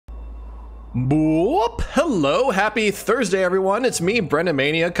Whoop! Hello, happy Thursday, everyone. It's me,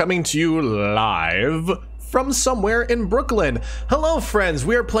 Brennomania, coming to you live from somewhere in Brooklyn. Hello, friends.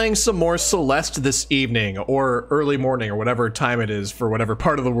 We are playing some more Celeste this evening, or early morning, or whatever time it is for whatever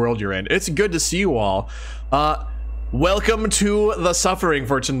part of the world you're in. It's good to see you all. Welcome to the suffering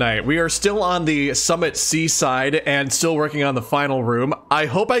for tonight. We are still on the Summit Seaside and still working on the final room. I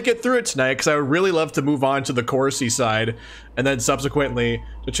hope I get through it tonight because I would really love to move on to the core Seaside and then subsequently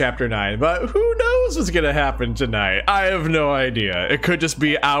to Chapter 9. But who knows what's going to happen tonight? I have no idea. It could just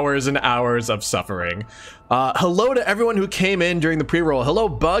be hours and hours of suffering. Hello to everyone who came in during the pre-roll. Hello,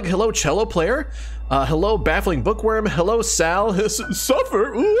 Bug. Hello, Cello Player. Hello, Baffling Bookworm. Hello, Sal.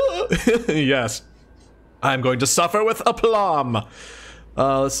 Suffer. Yes. I'm going to suffer with aplomb.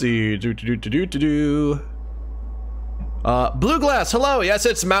 Let's see. Blue Glass, hello. Yes,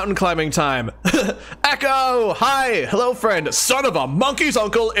 it's mountain climbing time. Echo, hi. Hello, friend. Son of a monkey's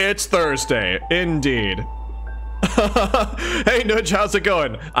uncle, it's Thursday. Indeed. Hey, Nudge, how's it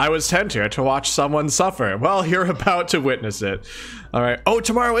going? I was sent here to watch someone suffer. Well, you're about to witness it. All right. Oh,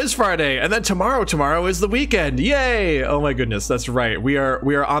 tomorrow is Friday, and then tomorrow is the weekend. Yay! Oh my goodness, that's right. We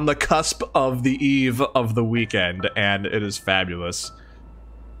are on the cusp of the eve of the weekend, and it is fabulous.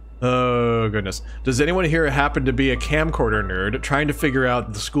 Oh goodness. Does anyone here happen to be a camcorder nerd trying to figure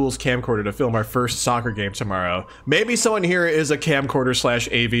out the school's camcorder to film our first soccer game tomorrow? Maybe someone here is a camcorder slash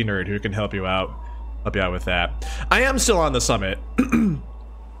AV nerd who can help you out. Help you out with that. I am still on the summit.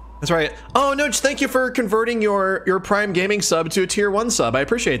 That's right. Oh, Nudge, thank you for converting your Prime Gaming sub to a Tier 1 sub. I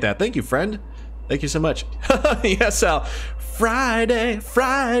appreciate that. Thank you, friend. Thank you so much. Yes, Sal. Friday,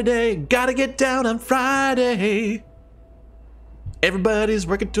 gotta get down on Friday. Everybody's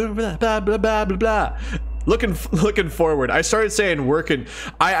working to blah, blah, blah, blah, blah. Looking forward. I started saying working.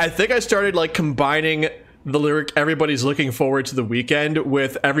 I think I started like combining the lyric everybody's looking forward to the weekend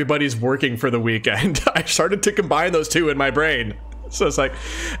with everybody's working for the weekend. I started to combine those two in my brain. So it's like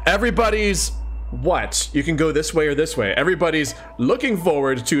everybody's what? You can go this way or this way. Everybody's looking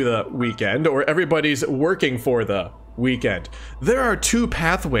forward to the weekend or everybody's working for the weekend. There are two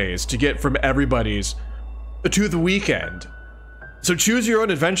pathways to get from everybody's to the weekend. So choose your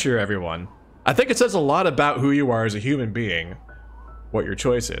own adventure, everyone. I think it says a lot about who you are as a human being, what your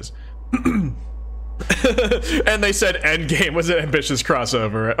choice is. And they said Endgame was an ambitious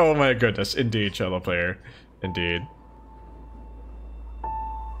crossover. Oh my goodness, indeed, Cello Player. Indeed.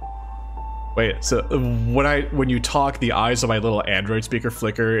 Wait, so when you talk, the eyes of my little Android speaker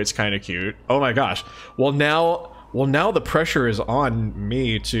flicker. It's kind of cute. Oh my gosh. Well now the pressure is on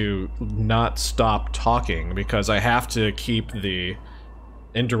me to not stop talking because I have to keep the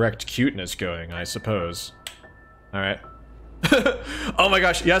indirect cuteness going, I suppose. All right. Oh my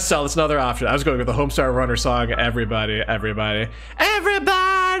gosh, yes, Sal, that's another option. I was going with the Homestar Runner song, everybody. Everybody.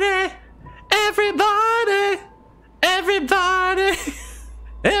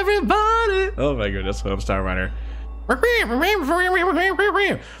 Oh my goodness, Homestar Runner.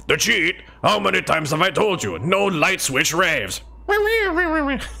 The cheat? How many times have I told you? No light switch raves.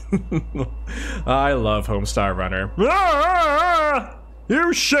 I love Homestar Runner. Ah,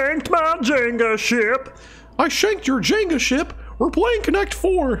 you shanked my Jenga ship. I shanked your Jenga ship. We're playing Connect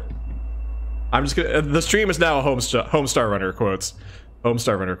 4. I'm just gonna. The stream is now Homestar Runner quotes.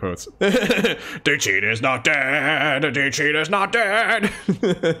 Homestar Runner quotes. The cheat is not dead. The cheat is not dead.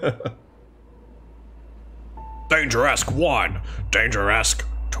 Danger-esque 1. Danger-esque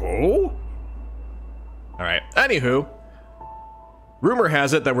 2. All right. Anywho, rumor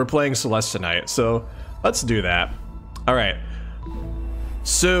has it that we're playing Celeste tonight, so let's do that. All right.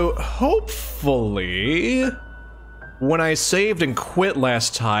 So hopefully when I saved and quit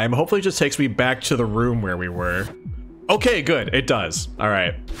last time, hopefully it just takes me back to the room where we were. Okay, good. It does. All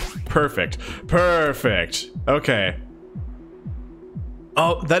right. Perfect. Perfect. Okay.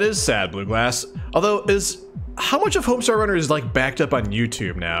 Oh, that is sad, Blue Glass. Although, how much of Homestar Runner is like backed up on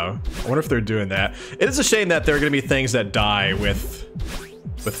YouTube now? I wonder if they're doing that. It is a shame that there are going to be things that die with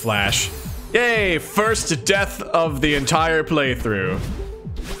Flash. Yay! First death of the entire playthrough.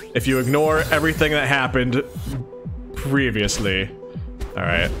 If you ignore everything that happened previously.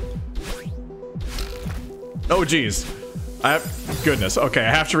 Alright. Oh geez. Goodness. Okay, I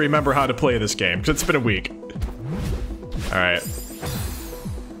have to remember how to play this game, because it's been a week. Alright.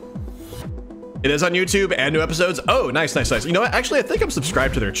 It is on YouTube and new episodes. Oh, nice, nice, nice. You know what? Actually, I think I'm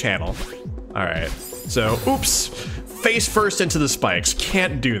subscribed to their channel. Alright. So, oops. Face first into the spikes.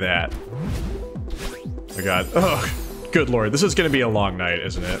 Can't do that. Oh my god. Oh, good lord. This is gonna be a long night,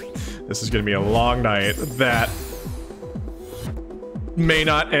 isn't it? This is gonna be a long night. That may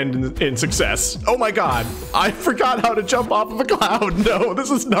not end in success. Oh my god, I forgot how to jump off of a cloud. No, this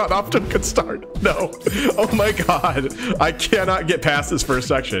is not off to a good start. No. Oh my god, I cannot get past this first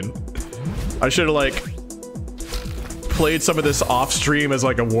section. I should have like played some of this off stream as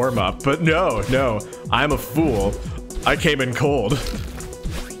like a warm-up, but no, I'm a fool. I came in cold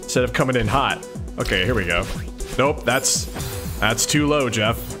instead of coming in hot. Okay, here we go. Nope, that's too low,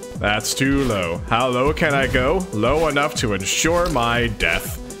 Jeff. That's too low. How low can I go? Low enough to ensure my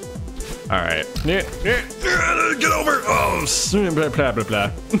death. All right. Get over. Oh, blah, blah, blah,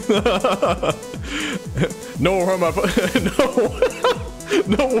 blah. No warm up.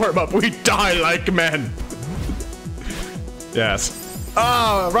 No warm up. We die like men. Yes.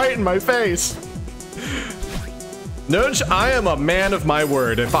 Ah, right in my face. Nudge, I am a man of my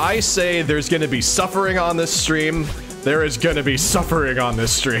word. If I say there's gonna be suffering on this stream, there is gonna be suffering on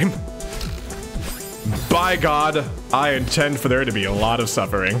this stream. By God, I intend for there to be a lot of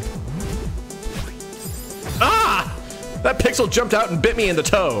suffering. Ah! That pixel jumped out and bit me in the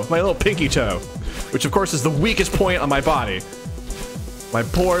toe, my little pinky toe, which of course is the weakest point on my body. My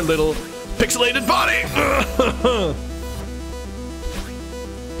poor little pixelated body.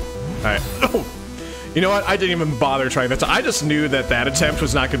 All right. Oh. You know what? I didn't even bother trying that. I just knew that that attempt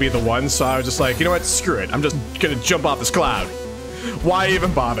was not going to be the one, so I was just like, you know what? Screw it. I'm just going to jump off this cloud. Why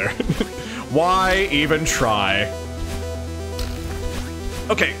even bother? Why even try?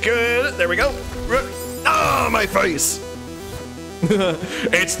 Okay, good. There we go. Oh, my face.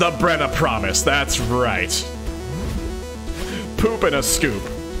 It's the Brenna promise. That's right. Poop in a scoop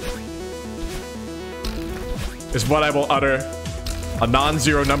is what I will utter a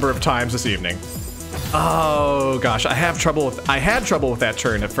non-zero number of times this evening. Oh gosh, I had trouble with that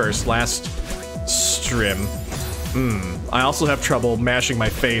turn at first last stream. I also have trouble mashing my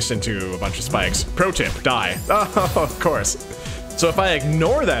face into a bunch of spikes. Pro tip, die. Oh, of course. So if I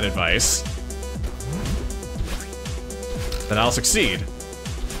ignore that advice, then I'll succeed.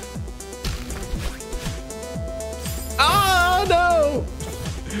 Ah, no!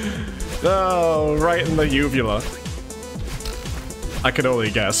 No, right in the uvula. I can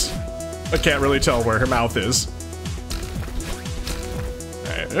only guess. I can't really tell where her mouth is.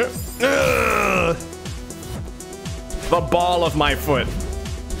 Right. The ball of my foot.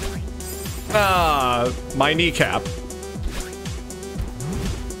 Ah, my kneecap.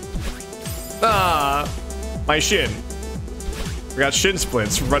 Ah, my shin. We got shin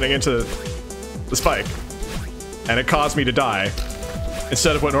splints from running into the spike. And it caused me to die.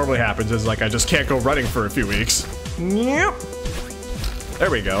 Instead of what normally happens is like I just can't go running for a few weeks. Yep. There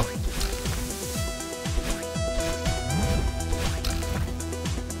we go.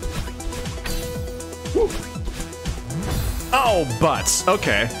 Woo. Oh, butts.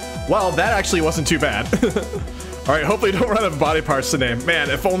 Okay. Well, that actually wasn't too bad. All right, hopefully don't run out of body parts to name. Man,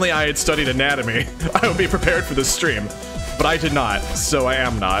 if only I had studied anatomy, I would be prepared for this stream. But I did not, so I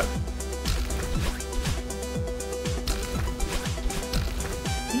am not.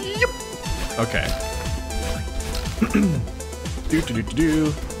 Yep. Okay.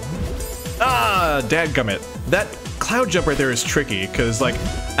 Ah, dadgummit. That cloud jump right there is tricky, because, like,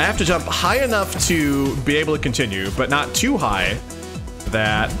 I have to jump high enough to be able to continue, but not too high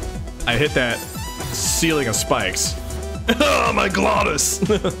that I hit that ceiling of spikes. Oh, my glottis!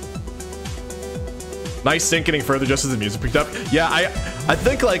 Nice sync getting further just as the music picked up. Yeah, I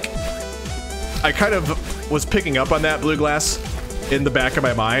think, like, I kind of was picking up on that blue glass in the back of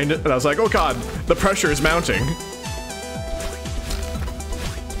my mind, and I was like, oh god, the pressure is mounting.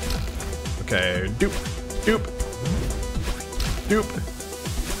 Okay, doop, doop, doop.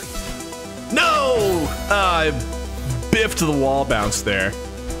 No! I biffed the wall bounce there.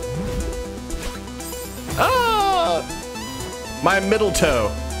 Ah! My middle toe.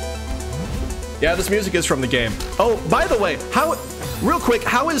 Yeah, this music is from the game. Oh, by the way, real quick,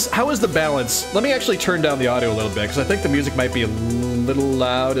 how is the balance? Let me actually turn down the audio a little bit, because I think the music might be a little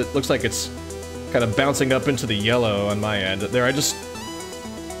loud. It looks like it's kind of bouncing up into the yellow on my end. There, I just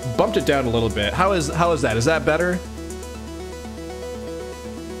bumped it down a little bit. How is that? Is that better?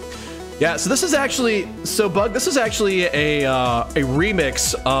 Yeah, so this is actually, Bug, this is actually a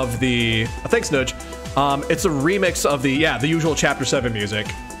remix of the, thanks Nudge. It's a remix of the usual Chapter 7 music.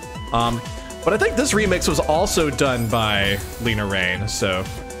 But I think this remix was also done by Lena Raine, so.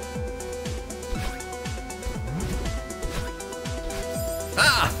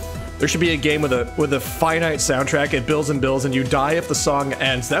 Ah! There should be a game with a finite soundtrack. It builds and builds, and you die if the song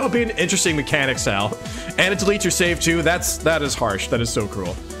ends. That would be an interesting mechanic, Sal. And it deletes your save too. That is harsh. That is so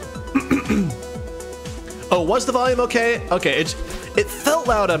cruel. Oh, was the volume okay? Okay, it felt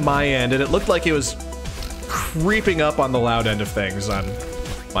loud on my end, and it looked like it was creeping up on the loud end of things on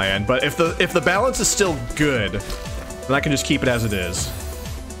my end. But if the balance is still good, then I can just keep it as it is.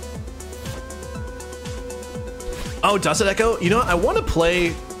 Oh, does it echo? You know what? I want to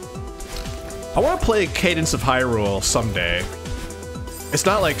play Cadence of Hyrule someday. It's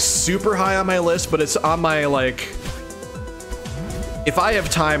not like super high on my list, but it's on my like, if I have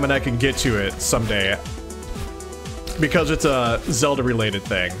time and I can get to it someday, because it's a Zelda related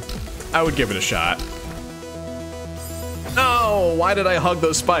thing, I would give it a shot. No, why did I hug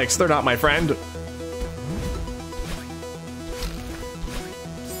those spikes? They're not my friend.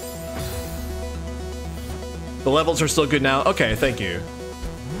 The levels are still good now. Okay, thank you.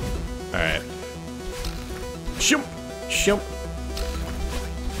 All right. Shoop, shoop.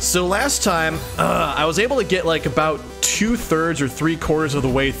 So last time, I was able to get like about 2/3 or 3/4 of the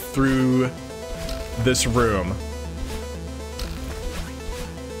way through this room.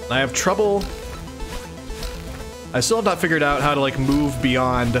 I have trouble. I still have not figured out how to like move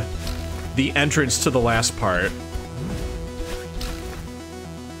beyond the entrance to the last part.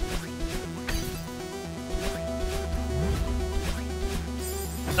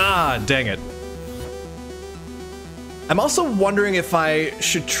 Ah, dang it. I'm also wondering if I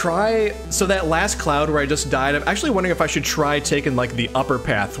should try, so that last cloud where I just died, I'm actually wondering if I should try taking like the upper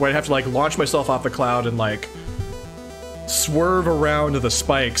path, where I'd have to like launch myself off the cloud and like swerve around the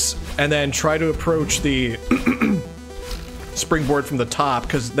spikes and then try to approach the springboard from the top,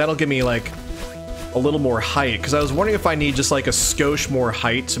 because that'll give me like a little more height, because I was wondering if I need just like a skosh more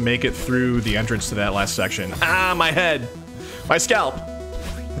height to make it through the entrance to that last section. Ah, my head, my scalp,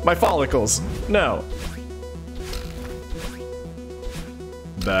 my follicles, no.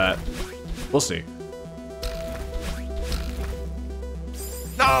 But we'll see.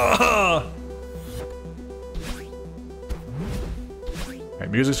 Ah!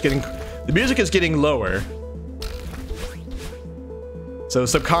 Alright, the music is getting lower. So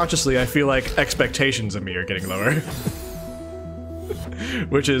subconsciously, I feel like expectations of me are getting lower.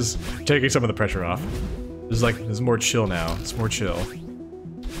 Which is taking some of the pressure off. There's more chill now. It's more chill.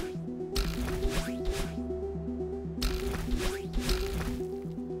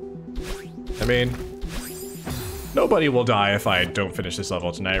 I mean, nobody will die if I don't finish this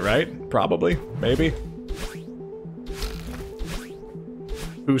level tonight, right? Probably. Maybe.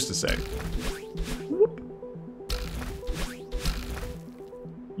 Who's to say? Whoop.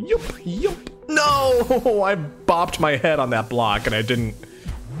 Yup, yup. No! I bopped my head on that block and I didn't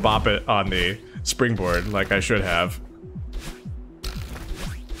bop it on the springboard like I should have.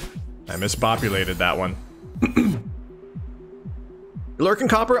 I mispopulated that one. Lurking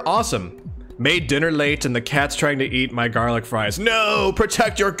Copper, awesome. Made dinner late and the cat's trying to eat my garlic fries. No!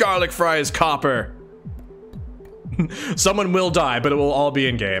 Protect your garlic fries, Copper! Someone will die, but it will all be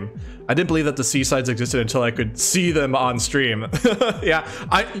in-game. I didn't believe that the seasides existed until I could see them on stream. Yeah,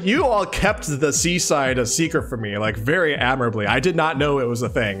 you all kept the seaside a secret from me, like, very admirably. I did not know it was a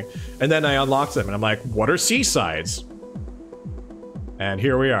thing. And then I unlocked them, and I'm like, what are seasides? And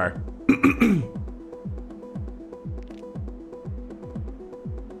here we are.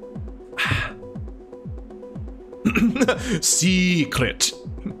 Secret.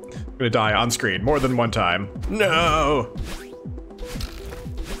 I'm gonna die on screen more than one time. No!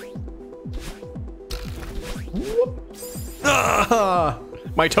 Whoop. Ah!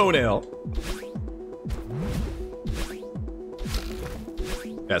 My toenail.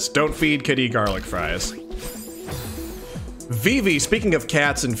 Yes, don't feed kitty garlic fries. Vivi, speaking of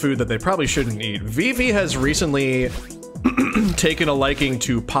cats and food that they probably shouldn't eat, Vivi has recently taken a liking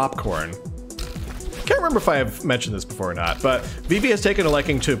to popcorn. Can't remember if I have mentioned this before or not, but Vivi has taken a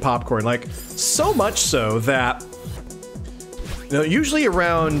liking to popcorn, like so much so that, you know, usually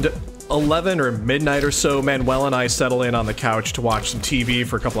around 11 or midnight or so, Manuel and I settle in on the couch to watch some TV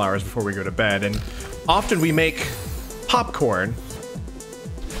for a couple hours before we go to bed, and often we make popcorn.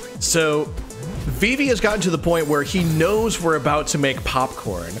 So Vivi has gotten to the point where he knows we're about to make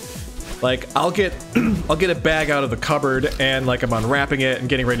popcorn. Like, I'll get a bag out of the cupboard and like I'm unwrapping it and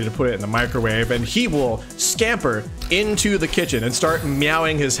getting ready to put it in the microwave, and he will scamper into the kitchen and start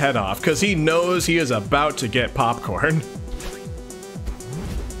meowing his head off because he knows he is about to get popcorn.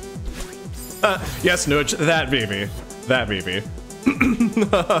 Yes, Nudge, that Vivi. That Vivi.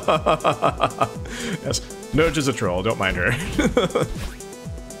 Yes, Nudge is a troll, don't mind her.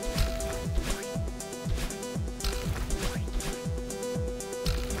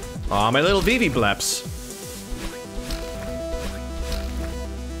 Aw, my little Vivi bleps.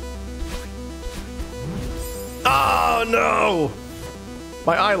 Oh no!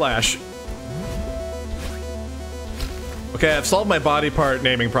 My eyelash. Okay, I've solved my body part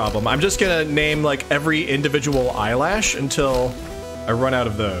naming problem. I'm just gonna name like every individual eyelash until I run out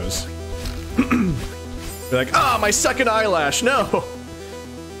of those. Be like, ah, my second eyelash, no!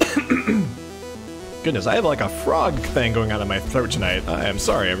 Goodness, I have like a frog thing going on in my throat tonight. I am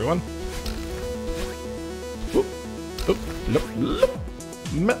sorry, everyone. Whoop, whoop, loop, loop.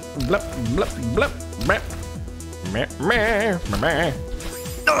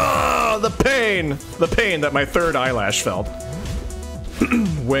 Oh, the pain! The pain that my third eyelash felt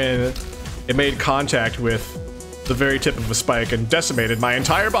when it made contact with the very tip of a spike and decimated my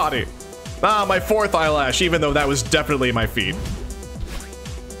entire body. Ah, my fourth eyelash, even though that was definitely my feet.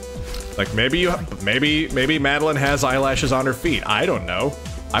 Like, maybe Madeline has eyelashes on her feet. I don't know.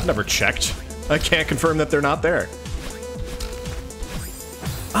 I've never checked. I can't confirm that they're not there.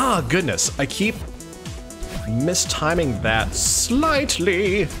 Ah, goodness. I keep mistiming that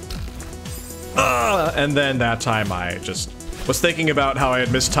slightly. And then that time I just was thinking about how I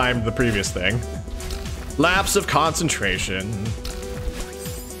had mistimed the previous thing. Lapse of concentration.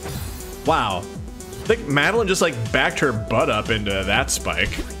 Wow. I think Madeline just like backed her butt up into that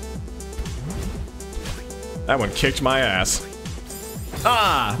spike. That one kicked my ass.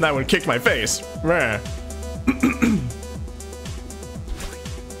 Ah, that one kicked my face. Meh.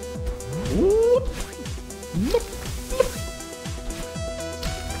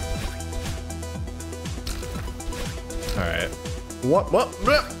 Alright. What?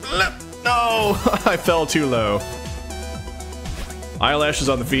 No! I fell too low. Eyelashes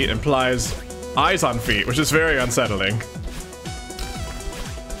on the feet implies eyes on feet, which is very unsettling.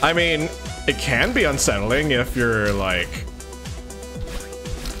 I mean, it can be unsettling if you're, like,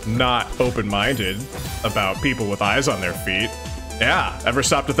 not open-minded about people with eyes on their feet. Yeah, ever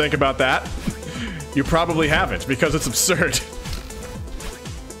stop to think about that? You probably haven't, because it's absurd.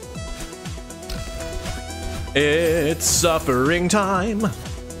 It's suffering time.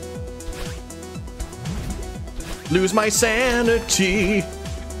 Lose my sanity.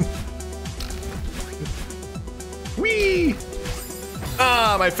 Whee!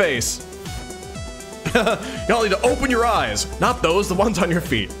 Ah, my face. Y'all need to open your eyes. Not those, the ones on your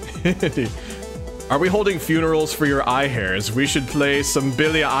feet. Are we holding funerals for your eye hairs? We should play some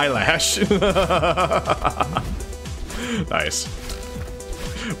Billie Eyelash. Nice.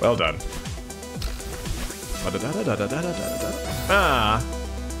 Well done. Ah.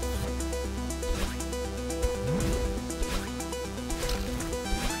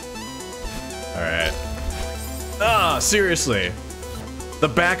 Alright. Ah, seriously. The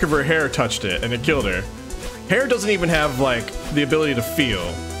back of her hair touched it and it killed her. Hair doesn't even have, like, the ability to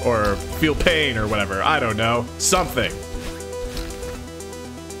feel, or feel pain or whatever. I don't know. Something.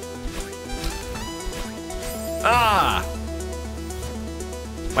 Ah!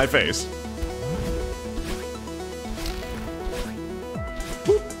 My face.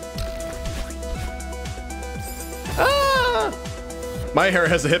 Whoop. Ah! My hair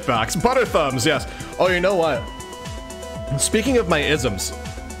has a hitbox. Butter thumbs, yes. Oh, you know what? Speaking of my isms,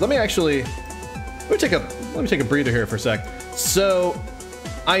 let me take a breather here for a sec. So,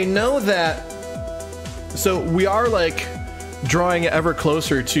 I know that, so we are like drawing ever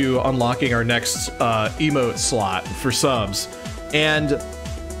closer to unlocking our next emote slot for subs, and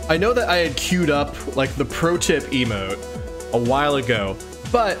I know that I had queued up like the pro tip emote a while ago,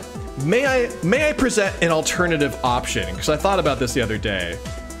 but may I present an alternative option, because I thought about this the other day.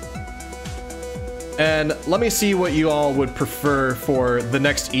 And let me see what you all would prefer for the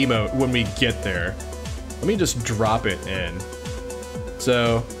next emote when we get there. Let me just drop it in.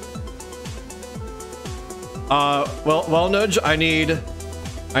 So, well, Nudge, I need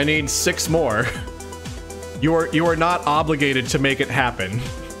 6 more. You are not obligated to make it happen.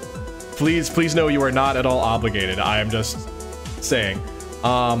 Please know you are not at all obligated. I am just saying.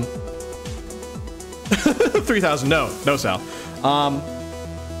 3,000. No, Sal.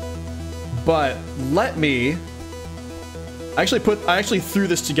 But let me I actually threw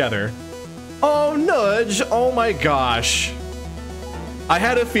this together. Oh, Nudge! Oh my gosh. I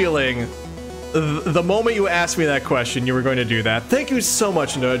had a feeling the moment you asked me that question, you were going to do that. Thank you so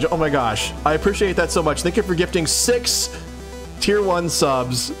much, Nudge. Oh my gosh. I appreciate that so much. Thank you for gifting 6 tier 1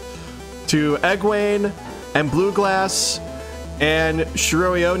 subs to Egwene and Blue Glass and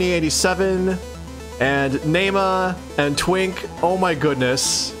Shiroioni87 and Nema and Twink. Oh my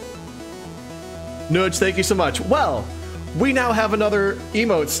goodness. Nudge, thank you so much. Well, we now have another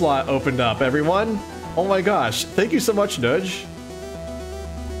emote slot opened up, everyone. Oh my gosh. Thank you so much, Nudge.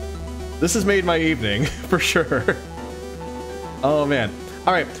 This has made my evening, for sure. Oh man.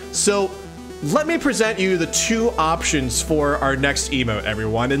 Alright, so let me present you the 2 options for our next emote,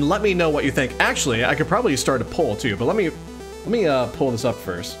 everyone, and let me know what you think. Actually, I could probably start a poll too, but let me pull this up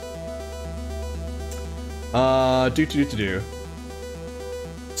first.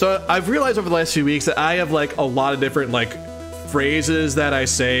 So I've realized over the last few weeks that I have like a lot of different like phrases that I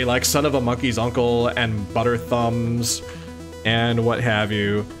say, like son of a monkey's uncle and butter thumbs and what have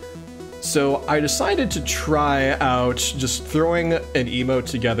you. So I decided to try out just throwing an emote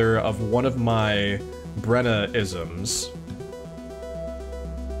together of one of my Brenna-isms.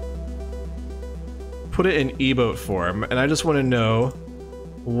 Put it in emote form, and I just want to know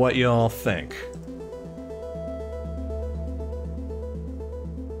what y'all think.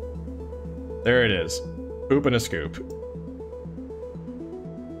 There it is. Oop and a scoop.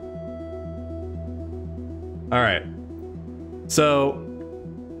 Alright. So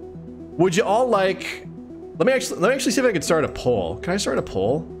would you all like... Let me actually see if I can start a poll. Can I start a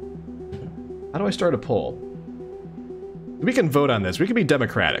poll? How do I start a poll? We can vote on this. We can be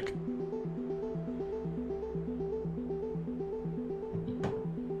democratic.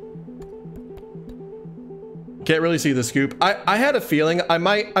 Can't really see the scoop. I had a feeling I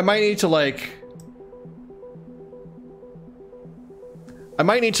might need to like... I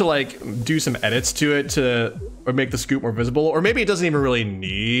might need to like do some edits to it to or make the scoop more visible, or maybe it doesn't even really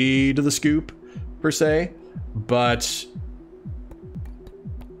need the scoop per se, but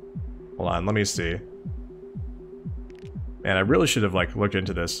hold on, let me see. Man, I really should have like looked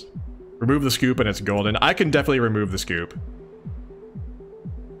into this. Remove the scoop and it's golden. I can definitely remove the scoop.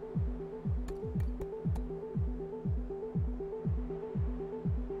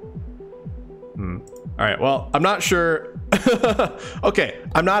 All right, well, I'm not sure. Okay,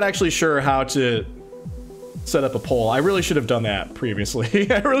 I'm not actually sure how to set up a poll. I really should have done that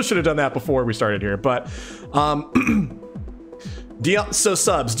previously. I really should have done that before we started here, but so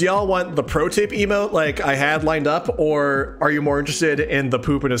subs, do y'all want the pro tip emote like I had lined up, or are you more interested in the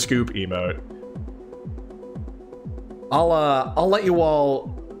poop and a scoop emote? I'll let you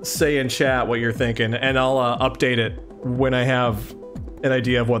all say in chat what you're thinking, and I'll update it when I have an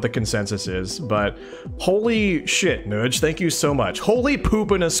idea of what the consensus is. But holy shit, Nudge, thank you so much. Holy poop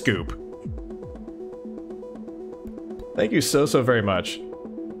and a scoop. Thank you so very much.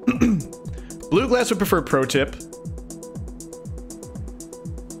 Blue Glass would prefer pro tip.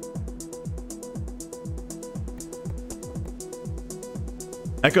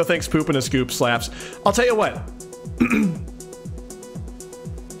 Echo thinks poop and a scoop slaps. I'll tell you what.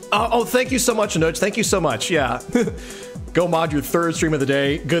 Oh, thank you so much, Nudge. Thank you so much. Yeah. Go mod your 3rd stream of the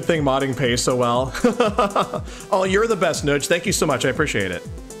day. Good thing modding pays so well. Oh, you're the best, Nudge. Thank you so much. I appreciate it.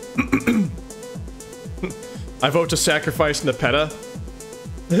 I vote to sacrifice Nepeta.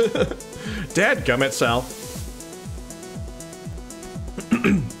 Dadgummit, Sal.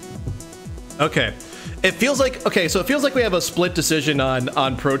 Okay. It feels like, okay, so it feels like we have a split decision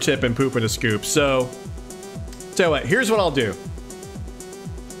on pro tip and poop and a scoop. So, tell you what, here's what I'll do.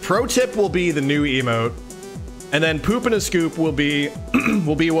 Pro tip will be the new emote. And then poop and a scoop will be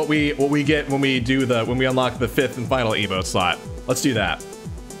what we get when we unlock the 5th and final emote slot. Let's do that.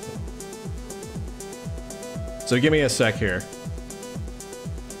 So give me a sec here.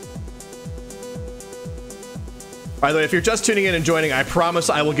 By the way, if you're just tuning in and joining, I promise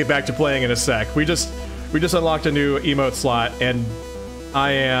I will get back to playing in a sec. We just unlocked a new emote slot, and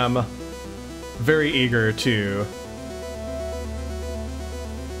I am very eager to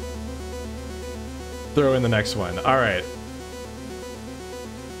throw in the next one. All right.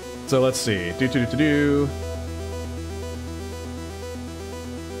 So let's see. Image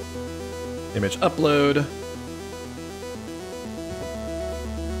upload.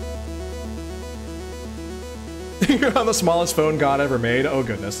 You're on the smallest phone God ever made. Oh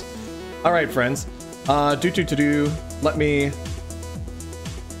goodness. All right, friends. Let me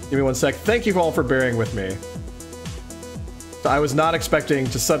give me 1 sec. Thank you all for bearing with me. I was not expecting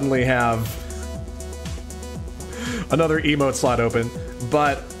to suddenly have another emote slot open,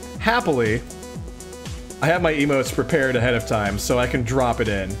 but happily, I have my emotes prepared ahead of time, so I can drop it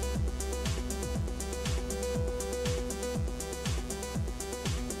in.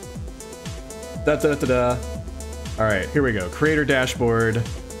 Da-da-da-da. Alright, here we go. Creator dashboard.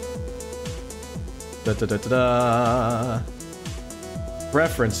 Da-da-da-da-da.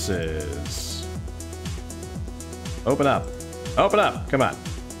 Preferences. Open up. Open up. Come on.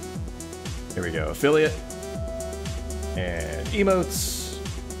 Here we go. Affiliate. And emotes.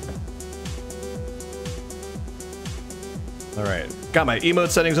 All right, got my emote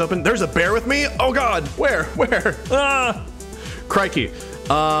settings open. There's a bear with me. Oh God, where? Ah, crikey.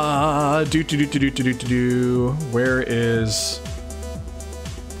 Where is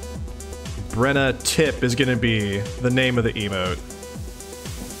Brenna Tip is gonna be the name of the emote.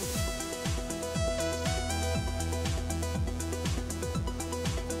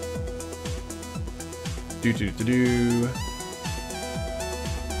 Do.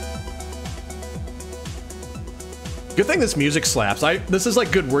 Good thing this music slaps. This is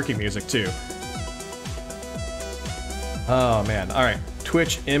like good working music too. Oh man. All right.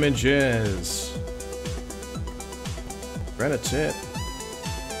 Twitch images. Brenna Tip.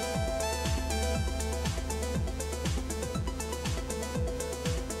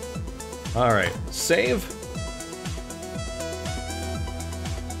 All right. Save.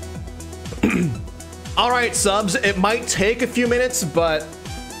 All right, subs. It might take a few minutes, but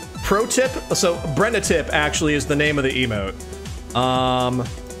pro tip. So Brenna Tip actually is the name of the emote. I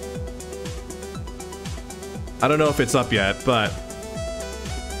don't know if it's up yet, but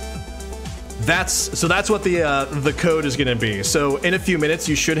that's what the code is gonna be. So in a few minutes,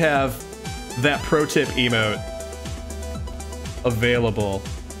 you should have that pro tip emote available.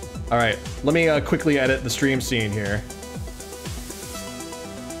 All right, let me quickly edit the stream scene here.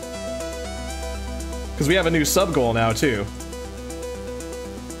 Because we have a new sub goal now too.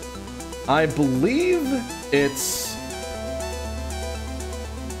 I believe it's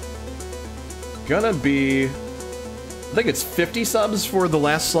gonna be, I think it's 50 subs for the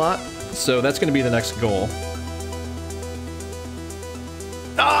last slot. So that's gonna be the next goal.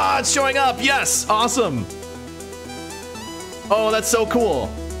 Ah, it's showing up. Yes, awesome. Oh, that's so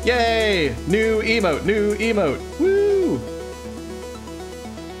cool. Yay, new emote, woo.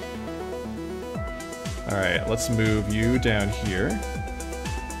 All right, let's move you down here.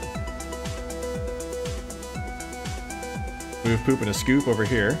 Move Poop and a Scoop over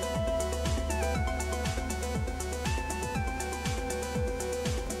here.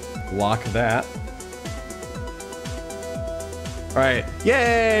 Lock that. All right,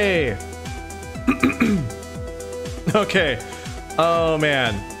 yay! Okay, oh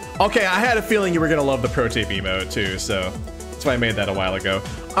man. Okay, I had a feeling you were gonna love the pro tape emote too, so that's why I made that a while ago.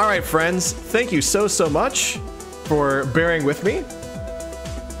 All right, friends, thank you so much for bearing with me.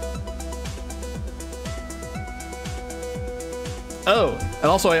 Oh, and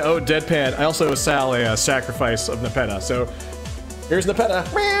also I owe Deadpan, I also owe Sal a sacrifice of Nepeta, so here's Nepeta.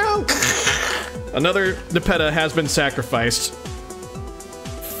 Another Nepeta has been sacrificed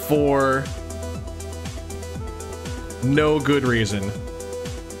for no good reason.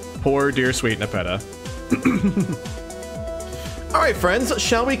 Poor dear sweet Nepeta. All right, friends,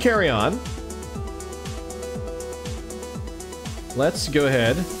 shall we carry on? Let's go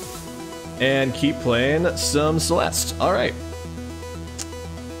ahead and keep playing some Celeste. All right.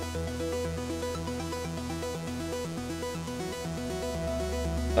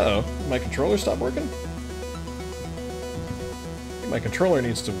 Uh-oh, my controller stopped working? I think my controller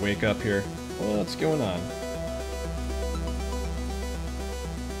needs to wake up here. What's going on?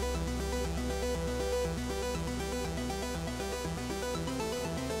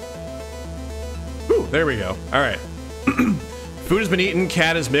 Whew, there we go. All right. Food has been eaten,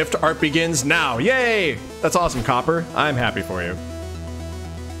 cat is miffed, art begins now. Yay! That's awesome, Copper. I'm happy for you.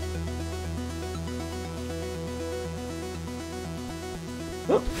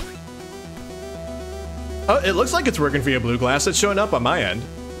 Oh, it looks like it's working for you, Blue Glass. It's showing up on my end.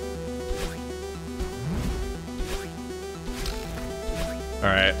 All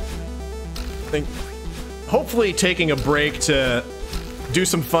right. I think hopefully taking a break to do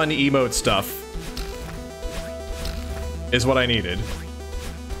some fun emote stuff is what I needed.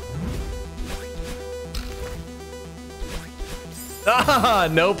 Ah,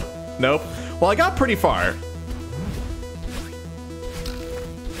 nope. Nope. Well, I got pretty far.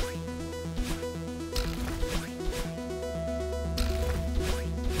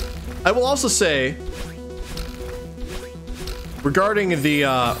 I will also say, regarding the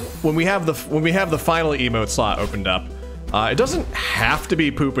when we have the final emote slot opened up, it doesn't have to be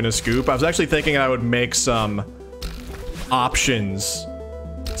Poop and a Scoop. I was actually thinking I would make some options,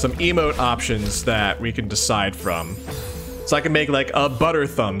 some emote options that we can decide from. So I can make like a Butter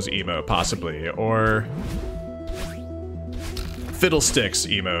Thumbs emote possibly, or Fiddlesticks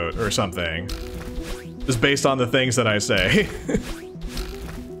emote or something, just based on the things that I say.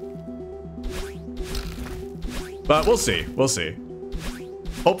 But we'll see, we'll see.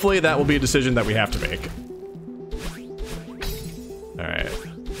 Hopefully that will be a decision that we have to make. All right.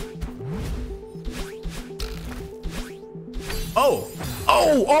 Oh,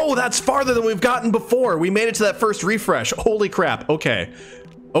 that's farther than we've gotten before. We made it to that first refresh. Holy crap, okay.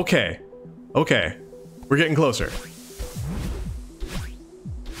 Okay, we're getting closer.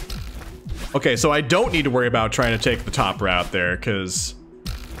 Okay, so I don't need to worry about trying to take the top route there, because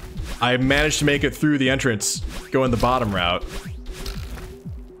I managed to make it through the entrance, going the bottom route.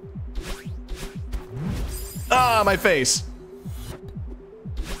 Ah, my face.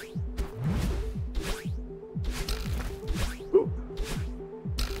 Ooh.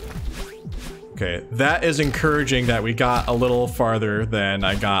 Okay, that is encouraging that we got a little farther than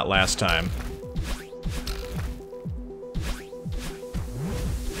I got last time.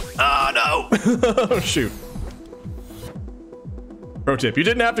 Oh no! Oh shoot. Pro tip, you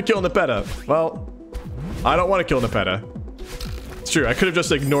didn't have to kill Nepeta. Well, I don't want to kill Nepeta. It's true, I could have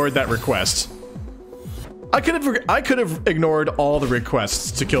just ignored that request. I could have ignored all the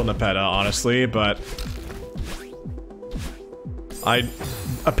requests to kill Nepeta, honestly, but I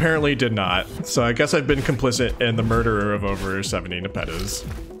apparently did not. So I guess I've been complicit in the murder of over 70 Nepetas.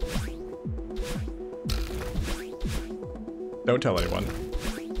 Don't tell anyone.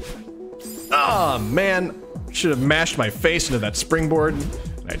 Oh man, should have mashed my face into that springboard,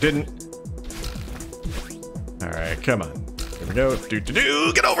 and I didn't. All right, come on. Here we go.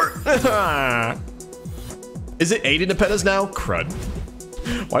 Get over. Is it 80 Nepetas now? Crud.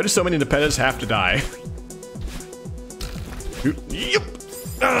 Why do so many Nepetas have to die? Yep.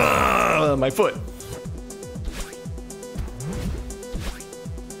 My foot.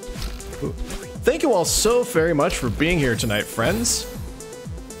 Thank you all so very much for being here tonight, friends.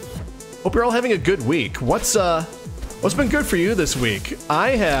 Hope you're all having a good week. What's been good for you this week?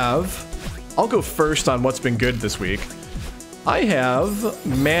 I'll go first on what's been good this week. I have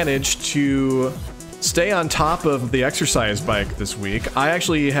managed to stay on top of the exercise bike this week. I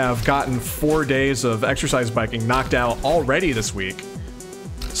actually have gotten 4 days of exercise biking knocked out already this week.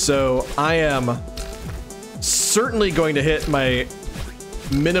 So I am certainly going to hit my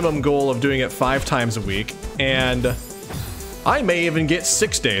minimum goal of doing it 5 times a week, and I may even get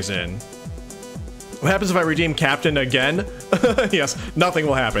 6 days in. What happens if I redeem Captain again? Yes, nothing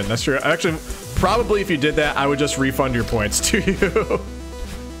will happen. That's true. Actually, probably if you did that, I would just refund your points to you.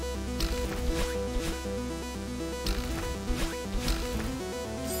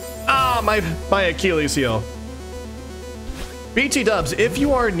 Ah, my Achilles heel. BT Dubs, if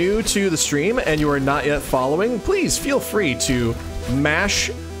you are new to the stream and you are not yet following, please feel free to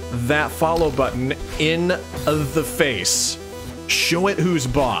mash that follow button in the face. Show it who's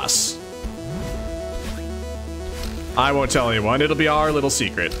boss. I won't tell anyone. It'll be our little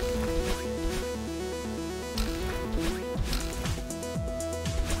secret.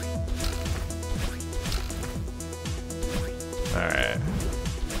 All right.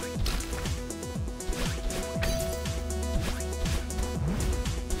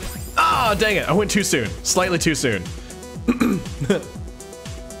 Ah, dang it. I went too soon. Slightly too soon.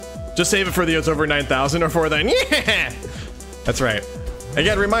 Just save it for the it's over 9,000 or for then. Yeah! That's right.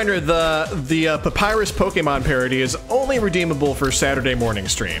 Again, reminder, the Papyrus Pokemon parody is only redeemable for Saturday morning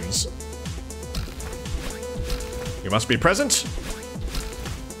streams. You must be present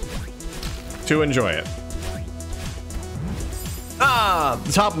to enjoy it. Ah,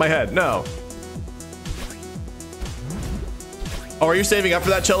 the top of my head, no. Oh, are you saving up for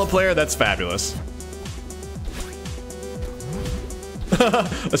that cello player? That's fabulous.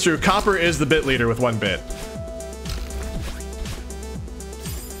 That's true, Copper is the bit leader with 1 bit.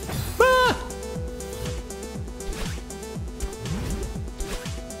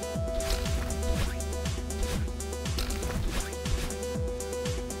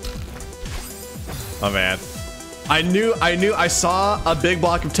 Oh man, I saw a big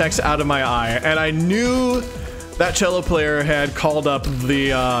block of text out of my eye, and I knew that cello player had called up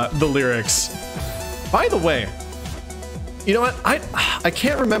the lyrics. By the way, you know what? I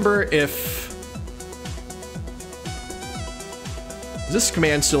can't remember if is this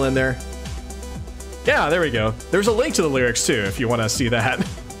command still in there? Yeah, there we go. There's a link to the lyrics too, if you want to see that.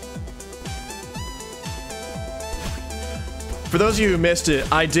 For those of you who missed it,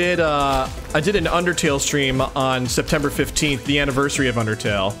 I did an Undertale stream on September 15th, the anniversary of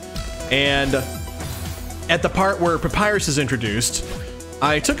Undertale, and at the part where Papyrus is introduced,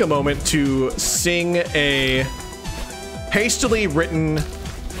 I took a moment to sing a hastily written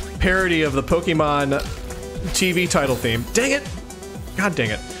parody of the Pokemon TV title theme. Dang it! God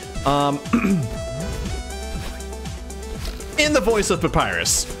dang it. In the voice of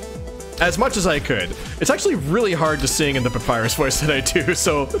Papyrus. As much as I could. It's actually really hard to sing in the Papyrus voice that I do,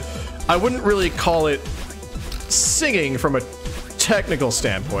 so I wouldn't really call it singing from a technical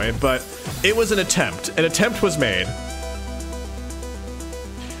standpoint, but it was an attempt. An attempt was made.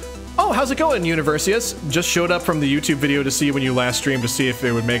 Oh, how's it going, Universius? Just showed up from the YouTube video to see when you last streamed to see if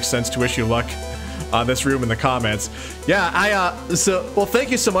it would make sense to wish you luck on this room in the comments. Yeah, well, thank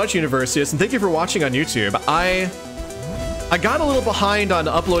you so much, Universius, and thank you for watching on YouTube. I got a little behind on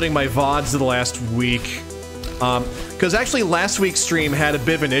uploading my VODs the last week. Because actually last week's stream had a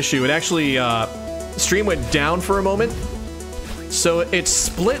bit of an issue. It actually, stream went down for a moment. So it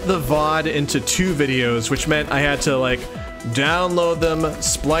split the VOD into 2 videos, which meant I had to like download them,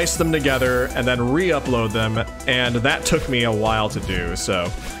 splice them together, and then re-upload them. And that took me a while to do,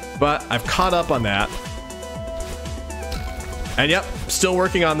 so. But I've caught up on that. And yep, still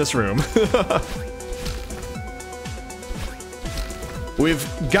working on this room. We've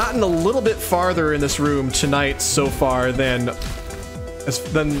gotten a little bit farther in this room tonight so far than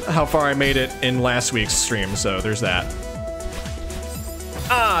how far I made it in last week's stream, so there's that.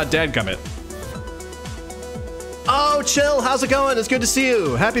 Ah, dadgummit. Oh, Chill, how's it going? It's good to see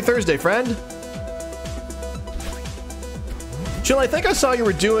you. Happy Thursday, friend. Chill, I think I saw you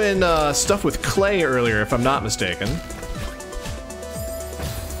were doing stuff with clay earlier, if I'm not mistaken.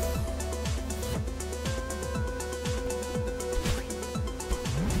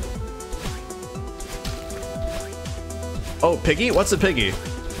 Oh, Piggy? What's a Piggy?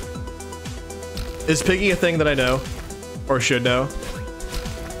 Is Piggy a thing that I know? Or should know?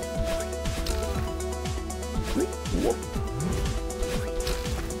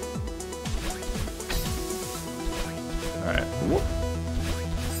 Alright.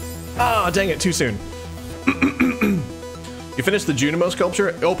 Ah, dang it, too soon. You finished the Junimo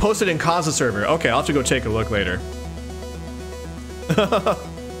sculpture? Oh, posted in Kaza server. Okay, I'll have to go take a look later.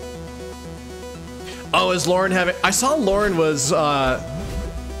 Oh, is Lauren having... I saw Lauren was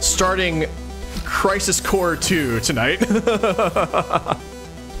starting Crisis Core 2 tonight.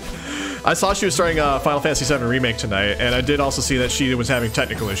 I saw she was starting Final Fantasy VII Remake tonight, and I did also see that she was having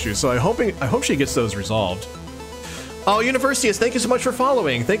technical issues, so I hope she gets those resolved. Oh, Universius, thank you so much for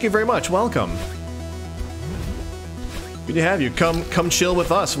following. Thank you very much. Welcome. Good to have you. Come chill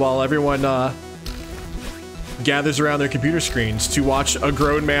with us while everyone gathers around their computer screens to watch a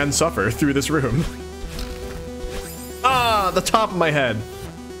grown man suffer through this room. Ah, the top of my head.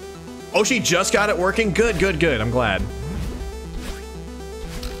 Oh, she just got it working? Good, good, good. I'm glad.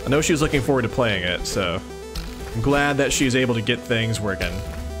 I know she was looking forward to playing it, so I'm glad that she's able to get things working.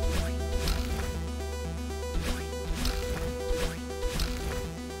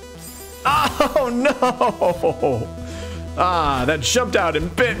 Oh, no! Ah, that jumped out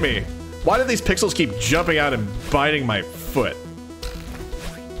and bit me. Why do these pixels keep jumping out and biting my foot?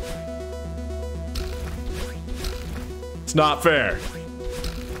 It's not fair.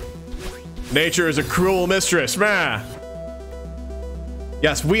 Nature is a cruel mistress, man.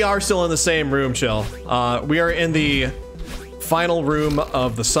 Yes, we are still in the same room, Chill. We are in the final room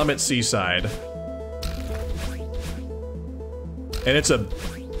of the Summit Seaside. And it's a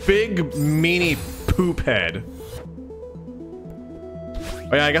big, meanie poop head.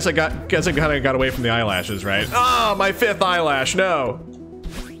 Oh yeah, I guess I kind of got away from the eyelashes, right? Ah, my 5th eyelash, no.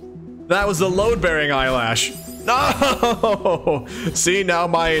 That was the load-bearing eyelash. No! See, now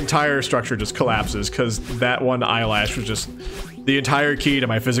my entire structure just collapses because that one eyelash was just the entire key to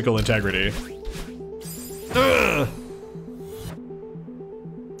my physical integrity. Ugh.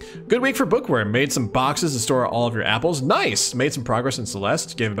 Good week for Bookworm. Made some boxes to store all of your apples. Nice! Made some progress in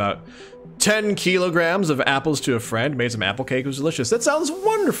Celeste. Gave about 10 kilograms of apples to a friend. Made some apple cake. It was delicious. That sounds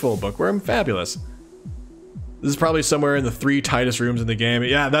wonderful, Bookworm. Fabulous. This is probably somewhere in the 3 tightest rooms in the game.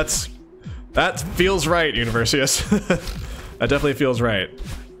 Yeah, that feels right, Universius. That definitely feels right.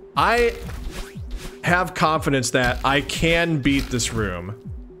 I have confidence that I can beat this room.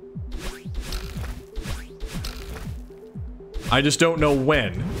 I just don't know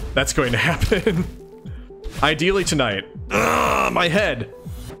when that's going to happen. Ideally tonight. Ugh, my head.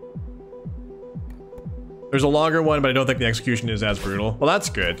 There's a longer one, but I don't think the execution is as brutal. Well, that's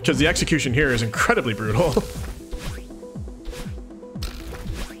good, because the execution here is incredibly brutal.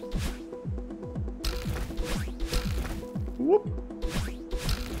 Whoop.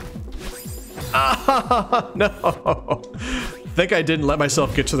 Ah, no. I think I didn't let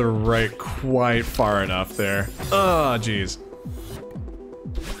myself get to the right quite far enough there. Oh, jeez.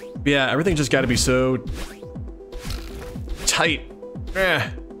 Yeah, everything just got to be so tight.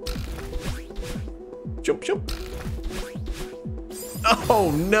 Jump, jump.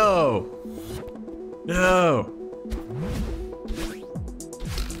 Oh, no. No.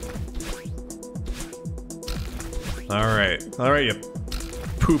 All right, you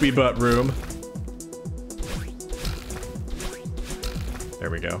poopy butt room. There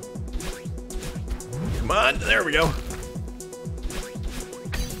we go. Come on, there we go.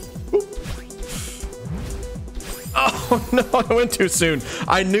 Oop. Oh no, I went too soon.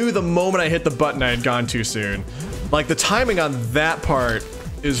 I knew the moment I hit the button I had gone too soon. Like, the timing on that part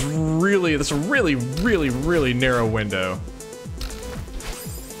is really, that's a really, really, really narrow window.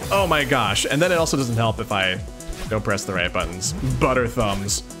 Oh my gosh. And then it also doesn't help if I don't press the right buttons. Butter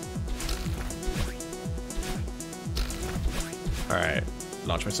thumbs. All right,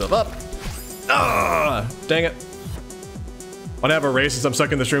 launch myself up. Ah, dang it. Wanna have a race since I'm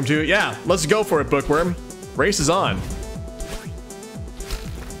stuck in this room too? Yeah, let's go for it, Bookworm. Race is on.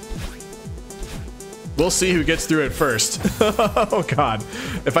 We'll see who gets through it first. Oh God,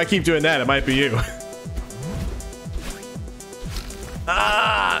 if I keep doing that, it might be you.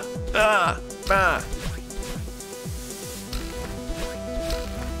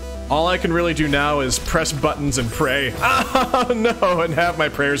 All I can really do now is press buttons and pray. Oh no, and have my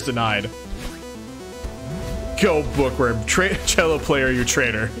prayers denied. Go, Bookworm. Cello player, you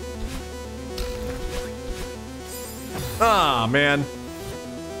traitor. Ah, man.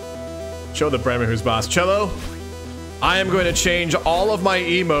 Show the Bremer who's boss. Cello, I am going to change all of my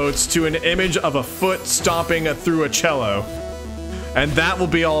emotes to an image of a foot stomping through a cello. And that will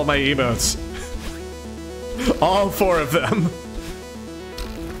be all of my emotes. All 4 of them.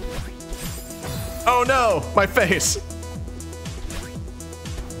 Oh no, my face.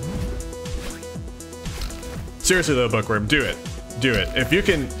 Seriously though, Bookworm, do it. Do it.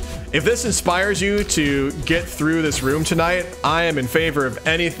 If this inspires you to get through this room tonight, I am in favor of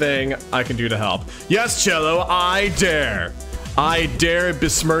anything I can do to help. Yes, Cello, I dare. I dare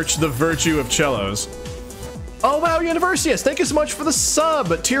besmirch the virtue of cellos. Oh wow, Universius, thank you so much for the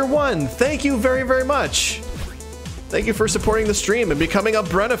sub, tier 1. Thank you very, very much. Thank you for supporting the stream and becoming a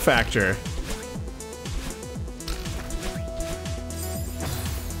benefactor.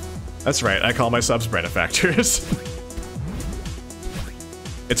 That's right, I call my subs benefactors.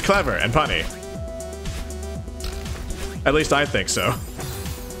 It's clever and punny. At least I think so.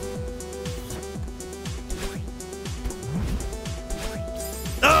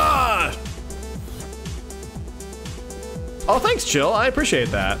 Ah! Oh, thanks, Chill. I appreciate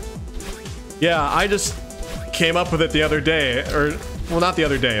that. Yeah, I just came up with it the other day, or, well, not the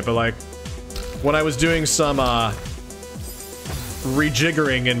other day, but like when I was doing some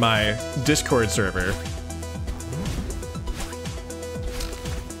rejiggering in my Discord server.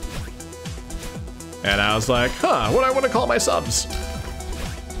 And I was like, huh, what do I want to call my subs?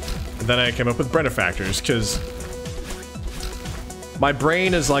 And then I came up with benefactors, because my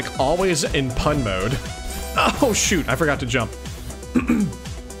brain is like always in pun mode. Oh shoot, I forgot to jump.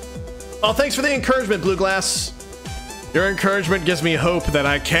 Oh, thanks for the encouragement, Blue Glass. Your encouragement gives me hope that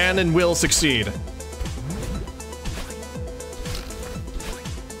I can and will succeed.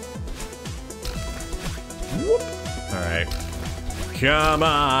 Alright. Come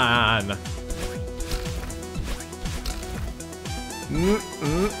on.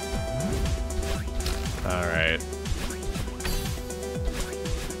 Alright.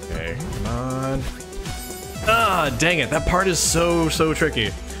 Okay, come on. Ah, dang it. That part is so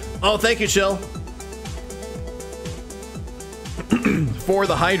tricky. Oh, thank you, Chill. For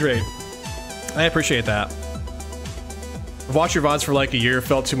the hydrate. I appreciate that. I've watched your VODs for like a year,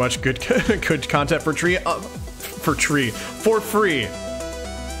 felt too much good content for free.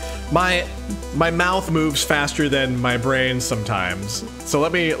 My mouth moves faster than my brain sometimes. So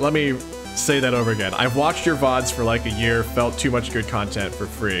let me say that over again. I've watched your VODs for like a year, felt too much good content for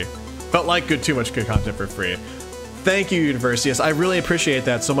free. Felt like too much good content for free. Thank you, Universius. I really appreciate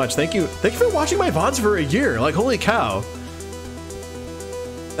that so much. Thank you for watching my VODs for a year. Like, holy cow.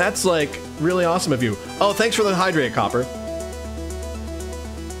 That's like really awesome of you. Oh, thanks for the hydrate, Copper.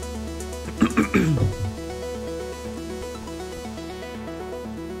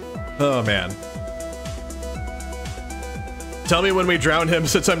 Oh man. Tell me when we drown him,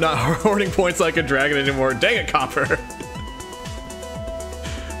 since I'm not hoarding points like a dragon anymore. Dang it, Copper.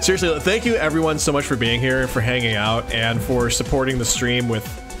 Seriously, thank you everyone so much for being here, for hanging out, and for supporting the stream with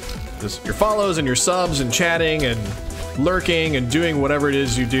your follows and your subs and chatting and lurking and doing whatever it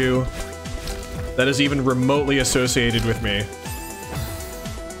is you do that is even remotely associated with me.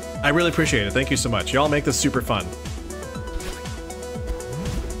 I really appreciate it. Thank you so much. Y'all make this super fun.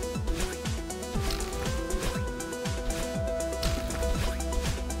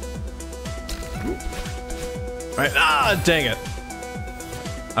 Alright, ah, dang it.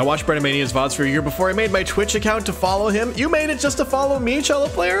 I watched Brenamania's VODs for a year before I made my Twitch account to follow him. You made it just to follow me, Cello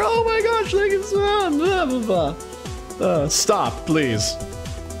Player? Oh my gosh, thank you so much. Stop, please.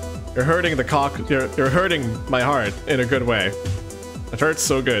 You're hurting the you're hurting my heart in a good way. It hurts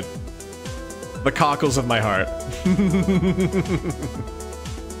so good. The cockles of my heart.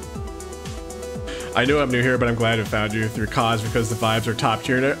 I know I'm new here, but I'm glad I found you through cause because the vibes are top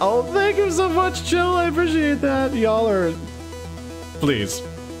tier. Oh, thank you so much, Chill. I appreciate that. Y'all are... Please.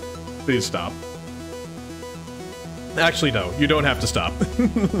 Please stop. Actually, no, you don't have to stop.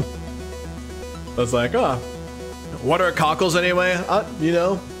 I was like, oh, what are cockles anyway? You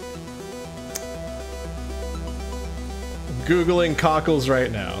know, Googling cockles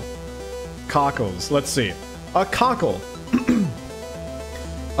right now. Cockles, let's see. A cockle.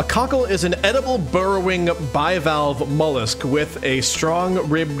 A cockle is an edible burrowing bivalve mollusk with a strong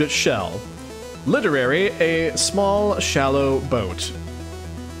ribbed shell. Literary, a small, shallow boat.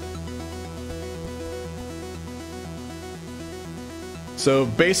 So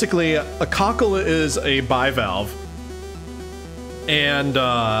basically, a cockle is a bivalve, and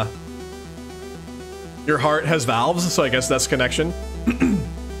your heart has valves, so I guess that's connection.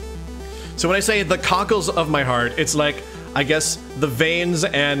 So when I say the cockles of my heart, it's like, I guess, the veins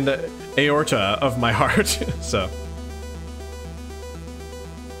and aorta of my heart. So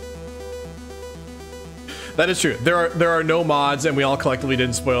that is true. There are no mods, and we all collectively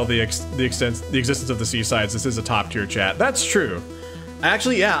didn't spoil the existence of the Seasides. This is a top tier chat. That's true.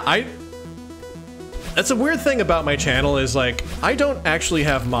 Actually, yeah, that's a weird thing about my channel is like I don't actually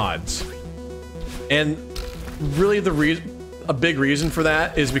have mods, and really a big reason for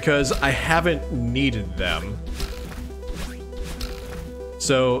that is because I haven't needed them.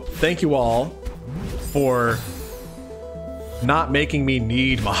 So thank you all for not making me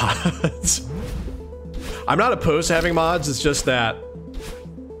need mods. I'm not opposed to having mods, it's just that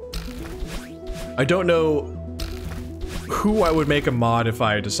I don't know who I would make a mod if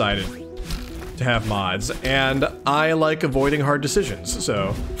I decided to have mods, and I like avoiding hard decisions,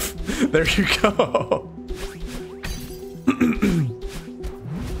 so there you go.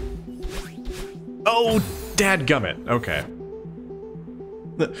 Oh, dadgummit. Okay.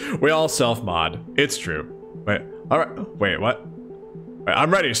 We all self-mod. It's true. Wait, alright. Wait, what? Wait,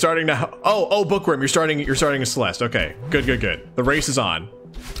 I'm ready. Starting now. Oh, Bookworm, you're starting a Celeste. Okay, good. The race is on.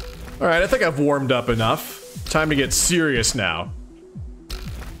 Alright, I think I've warmed up enough. Time to get serious now.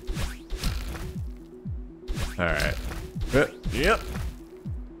 Alright. Yep.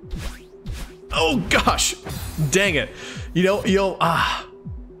 Oh gosh! Dang it.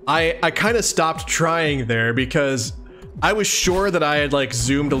 I kind of stopped trying there because I was sure that I had like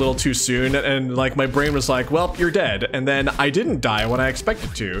zoomed a little too soon, and like my brain was like, well, you're dead. And then I didn't die when I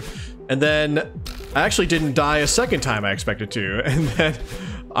expected to. And then I actually didn't die a second time I expected to. And then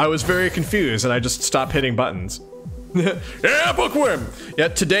I was very confused and I just stopped hitting buttons. Yeah, Bookworm! Yeah,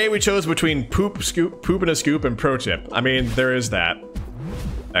 today we chose between poop and a scoop and pro tip. I mean, there is that.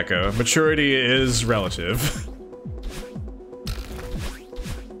 Echo. Maturity is relative.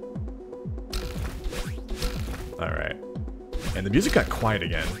 Alright. And the music got quiet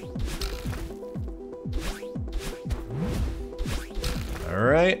again.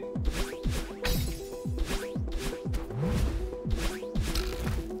 Alright.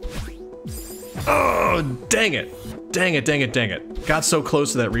 Oh, dang it. Dang it. Got so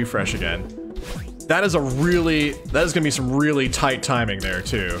close to that refresh again. That is gonna be some really tight timing there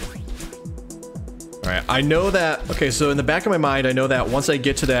too. Alright, I know that, okay, so in the back of my mind, I know that once I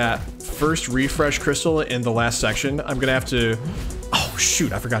get to that first refresh crystal in the last section, I'm gonna have to, oh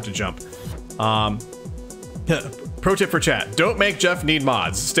shoot, I forgot to jump. Pro tip for chat, don't make Jeff need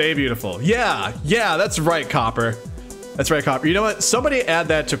mods, stay beautiful. Yeah, that's right, Copper. That's right, Copper. You know what, somebody add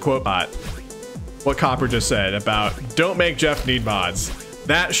that to QuoteBot. What Copper just said about don't make Jeff need mods.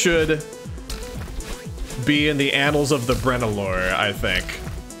 That should be in the annals of the Brenna lore, I think.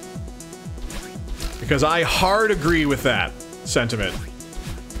 Because I hard agree with that sentiment.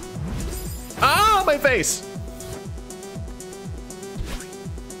 Ah, my face!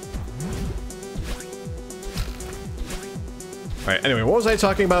 Alright, anyway, what was I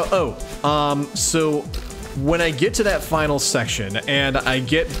talking about? Oh, so when I get to that final section and I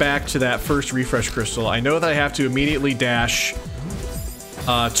get back to that first refresh crystal, I know that I have to immediately dash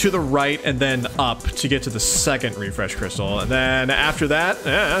to the right and then up to get to the second refresh crystal. And then after that,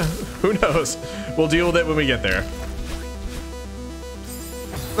 who knows? We'll deal with it when we get there.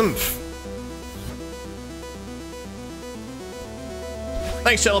 Oomph.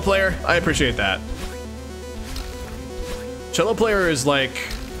 Thanks, Cello Player. I appreciate that. Cello Player is like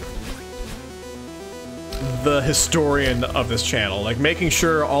the historian of this channel, like making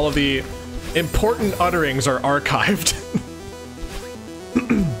sure all of the important utterings are archived.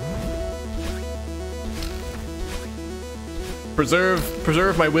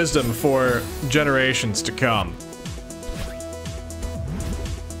 Preserve my wisdom for generations to come.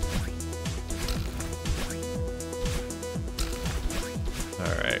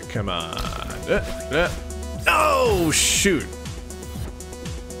 Alright, come on. Oh, shoot.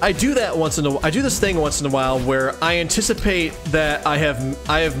 I do that once in a while. I do this thing once in a while where I anticipate that I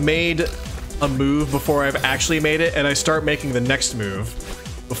have made a move before I've actually made it, and I start making the next move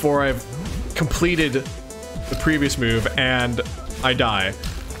before I've completed the previous move, and I die.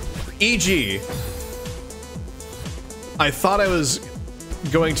 E.g., I thought I was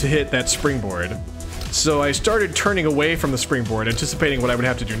going to hit that springboard, so I started turning away from the springboard, anticipating what I would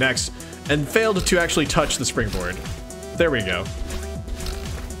have to do next, and failed to actually touch the springboard. There we go.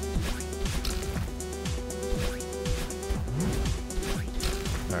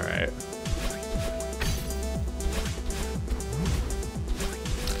 Alright.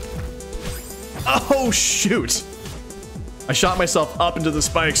 Oh, shoot! I shot myself up into the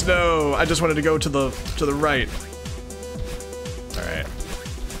spikes. No, I just wanted to go to the right. Alright.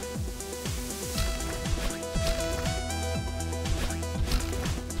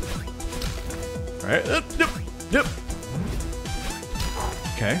 Alright. Yep.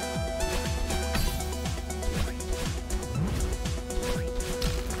 Okay.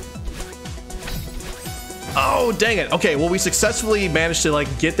 Oh, dang it. Okay, well, we successfully managed to,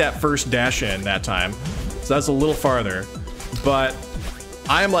 like, get that first dash in that time. So that's a little farther. But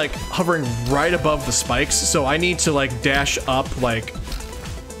I am, like, hovering right above the spikes, so I need to, like, dash up, like,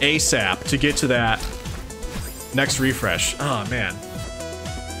 ASAP to get to that next refresh. Oh, man.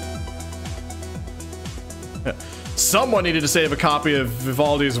 Someone needed to save a copy of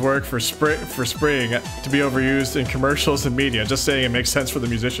Vivaldi's work for Spring to be overused in commercials and media. Just saying, it makes sense for the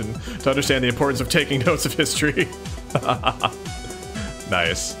musician to understand the importance of taking notes of history.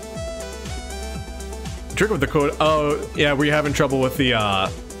 Nice. Trick with the quote. Oh, yeah, were you having trouble with the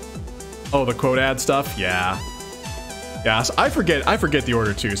the quote ad stuff? Yeah. Yeah, so I forget the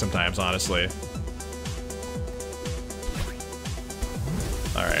order too sometimes, honestly.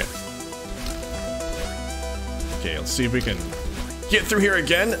 All right. Okay, let's see if we can get through here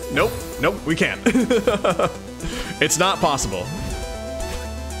again. Nope, we can't. It's not possible.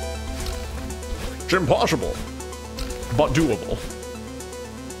 It's impossible, but doable.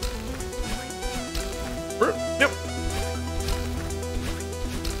 Yep.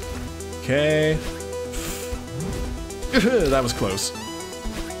 Okay. That was close.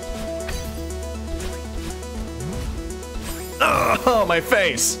 Oh, my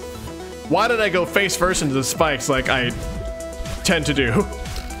face. Why did I go face first into the spikes like I tend to do?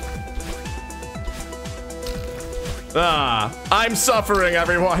 Ah, I'm suffering,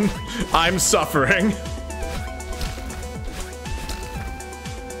 everyone. I'm suffering.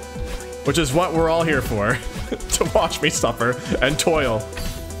 Which is what we're all here for. To watch me suffer and toil.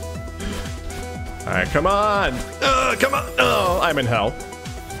 Alright, come on. Come on. Oh, I'm in hell.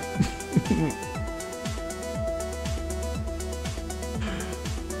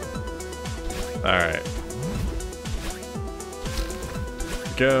 Alright.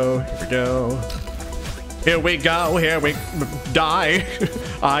 Here we go. Here we go, here we die.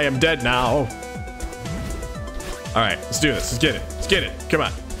 I am dead now. Alright, let's do this. Let's get it. Let's get it. Come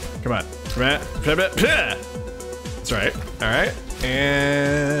on. Come on. Come on. That's right. Alright.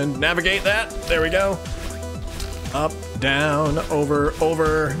 And navigate that. There we go. Up, down, over,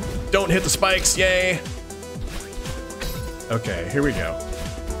 over. Don't hit the spikes. Yay. Okay, here we go.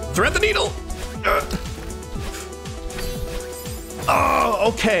 Thread the needle.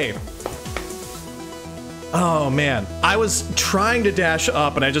 Oh, okay. Oh man, I was trying to dash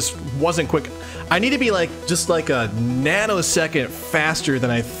up and I just wasn't quick. I need to be like just like a nanosecond faster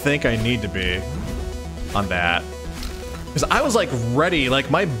than I think I need to be on that. Because I was like ready, like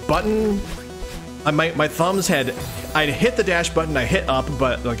my button, my thumbs had, I'd hit the dash button, I hit up,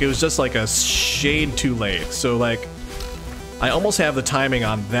 but like it was just like a shade too late. So like, I almost have the timing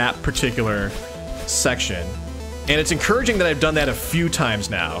on that particular section. And it's encouraging that I've done that a few times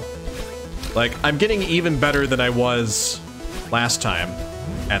now. Like, I'm getting even better than I was last time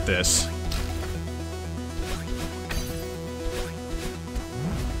at this.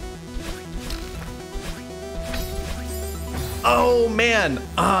 Oh man,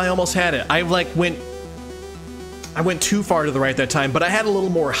 I almost had it. I went too far to the right that time, but I had a little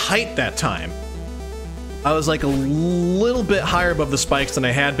more height that time. I was like a little bit higher above the spikes than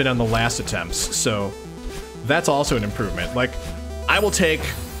I had been on the last attempts, so that's also an improvement. Like, I will take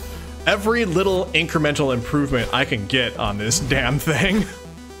every little incremental improvement I can get on this damn thing.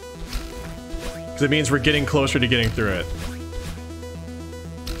 Because it means we're getting closer to getting through it.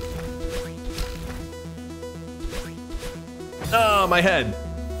 Oh, my head.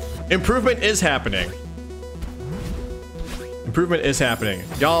 Improvement is happening. Improvement is happening.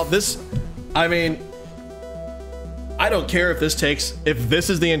 Y'all, this, I mean, I don't care if this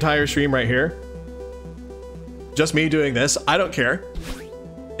is the entire stream right here. Just me doing this, I don't care.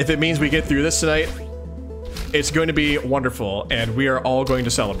 If it means we get through this tonight, it's going to be wonderful, and we are all going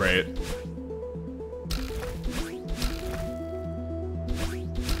to celebrate.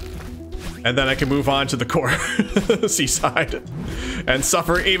 And then I can move on to the core seaside and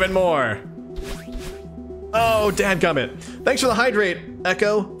suffer even more. Oh, dadgummit. Thanks for the hydrate,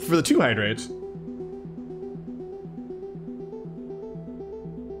 Echo, for the 2 hydrates.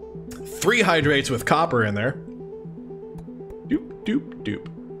 3 hydrates with copper in there. Doop, doop, doop.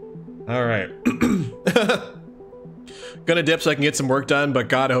 All right. Gonna dip so I can get some work done, but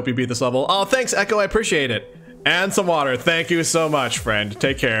God, I hope you beat this level. Oh, thanks, Echo, I appreciate it. And some water. Thank you so much, friend.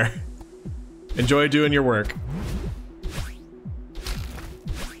 Take care. Enjoy doing your work.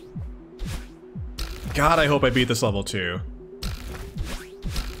 God, I hope I beat this level too.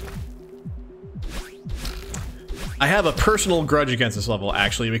 I have a personal grudge against this level,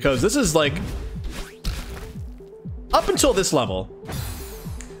 actually, because this is like... Up until this level,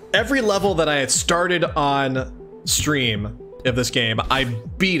 every level that I had started on stream of this game, I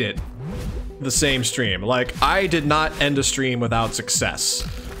beat it the same stream. Like, I did not end a stream without success.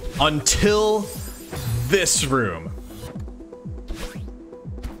 Until this room.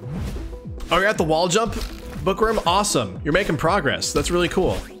 Oh, you're at the wall jump, Bookworm? Awesome. You're making progress. That's really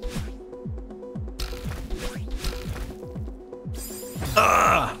cool.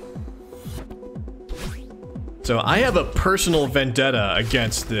 Ah! So I have a personal vendetta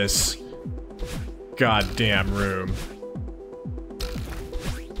against this goddamn room.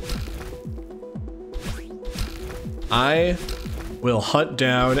 I will hunt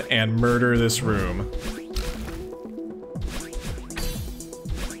down and murder this room.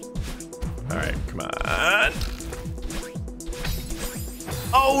 All right, come on.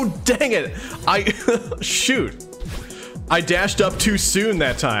 Oh, dang it. Shoot. I dashed up too soon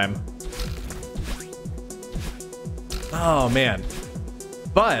that time. Oh, man.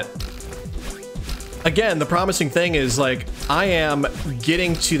 But, again, the promising thing is, like, I am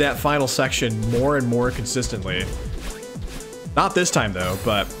getting to that final section more and more consistently. Not this time, though,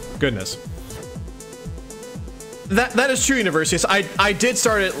 but goodness. That is true, Universius. I did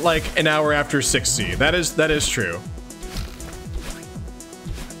start it, like, an hour after 6C. That is true.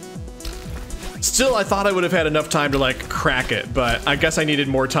 Still, I thought I would have had enough time to, like, crack it, but I guess I needed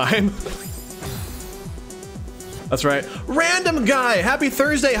more time. That's right. Random guy, happy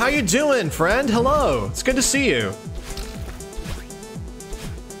Thursday. How you doing, friend? Hello. It's good to see you.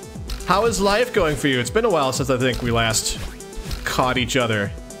 How is life going for you? It's been a while since I think we last caught each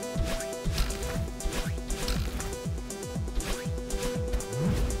other.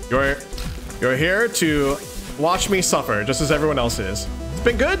 You're here to watch me suffer, just as everyone else is. It's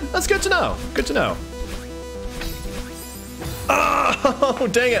been good? That's good to know. Good to know. Oh,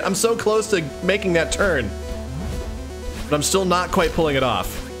 dang it. I'm so close to making that turn. But I'm still not quite pulling it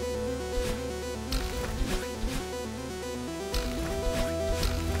off.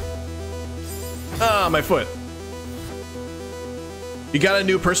 Ah, my foot. You got a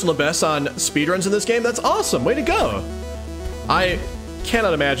new personal best on speedruns in this game? That's awesome. Way to go. I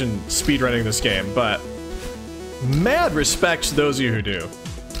cannot imagine speedrunning this game, but mad respect to those of you who do.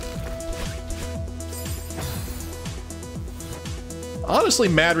 Honestly,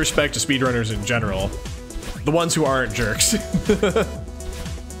 mad respect to speedrunners in general. The ones who aren't jerks.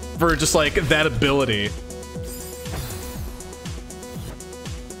 For just like that ability.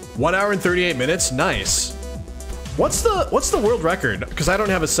 1 hour and 38 minutes? Nice. What's the world record? Because I don't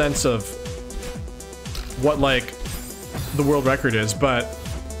have a sense of what like the world record is, but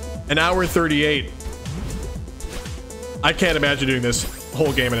an hour 38. I can't imagine doing this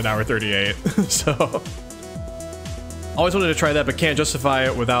whole game in an hour 38. So always wanted to try that, but can't justify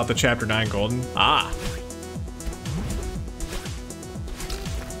it without the chapter 9 golden. Ah.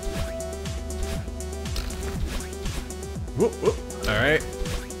 Whoop, whoop. All right.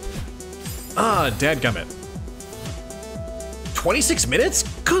 Ah, dadgummit. 26 minutes?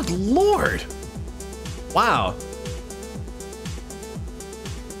 Good lord. Wow.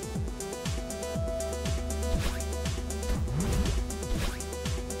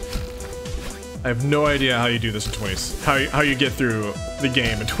 I have no idea how you do this in 20, how you get through the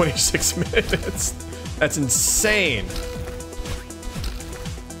game in 26 minutes. That's insane.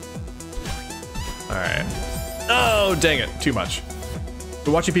 All right. Oh, dang it. Too much.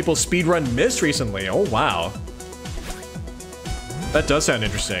 Been watching people speedrun Myst recently. Oh, wow. That does sound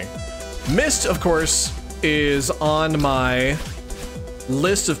interesting. Myst, of course, is on my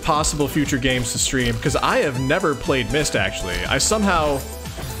list of possible future games to stream because I have never played Myst, actually. I somehow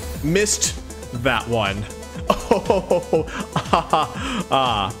missed that one. Oh,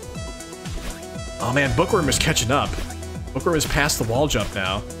 oh man, Bookworm is catching up. Bookworm is past the wall jump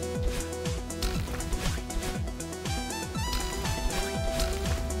now.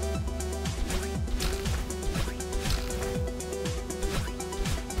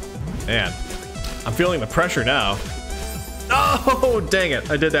 Man, I'm feeling the pressure now. Oh, dang it.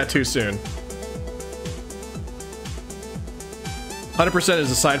 I did that too soon. 100%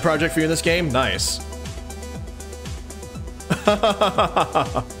 is a side project for you in this game? Nice.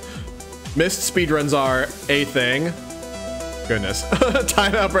 Missed speedruns are a thing. Goodness.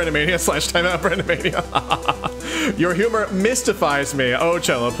 Timeout Brandamania / Timeout Brandamania. Your humor mystifies me. Oh,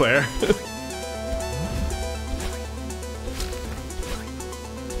 cello player.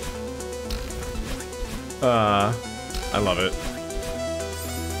 I love it.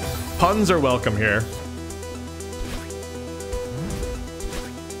 Puns are welcome here.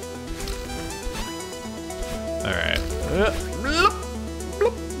 Alright. Blup,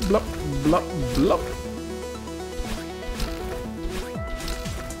 blup, blup, blup.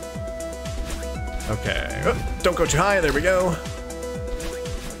 Okay. Don't go too high. There we go.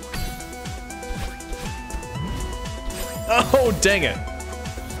 Oh, dang it.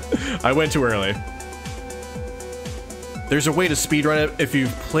 I went too early. There's a way to speedrun it if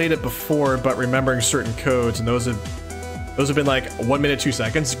you've played it before, but remembering certain codes, and those have been like 1 minute 2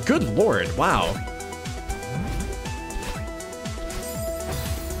 seconds. Good lord, wow.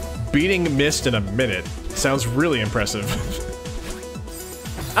 Beating Mist in a minute sounds really impressive.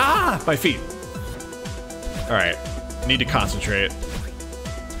 Ah, my feet. All right, need to concentrate.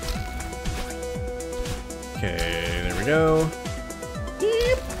 Okay, there we go.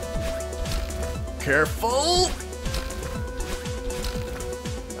 Beep. Careful.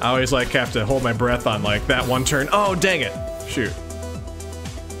 I always like have to hold my breath on like that one turn. Oh, dang it. Shoot.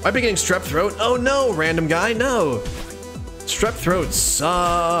 Might be getting strep throat. Oh no, random guy, no. Strep throat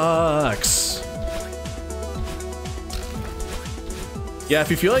sucks. Yeah,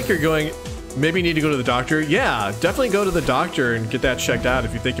 if you feel like you're going, maybe you need to go to the doctor. Yeah, definitely go to the doctor and get that checked out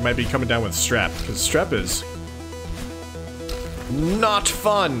if you think you might be coming down with strep, because strep is not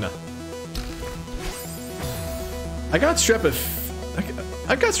fun. I got strep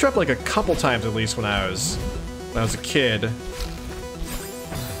I got strep like a couple times at least when I was a kid. And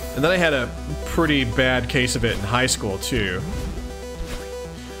then I had a pretty bad case of it in high school too.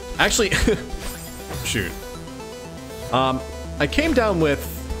 Actually, shoot. I came down with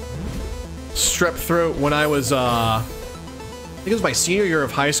strep throat when I was, I think it was my senior year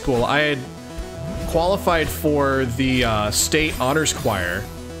of high school. I had qualified for the state honors choir.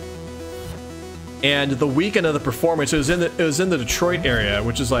 And the weekend of the performance, it was in the Detroit area,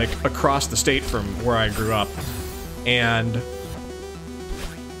 which is like across the state from where I grew up. And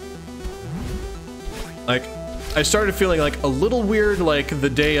like, I started feeling like a little weird like the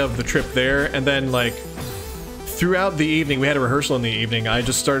day of the trip there, and then like throughout the evening, we had a rehearsal in the evening, I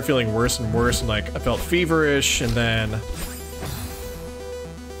just started feeling worse and worse, and like I felt feverish, and then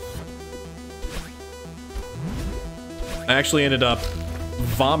I actually ended up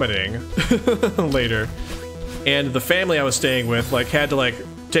vomiting later, and the family I was staying with like had to like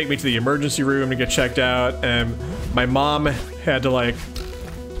take me to the emergency room to get checked out, and my mom had to like,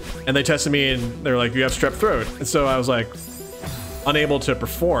 and they tested me and they're like, you have strep throat, and so I was like unable to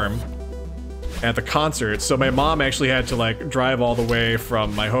perform at the concert, so my mom actually had to like drive all the way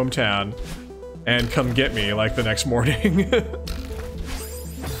from my hometown and come get me like the next morning.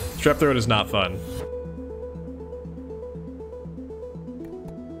 Strep throat is not fun.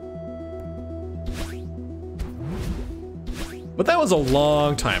 But that was a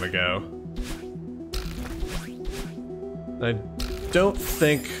long time ago. I don't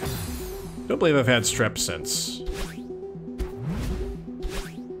believe I've had strep since.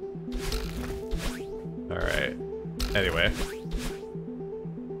 Alright. Anyway.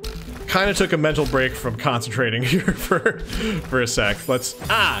 Kind of took a mental break from concentrating here for a sec. Let's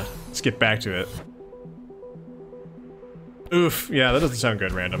get back to it. Oof, yeah, that doesn't sound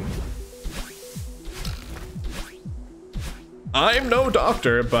good, random. I'm no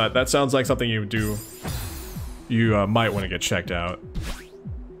doctor, but that sounds like something you do. You might want to get checked out.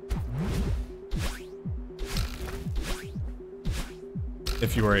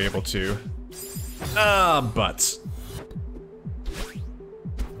 If you are able to. Butts.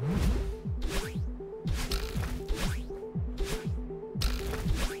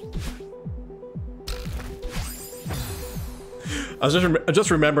 I was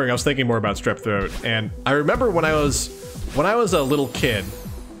just remembering, I was thinking more about strep throat, and I remember when I was a little kid,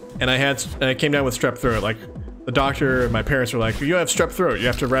 and I came down with strep throat, like, the doctor and my parents were like, you have strep throat, you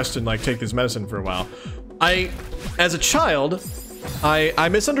have to rest and, like, take this medicine for a while. As a child, I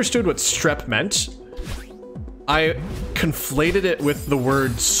misunderstood what strep meant. I conflated it with the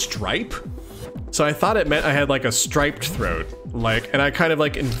word stripe. So I thought it meant I had, like, a striped throat. Like, and I kind of,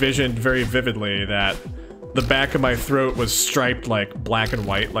 like, envisioned very vividly that, the back of my throat was striped like black and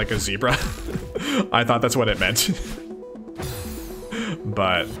white like a zebra. I thought that's what it meant.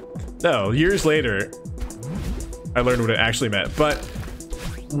 But no, years later, I learned what it actually meant. But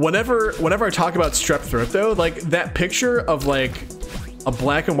whenever I talk about strep throat though, like that picture of like a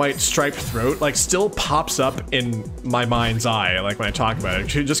black and white striped throat like still pops up in my mind's eye like when I talk about it,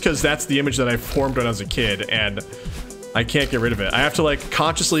 just because that's the image that I formed when I was a kid and I can't get rid of it. I have to like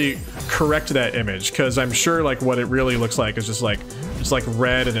consciously correct that image because I'm sure like what it really looks like is just like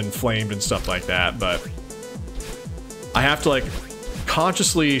red and inflamed and stuff like that, but I have to like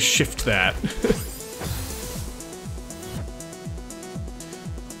consciously shift that.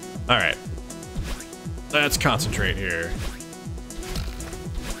 All right, let's concentrate here.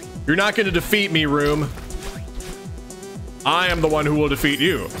 You're not going to defeat me, room. I am the one who will defeat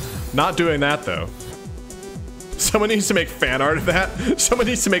you. Not doing that, though. Someone needs to make fan art of that. Someone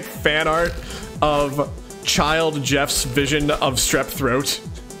needs to make fan art of child Jeff's vision of strep throat.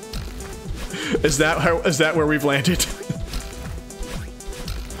 Is that where we've landed?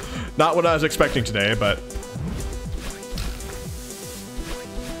 Not what I was expecting today, but...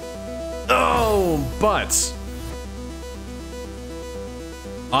 Oh, but...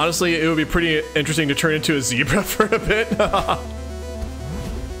 Honestly, it would be pretty interesting to turn into a zebra for a bit.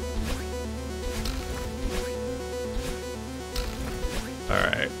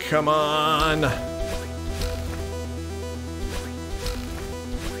 Alright, come on.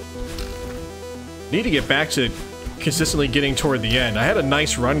 Need to get back to consistently getting toward the end. I had a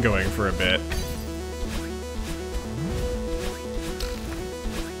nice run going for a bit.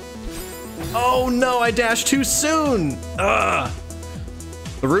 Oh no, I dashed too soon! Ugh.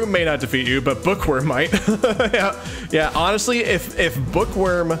 The room may not defeat you, but Bookworm might. Yeah, honestly, if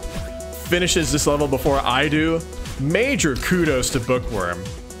Bookworm finishes this level before I do, major kudos to Bookworm.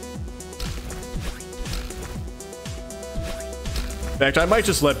 In fact, I might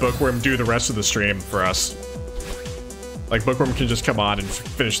just let Bookworm do the rest of the stream for us. Like, Bookworm can just come on and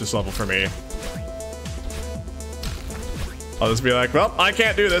finish this level for me. I'll just be like, well, I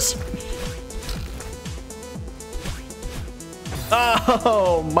can't do this.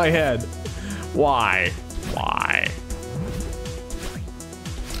 Oh, my head. Why? Why?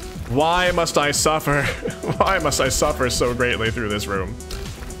 Why must I suffer? Why must I suffer so greatly through this room?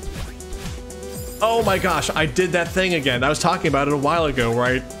 Oh my gosh, I did that thing again. I was talking about it a while ago where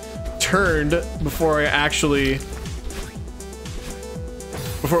I turned before it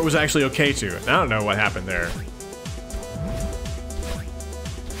was actually okay to. I don't know what happened there.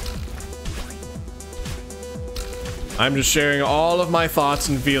 I'm just sharing all of my thoughts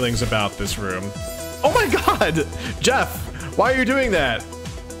and feelings about this room. Oh my god! Jeff, why are you doing that?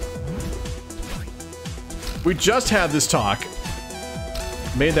 We just had this talk.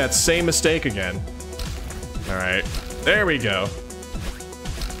 Made that same mistake again. Alright, there we go.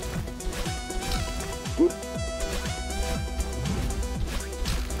 Whoop.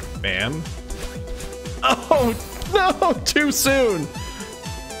 Bam. Oh, no, too soon.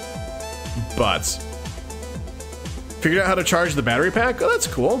 But... figured out how to charge the battery pack? Oh, that's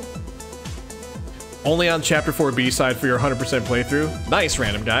cool. Only on Chapter 4 B-side for your 100% playthrough. Nice,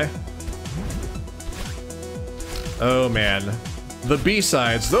 random guy. Oh, man. The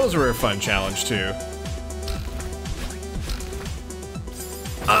B-sides, those were a fun challenge, too.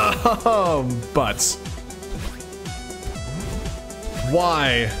 Oh, butts.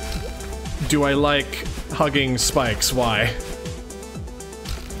 Why do I like hugging spikes? Why?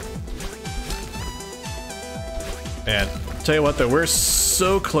 Man, tell you what though, we're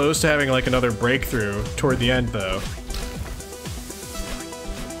so close to having like another breakthrough toward the end though.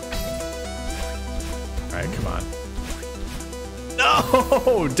 Alright, come on.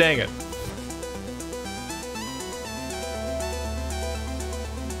 No! Dang it.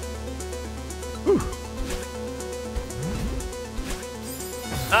 Whew.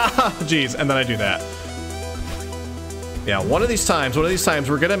 Ah, jeez, and then I do that. Yeah, one of these times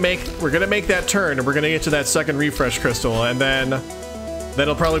we're gonna make that turn and we're gonna get to that second refresh crystal, and then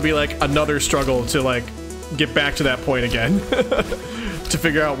it'll probably be like another struggle to like get back to that point again to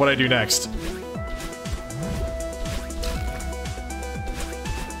figure out what I do next.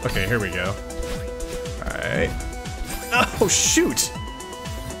 Okay, here we go. Alright. Oh shoot!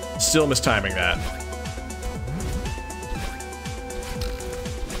 Still mistiming that.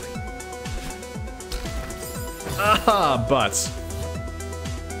 Ah, butts.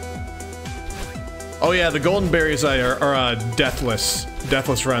 Oh yeah, the golden berries are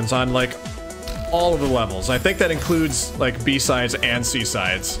deathless runs on like all of the levels. I think that includes like B-sides and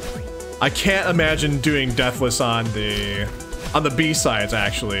C-sides. I can't imagine doing deathless on the On the B sides,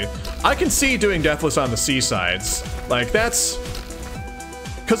 actually. I can see doing Deathless on the C sides. Like, that's...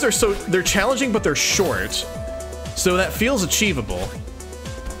 Because they're challenging, but they're short. So that feels achievable.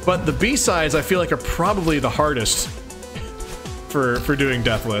 But the B sides, I feel like, are probably the hardest for doing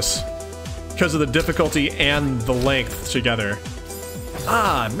Deathless. Because of the difficulty and the length together.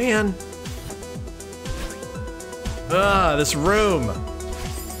 Ah, man. Ah, this room.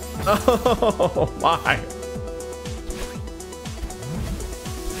 Oh, why?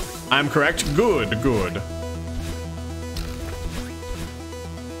 I'm correct. Good, good.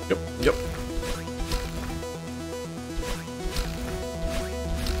 Yep, yep.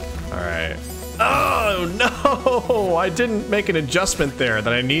 Alright. Oh, no! I didn't make an adjustment there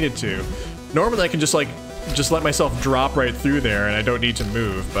that I needed to. Normally I can just let myself drop right through there and I don't need to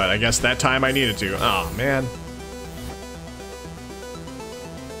move, but I guess that time I needed to. Oh, man.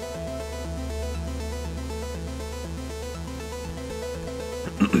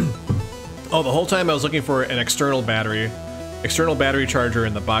 Oh, the whole time I was looking for an external battery charger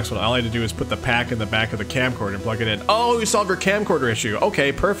in the box, when all I had to do is put the pack in the back of the camcorder and plug it in. Oh, you solved your camcorder issue.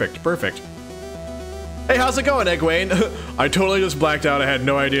 Okay, perfect, perfect. Hey, how's it going, Egwene? I totally just blacked out. I had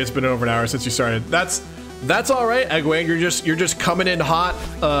no idea it's been over an hour since you started. That's all right, Egwene. You're just coming in hot,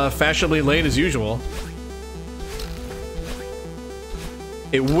 fashionably late as usual.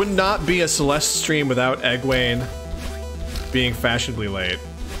 It would not be a Celeste stream without Egwene being fashionably late.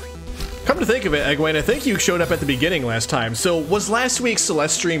 Come to think of it, Egwene, I think you showed up at the beginning last time. So was last week's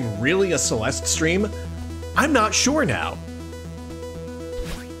Celeste stream really a Celeste stream? I'm not sure now.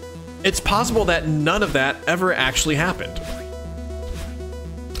 It's possible that none of that ever actually happened.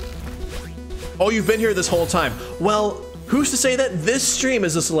 Oh, you've been here this whole time. Well, who's to say that this stream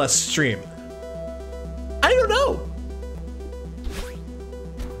is a Celeste stream? I don't know.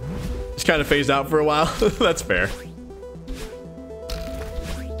 Just kind of phased out for a while. That's fair.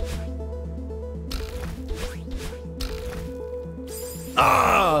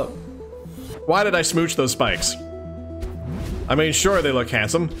 Ah! Why did I smooch those spikes? I mean, sure, they look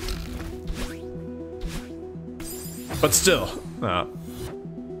handsome. But still.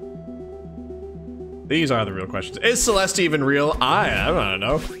 These are the real questions. Is Celeste even real? I don't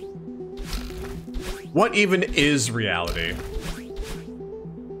know. What even is reality?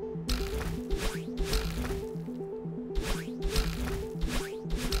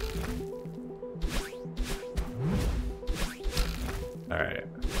 Alright.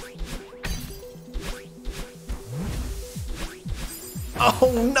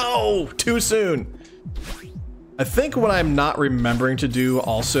 Oh no! Too soon! I think what I'm not remembering to do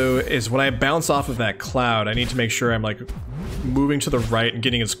also is when I bounce off of that cloud, I need to make sure I'm like moving to the right and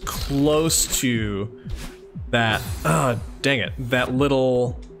getting as close to that, dang it, that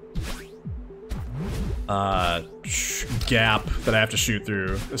little gap that I have to shoot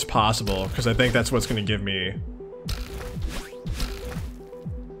through as possible, because I think that's what's going to give me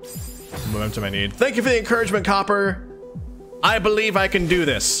the momentum I need. Thank you for the encouragement, Copper. I believe I can do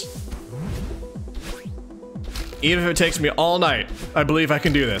this. Even if it takes me all night, I believe I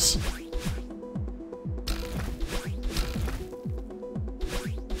can do this.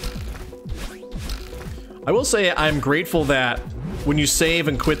 I will say I'm grateful that when you save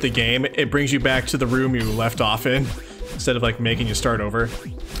and quit the game, it brings you back to the room you left off in, instead of like making you start over.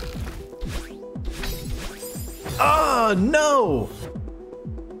 Oh, no!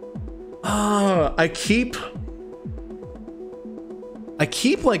 I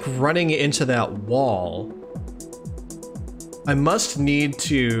keep like running into that wall. I must need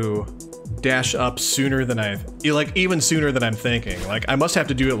to dash up sooner than even sooner than I'm thinking. Like, I must have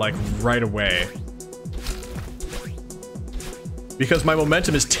to do it like right away. Because my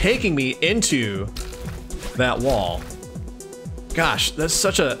momentum is taking me into that wall. Gosh, that's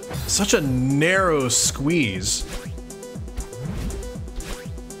such a narrow squeeze.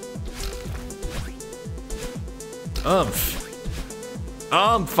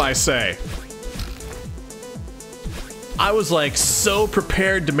 I say. I was like so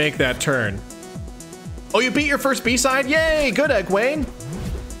prepared to make that turn. Oh, you beat your first B-side? Yay! Good, Egwene.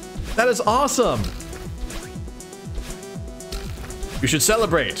 That is awesome. You should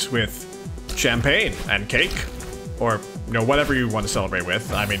celebrate with champagne and cake, or you know, whatever you want to celebrate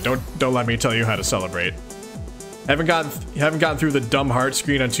with. I mean, don't let me tell you how to celebrate. Haven't gotten through the dumb heart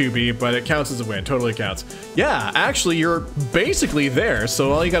screen on 2B, but it counts as a win. Totally counts. Yeah, actually, you're basically there.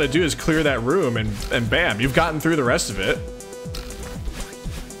 So all you got to do is clear that room, and bam, you've gotten through the rest of it.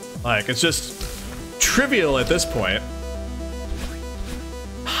 Like, it's just trivial at this point.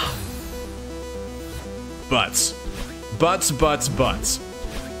 Butts. Butts, butts, butts.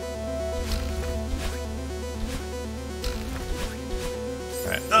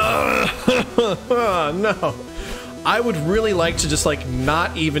 Alright. No. I would really like to just, like,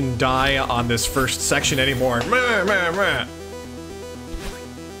 not even die on this first section anymore.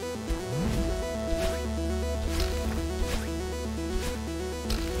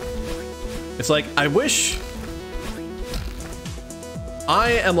 It's like, I wish...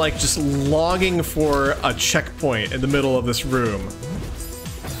 I am, like, just longing for a checkpoint in the middle of this room.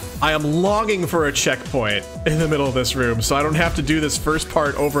 I am longing for a checkpoint in the middle of this room, so I don't have to do this first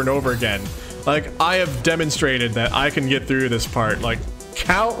part over and over again. Like, I have demonstrated that I can get through this part, like,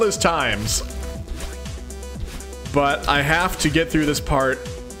 countless times. But I have to get through this part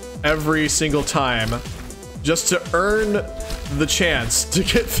every single time just to earn the chance to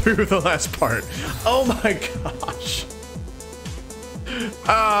get through the last part. Oh my gosh.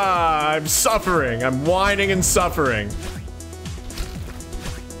 Ah, I'm suffering. I'm whining and suffering.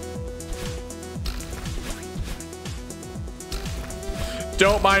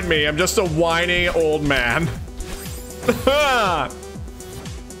 Don't mind me, I'm just a whiny old man.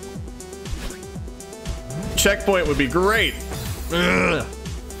 Checkpoint would be great. Ugh.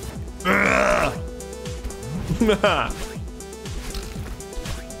 Ugh.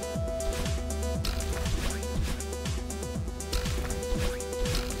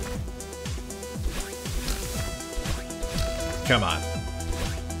 Come on.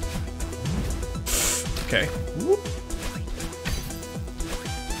 Okay. Whoop.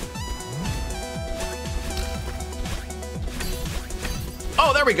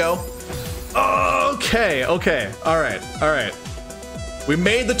 Oh, there we go. Okay, okay. All right, all right. We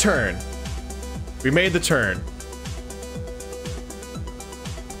made the turn. We made the turn.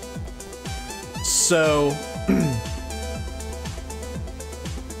 So...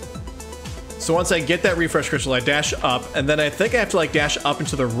 So once I get that refresh crystal, I dash up, and then I think I have to, like, dash up and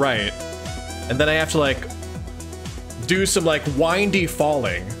to the right. And then I have to, like, do some, like, windy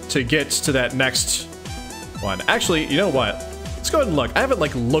falling to get to that next one. Actually, you know what? Let's go ahead and look. I haven't,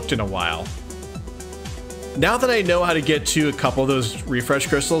 like, looked in a while. Now that I know how to get to a couple of those refresh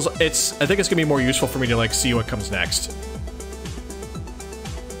crystals, I think it's gonna be more useful for me to, like, see what comes next.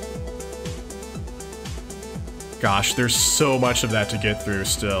 Gosh, there's so much of that to get through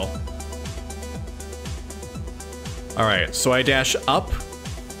still. Alright, so I dash up.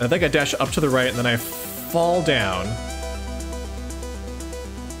 I think I dash up to the right, and then I fall down.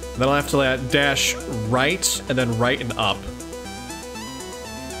 Then I'll have to dash right, and then right and up.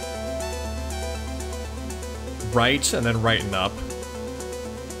 Right, and then right and up.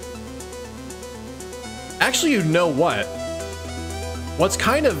 Actually, you know what? What's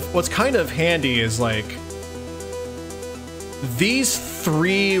kind of handy is, like, these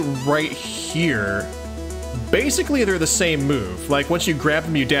three right here, basically they're the same move. Like, once you grab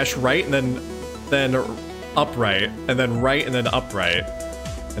them, you dash right, and then upright, and then right, and then upright,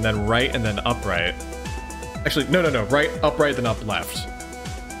 and then right, and then upright. Actually, no, right, upright, then up left.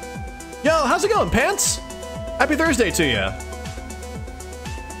 Yo, how's it going, Pants? Happy Thursday to you.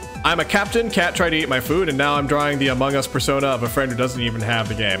 I'm a captain, cat tried to eat my food, and now I'm drawing the Among Us persona of a friend who doesn't even have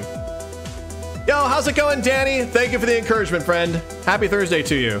the game. Yo, how's it going, Danny? Thank you for the encouragement, friend. Happy Thursday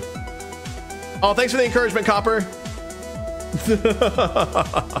to you. Oh, thanks for the encouragement, Copper.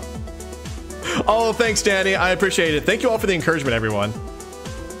 Oh, thanks, Danny. I appreciate it. Thank you all for the encouragement, everyone.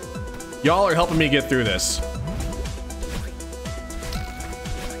 Y'all are helping me get through this.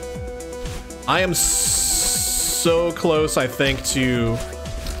 I am so close, I think, to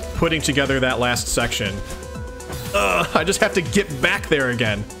putting together that last section. I just have to get back there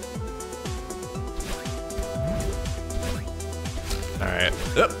again. Alright.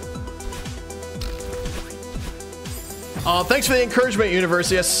 Oh, thanks for the encouragement,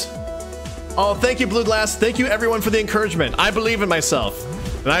 Universius. Oh, thank you, Blue Glass. Thank you, everyone, for the encouragement. I believe in myself.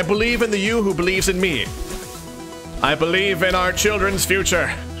 And I believe in the you who believes in me. I believe in our children's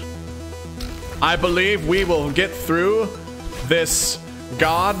future. I believe we will get through this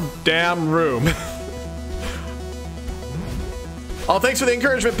goddamn room. Oh, thanks for the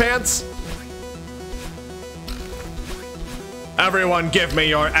encouragement, Pants. Everyone give me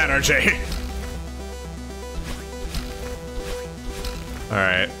your energy.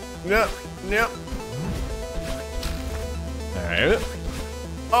 Alright. Yep. Alright.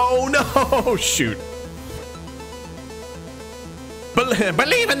 Oh no! Shoot.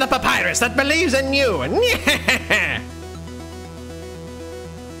 Believe in the papyrus that believes in you.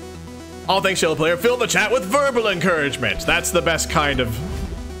 Oh, thanks, Yellow Player. Fill the chat with verbal encouragement. That's the best kind of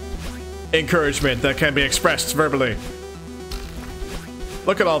encouragement that can be expressed verbally.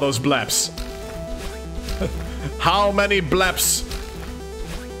 Look at all those bleps. How many bleps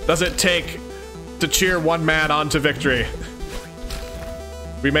does it take to cheer one man on to victory?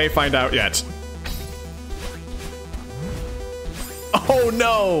 We may find out yet. Oh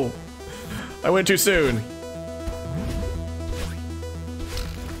no! I went too soon.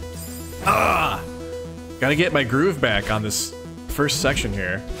 Ah! Gotta get my groove back on this first section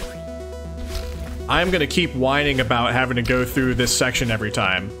here. I'm gonna keep whining about having to go through this section every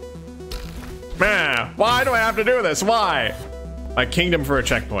time. Man, why do I have to do this? Why? My kingdom for a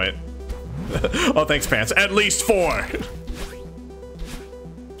checkpoint. Oh, thanks, Pants. At least 4.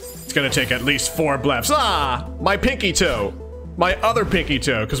 It's gonna take at least 4 bleps. Ah! My pinky toe. My other pinky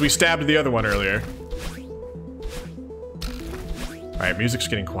toe, because we stabbed the other one earlier. Alright, music's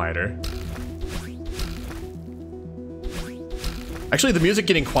getting quieter. Actually, the music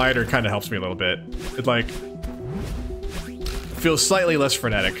getting quieter kind of helps me a little bit. It, like, feels slightly less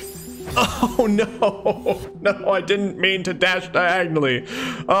frenetic. Oh, no! No, I didn't mean to dash diagonally.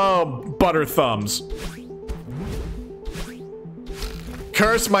 Oh, butter thumbs.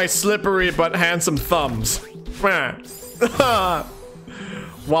 Curse my slippery but handsome thumbs.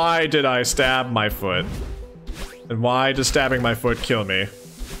 Why did I stab my foot? And why does stabbing my foot kill me?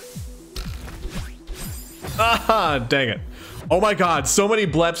 Ah, dang it. Oh my god, so many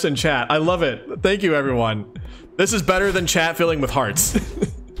bleps in chat. I love it. Thank you, everyone. This is better than chat filling with hearts.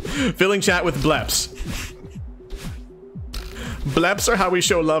 Filling chat with bleps. Bleps are how we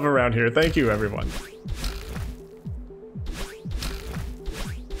show love around here. Thank you, everyone.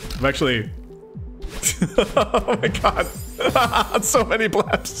 I'm actually... Oh my god. So many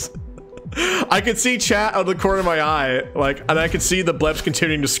bleps. I could see chat out of the corner of my eye, like, and I could see the bleps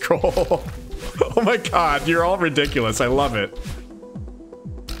continuing to scroll. Oh my god, you're all ridiculous. I love it.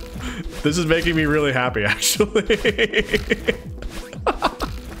 This is making me really happy, actually.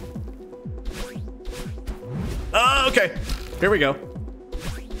 Okay, here we go.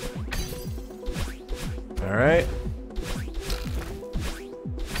 All right.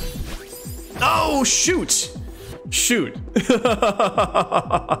 Oh, shoot! Shoot.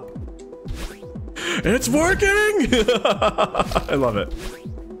 It's working! I love it.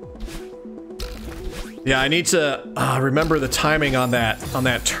 Yeah, I need to remember the timing on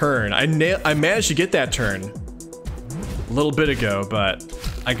that turn. I managed to get that turn a little bit ago, but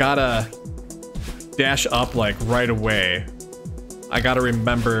I gotta dash up like right away. I gotta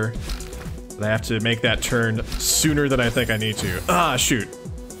remember that I have to make that turn sooner than I think I need to. Ah, shoot.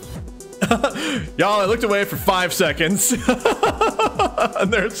 Y'all, I looked away for 5 seconds.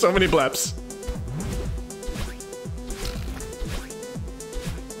 And there's so many bleps.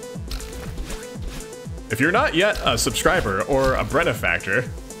 If you're not yet a subscriber or a benefactor,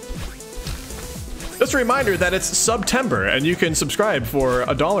 just a reminder that it's September and you can subscribe for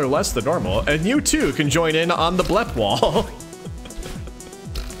 $1 less than normal, and you too can join in on the blep wall.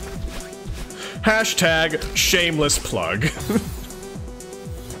 Hashtag shameless plug.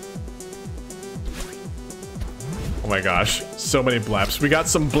 Oh my gosh, so many bleps. We got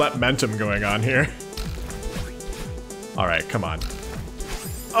some blep momentum going on here. All right, come on.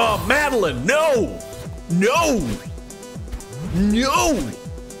 Oh, Madeline, no! No! No!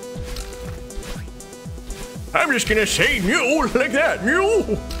 I'm just gonna say no like that.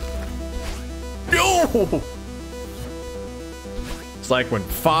 No! No! It's like when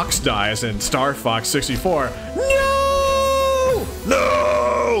Fox dies in Star Fox 64. No!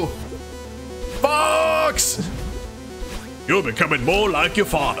 No! Fox! You're becoming more like your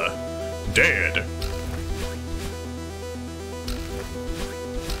father. Dead.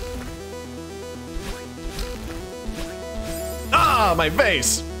 Ah, my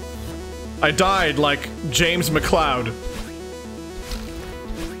face! I died like James McCloud.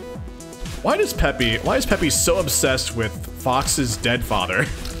 Why is Peppy so obsessed with Fox's dead father?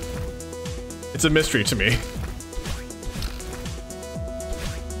 It's a mystery to me.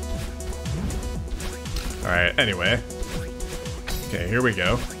 Alright, anyway. Okay, here we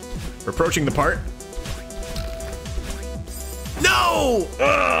go. We're approaching the part. No!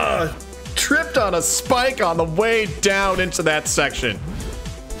 Ugh! Tripped on a spike on the way down into that section.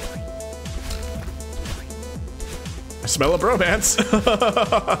 I smell a bromance.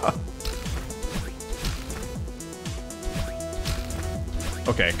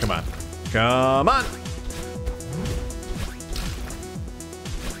 Okay, come on. Come on.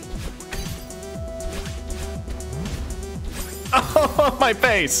 Oh, my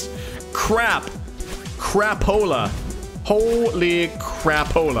face. Crap. Crapola. Holy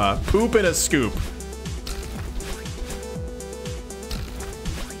crapola. Poop in a scoop.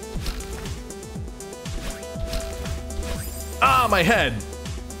 Ah, my head.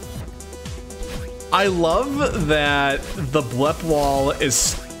 I love that the blep wall is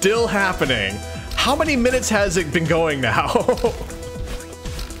still happening. How many minutes has it been going now?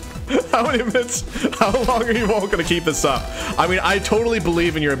 How many minutes? How long are you all gonna keep this up? I mean, I totally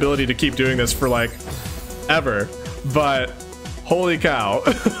believe in your ability to keep doing this for like ever, but holy cow,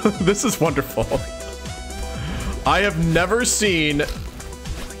 this is wonderful. I have never seen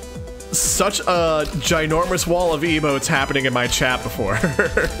such a ginormous wall of emotes happening in my chat before.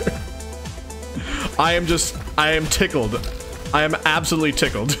 I am tickled. I am absolutely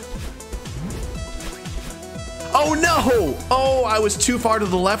tickled. Oh no! Oh, I was too far to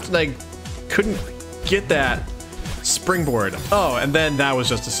the left and I couldn't get that springboard. Oh, and then that was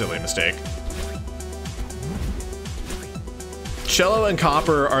just a silly mistake. Cello and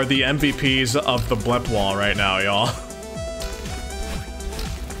Copper are the MVPs of the blep wall right now, y'all.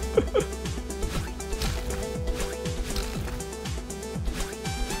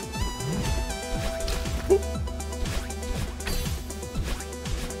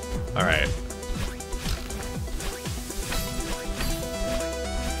 All right.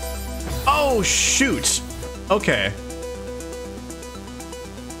 Oh, shoot. Okay.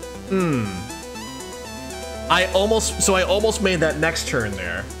 I almost made that next turn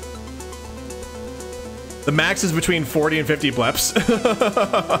there. The max is between 40 and 50 bleps.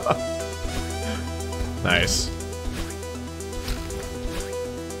 Nice.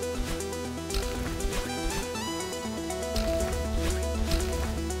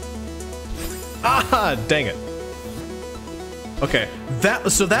 Ah, dang it. Okay, that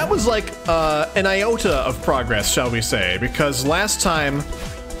was like an iota of progress, shall we say, because last time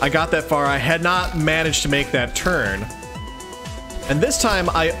I got that far, I had not managed to make that turn. And this time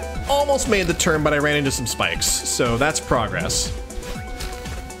I almost made the turn, but I ran into some spikes, so that's progress.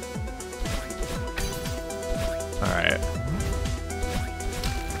 All right.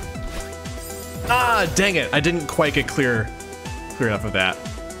 Ah, dang it, I didn't quite get clear enough of that.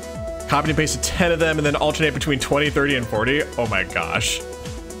 Copy and paste 10 of them and then alternate between 20, 30, and 40. Oh my gosh.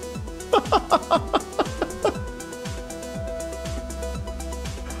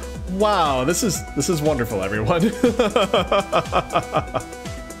 Wow, this is wonderful, everyone.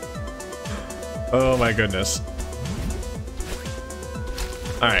 Oh my goodness.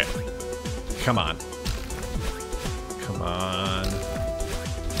 All right. Come on. Come on.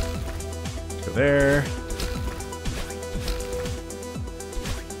 Go there.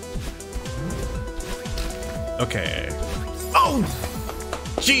 Okay. Oh!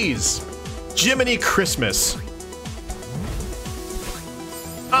 Jeez! Jiminy Christmas.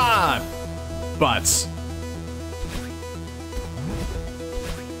 Ah! Butts.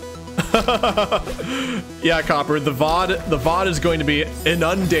 Yeah, Copper, the VOD is going to be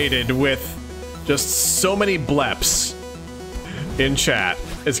inundated with just so many bleps in chat.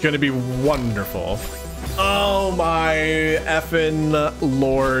 It's going to be wonderful. Oh my effing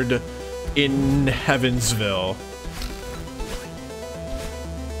lord. In Heavensville.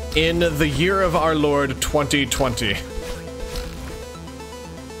 In the year of our Lord 2020.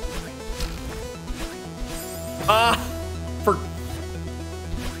 Ah! For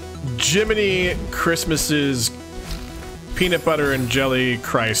Jiminy Christmas's peanut butter and jelly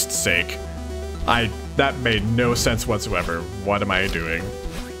Christ's sake. That made no sense whatsoever. What am I doing?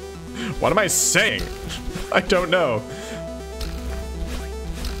 What am I saying? I don't know.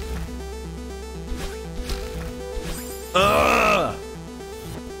 Ugh!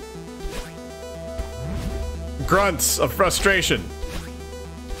 Grunts of frustration.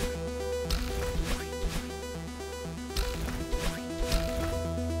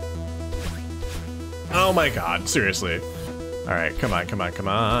 Oh my god, seriously. Alright, come on, come on, come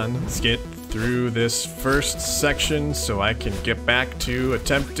on. Let's get through this first section so I can get back to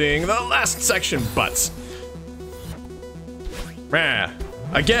attempting the last section, butts.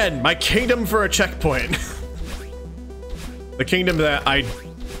 Again, my kingdom for a checkpoint. The kingdom that I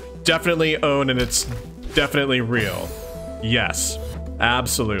definitely own and it's definitely real. Yes,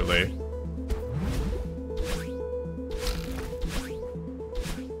 absolutely.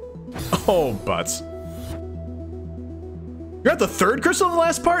 Oh, butts. You're at the third crystal in the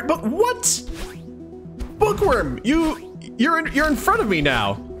last part? But what? Bookworm, you're in front of me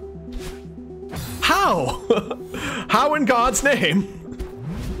now. How? How in God's name?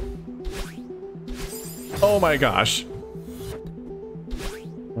 Oh my gosh.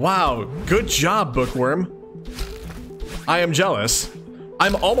 Wow, good job, Bookworm. I am jealous.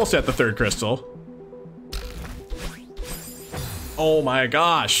 I'm almost at the third crystal. Oh my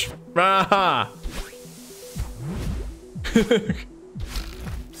gosh. Ah.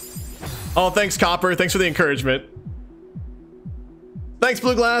 Oh, thanks, Copper. Thanks for the encouragement. Thanks,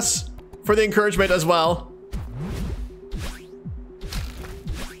 Blue Glass, for the encouragement as well.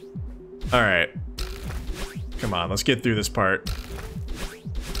 All right. Come on, let's get through this part.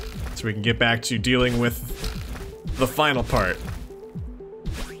 It's so we can get back to dealing with the final part.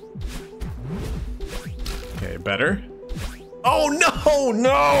 Okay, better. Oh no,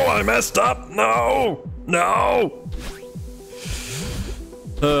 no, I messed up. No, no.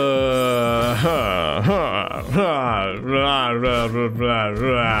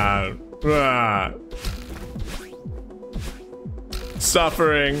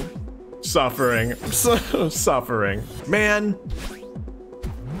 Suffering, suffering, suffering. Man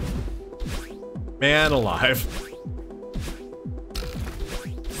alive.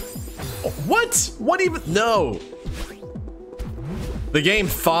 What? What even? No. The game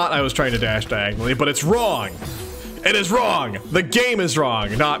thought I was trying to dash diagonally, but it's wrong. It is wrong. The game is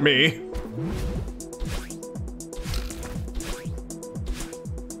wrong, not me.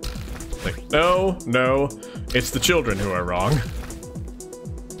 Like, no, no. It's the children who are wrong.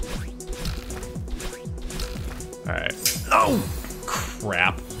 Alright. Oh!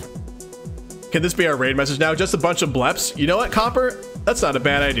 Crap. Can this be our raid message now? Just a bunch of bleps? You know what, Copper? That's not a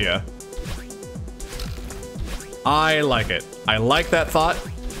bad idea. I like it. I like that thought.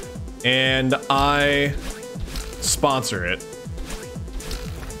 And I sponsor it.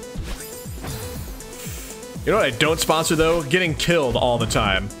 You know what I don't sponsor though? Getting killed all the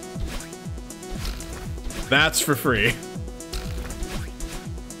time. That's for free.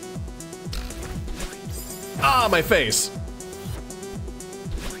 Ah, my face.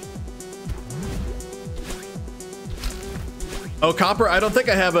 Oh, Copper, I don't think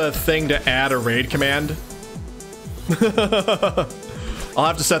I have a thing to add a raid command. I'll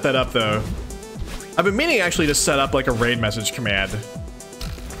have to set that up though. I've been meaning actually to set up like a raid message command.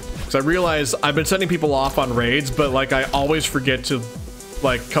 Because I realize I've been sending people off on raids, but like I always forget to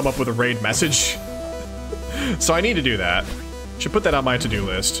like come up with a raid message. So I need to do that. Should put that on my to-do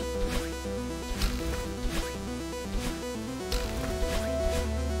list.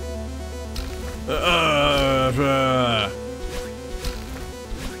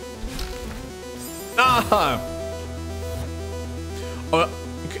 Oh,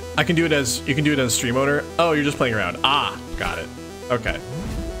 I can do it as, you can do it as stream owner. Oh, you're just playing around. Ah, got it. Okay.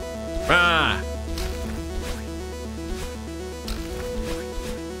 Ah.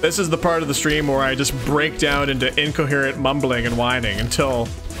 This is the part of the stream where I just break down into incoherent mumbling and whining until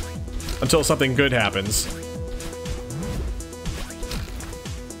something good happens.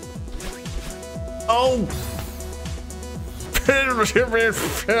 Oh.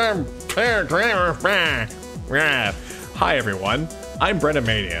 Hi everyone, I'm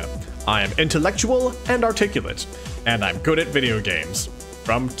Brennomania. I am intellectual and articulate, and I'm good at video games.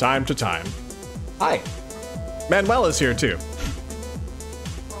 From time to time. Hi. Manuel is here too.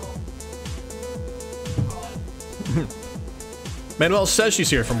 Manuel says she's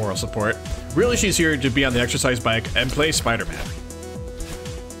here for moral support. Really, she's here to be on the exercise bike and play Spider-Man.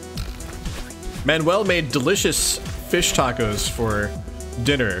 Manuel made delicious fish tacos for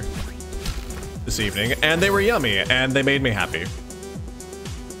dinner this evening, and they were yummy, and they made me happy.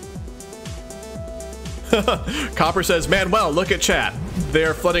 Copper says, Manuel, look at chat. They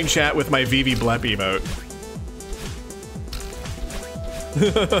are flooding chat with my VV blep emote.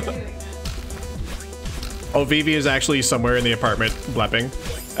 Oh, Vivi is actually somewhere in the apartment blepping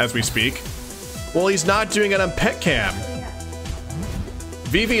as we speak. Well, he's not doing it on pet cam.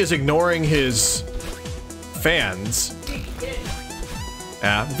 Vivi is ignoring his fans.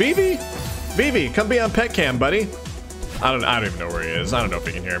 Yeah, Vivi? Vivi, come be on pet cam, buddy. I don't even know where he is. I don't know if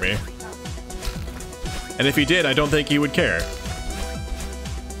he can hear me. And if he did, I don't think he would care.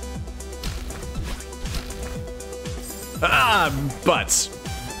 Ah, butts.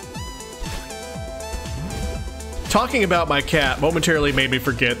 Talking about my cat momentarily made me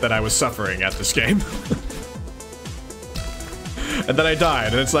forget that I was suffering at this game. And then I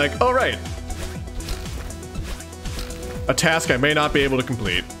died, and it's like, oh right. A task I may not be able to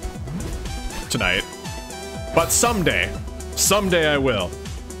complete tonight. But someday I will.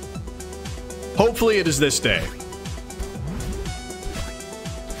 Hopefully it is this day.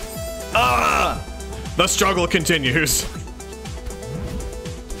 Ah! The struggle continues.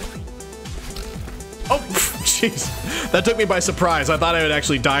 Oh, jeez. That took me by surprise. I thought I would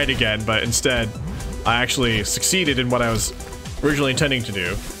actually die again, but instead, I actually succeeded in what I was originally intending to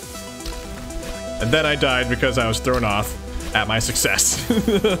do. And then I died because I was thrown off at my success.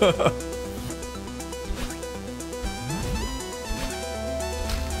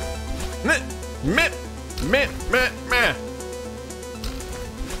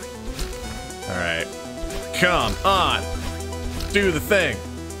 Alright. Come on. Do the thing.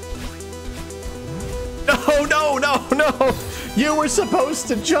 No, no, no, no! You were supposed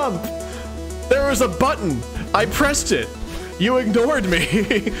to jump! There was a button! I pressed it! You ignored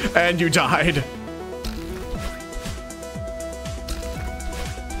me and you died.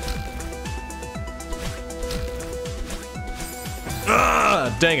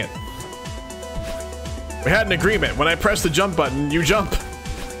 Ah, dang it. We had an agreement. When I press the jump button, you jump.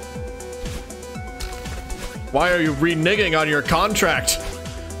 Why are you reneging on your contract?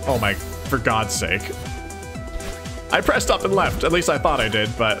 Oh my, for God's sake. I pressed up and left. At least I thought I did,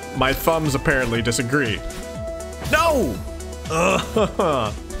 but my thumbs apparently disagree. No!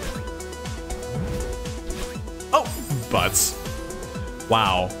 Oh, butts.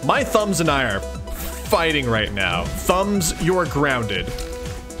 Wow. My thumbs and I are fighting right now. Thumbs, you're grounded.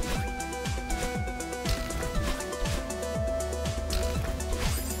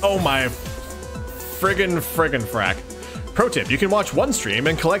 Oh my friggin' frack. Pro tip, you can watch one stream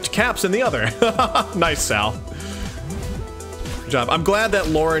and collect caps in the other. Nice, Sal. Good job. I'm glad that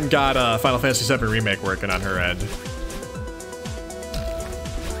Lauren got Final Fantasy VII Remake working on her end.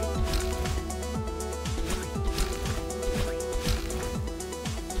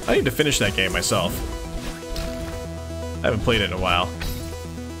 I need to finish that game myself. I haven't played it in a while.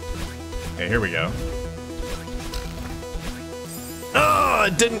 Okay, here we go. Oh,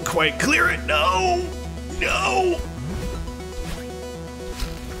 it didn't quite clear it. No! No!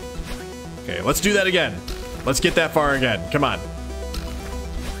 Okay, let's do that again. Let's get that far again. Come on.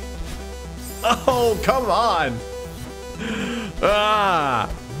 Oh, come on! Ah!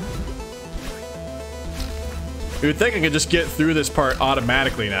 You would think I could just get through this part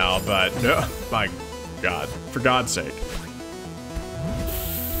automatically now, but no. My God. For God's sake.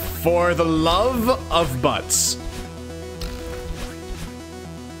 For the love of butts.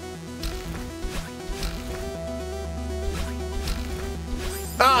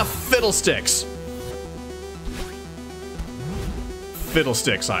 Ah, fiddlesticks.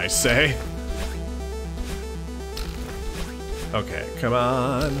 Fiddlesticks, I say. Okay, come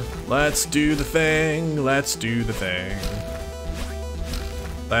on. Let's do the thing. Let's do the thing.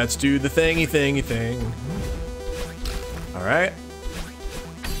 Let's do the thingy thingy thing. All right.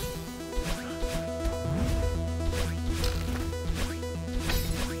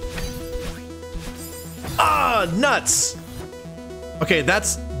 Ah, nuts. Okay,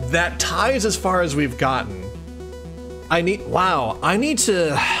 that ties as far as we've gotten. I need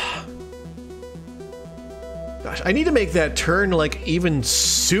to... Gosh, I need to make that turn, like, even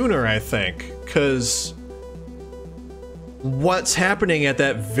sooner, I think. Because what's happening at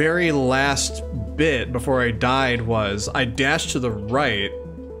that very last bit before I died was I dashed to the right,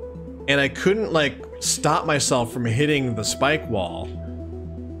 and I couldn't, like, stop myself from hitting the spike wall.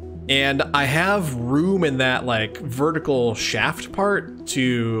 And I have room in that, like, vertical shaft part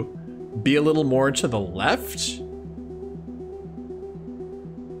to be a little more to the left.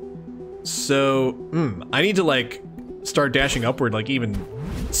 So, I need to, like, start dashing upward, like, even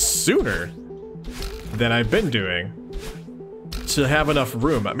sooner than I've been doing to have enough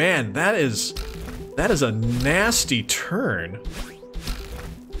room. Man, that is a nasty turn.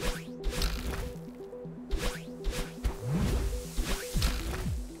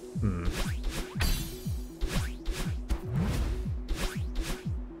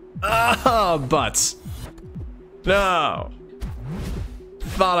 Ah, butts. No.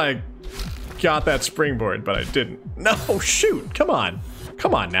 Thought I got that springboard, but I didn't. No, shoot. Come on.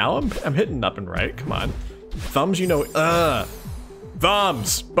 Come on now. I'm hitting up and right. Come on. Thumbs, you know.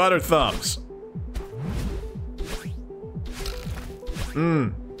 Thumbs. Butter thumbs.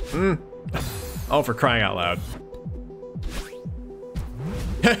 Oh, for crying out loud.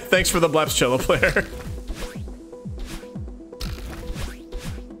 Thanks for the bleps, cello player.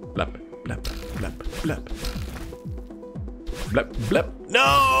 Blep, blep, blep, blep. Blep, blep.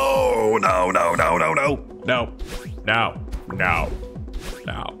 No! No, no, no, no, no. No. No. No.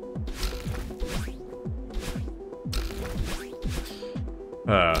 No.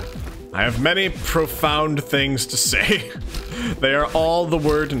 I have many profound things to say. They are all the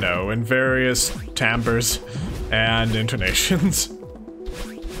word no in various timbres and intonations.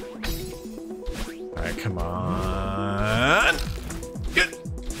 Alright, come on. Good.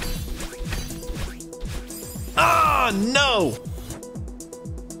 Ah, no!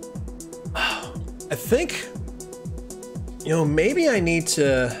 I think, you know, maybe I need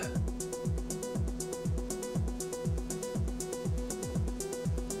to...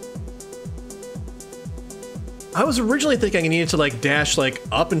 I was originally thinking I needed to, like, dash, like,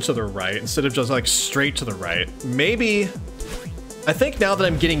 up and to the right instead of just, like, straight to the right. Maybe... I think now that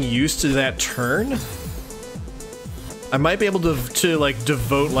I'm getting used to that turn, I might be able to like,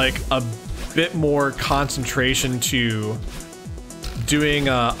 devote, like, a bit more concentration to doing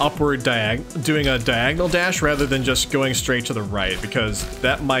a diagonal dash rather than just going straight to the right, because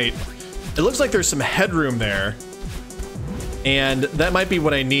that might, it looks like there's some headroom there, and that might be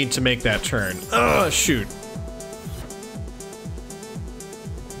what I need to make that turn. Ugh, shoot.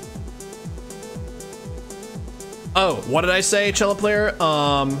 Oh, what did I say, cello player?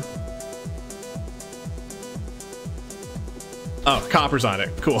 Oh, copper's on it.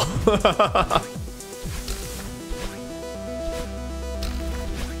 Cool.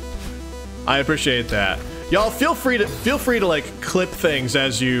 I appreciate that. Y'all feel free to like clip things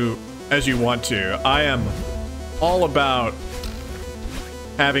as you want to. I am all about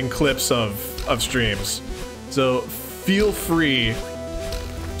having clips of streams. So feel free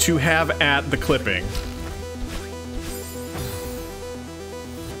to have at the clipping.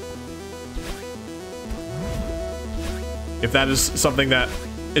 If that is something that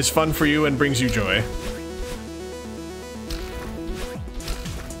is fun for you and brings you joy.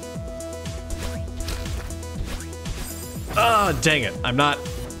 Ah, dang it. I'm not...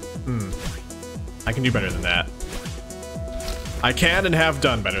 I can do better than that. I can and have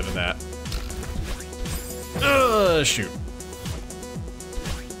done better than that. Shoot.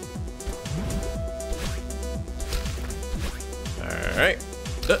 Alright.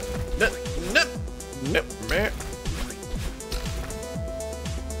 Nope.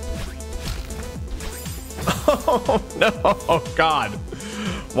 Oh no, God.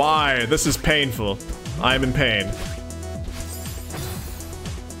 Why? This is painful. I'm in pain.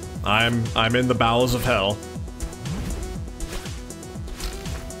 I'm in the bowels of hell.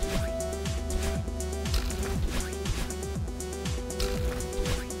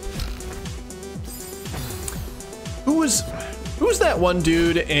 Who's that one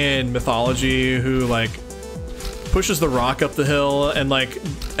dude in mythology who like pushes the rock up the hill and like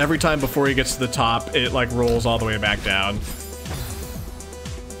every time before he gets to the top it like rolls all the way back down?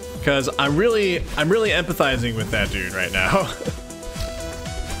 Because I'm really empathizing with that dude right now.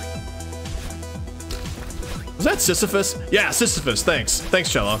 Was that Sisyphus? Yeah, Sisyphus.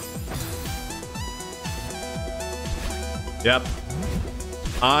 Thanks, Cello. Yep.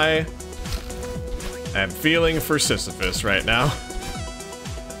 I am feeling for Sisyphus right now.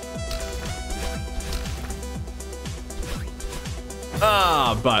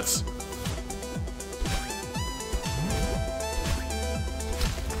 Ah, butts.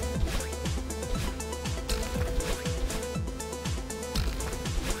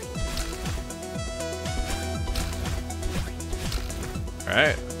 All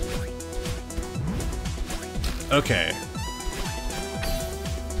right. Okay.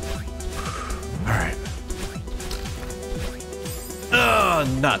 All right.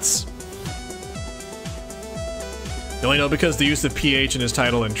 Nuts. You only know because the use of PH in his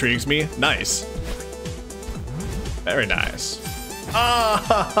title intrigues me? Nice. Very nice.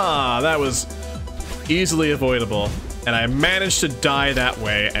 Ah, that was easily avoidable. And I managed to die that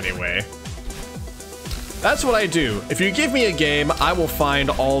way anyway. That's what I do. If you give me a game, I will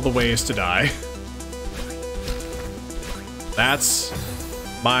find all the ways to die. That's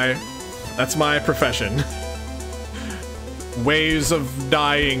my profession. Ways of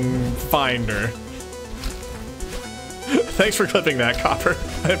dying finder. Thanks for clipping that, Copper.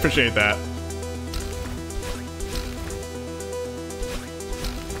 I appreciate that.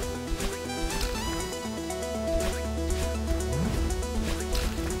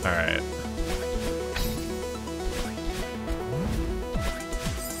 All right.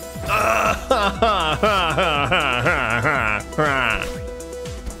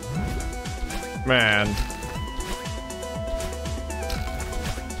 Man.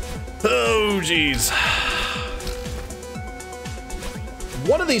 Oh, jeez.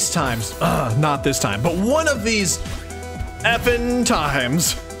 One of these times, not this time, but one of these effing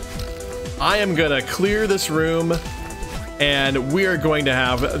times, I am gonna clear this room and we are going to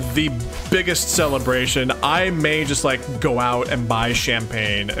have the biggest celebration. I may just like go out and buy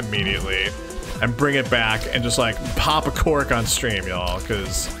champagne immediately and bring it back and just like pop a cork on stream, y'all,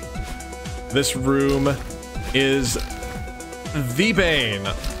 because this room is the bane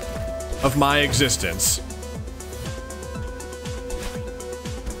of my existence.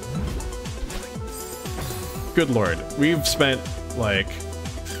 Good lord, we've spent like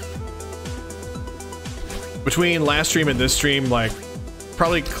between last stream and this stream like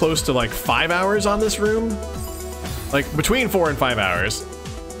probably close to like 5 hours on this room, like between 4 and 5 hours.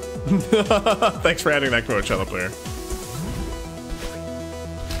 Thanks for adding that quote, cello player.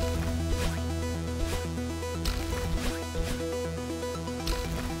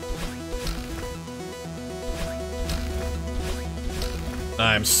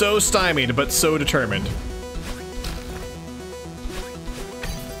 I'm so stymied but so determined.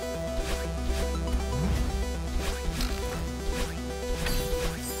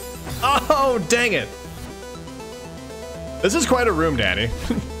 Oh, dang it. This is quite a room, Danny.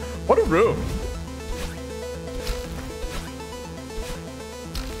 What a room.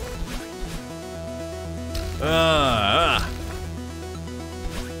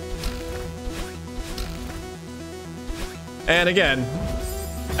 And again,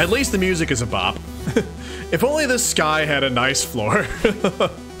 at least the music is a bop. If only the sky had a nice floor.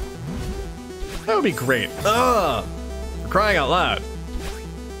 That would be great. For crying out loud.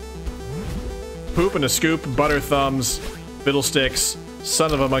 Poop and a scoop, butter thumbs, fiddlesticks,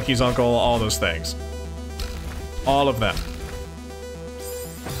 son of a monkey's uncle, all those things. All of them.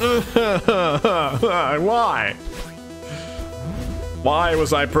 Why? Why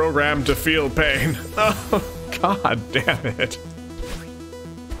was I programmed to feel pain? Oh, god damn it.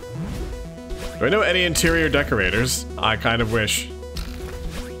 Do I know any interior decorators? I kind of wish.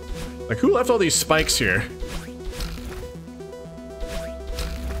 Like, who left all these spikes here?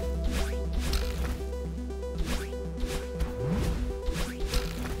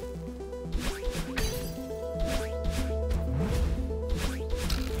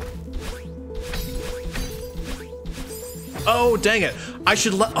 Oh, dang it. I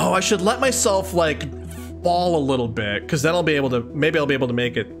should let myself like fall a little bit, because then I'll be able to, maybe I'll be able to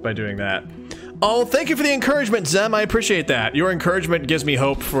make it by doing that. Oh, thank you for the encouragement, Zem. I appreciate that. Your encouragement gives me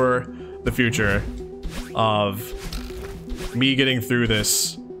hope for the future of me getting through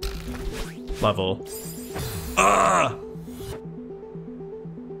this level.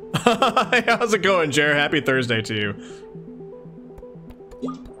 How's it going, Jer? Happy Thursday to you.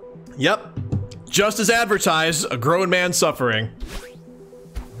 Yep. Just as advertised, a grown man suffering.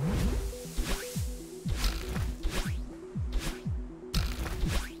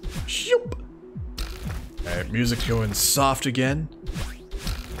 Shoop. Alright, music's going soft again.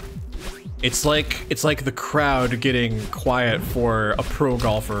 It's like the crowd getting quiet for a pro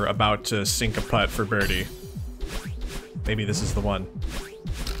golfer about to sink a putt for birdie. Maybe this is the one.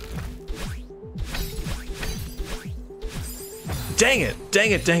 Dang it!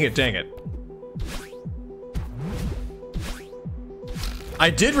 Dang it, dang it, dang it. I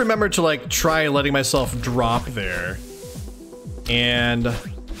did remember to like try letting myself drop there, and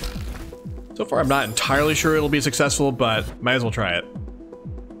so far I'm not entirely sure it'll be successful, but might as well try it.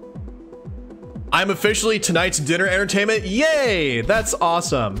 I'm officially tonight's dinner entertainment. Yay! That's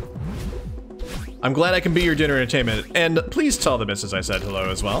awesome. I'm glad I can be your dinner entertainment, and please tell the missus I said hello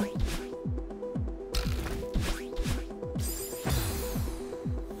as well.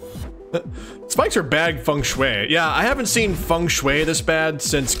 Spikes are bad feng shui. Yeah, I haven't seen feng shui this bad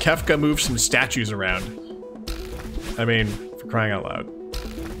since Kefka moved some statues around. I mean, for crying out loud.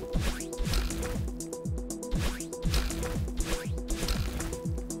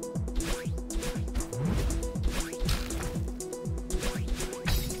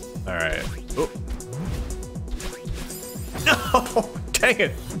 Alright. Oh. No! Dang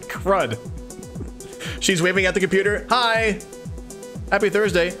it! Crud. She's waving at the computer. Hi! Happy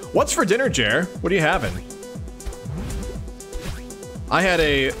Thursday. What's for dinner, Jer? What are you having? I had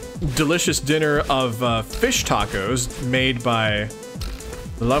a delicious dinner of fish tacos made by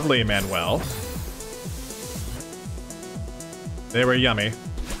the lovely Emmanuel. They were yummy.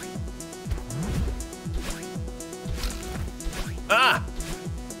 Ah!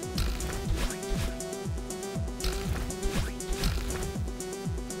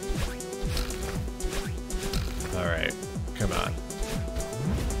 All right, come on.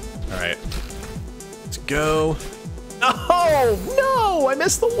 All right, let's go. Oh, no, I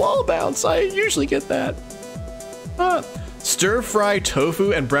missed the wall bounce. I usually get that. Stir fry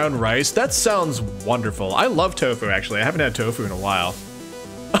tofu and brown rice. That sounds wonderful. I love tofu, actually. I haven't had tofu in a while.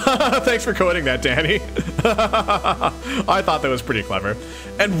 Thanks for coding that, Danny. I thought that was pretty clever.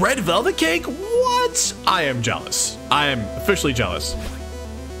 And red velvet cake? What? I am jealous. I am officially jealous.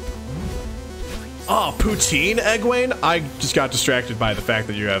 Oh, poutine, Egwene? I just got distracted by the fact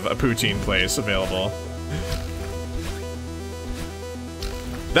that you have a poutine place available.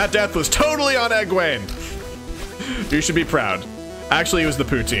 That death was totally on Egwene. You should be proud. Actually, it was the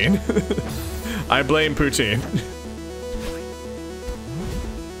poutine. I blame poutine.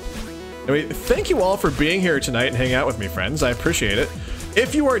 Anyway, thank you all for being here tonight and hanging out with me, friends. I appreciate it.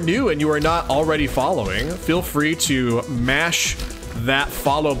 If you are new and you are not already following, feel free to mash that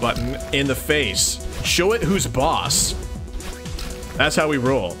follow button in the face. Show it who's boss. That's how we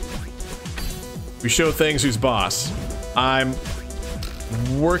roll. We show things who's boss. I'm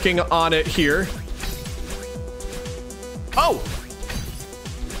working on it here. Oh!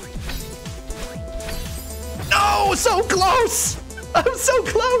 No, so close! I'm so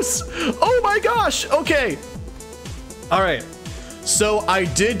close! Oh my gosh, okay. All right, So I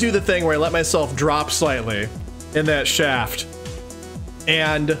did do the thing where I let myself drop slightly in that shaft,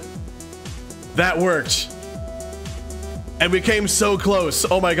 and that worked. And we came so close.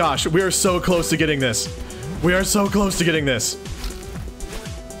 Oh my gosh, we are so close to getting this. We are so close to getting this.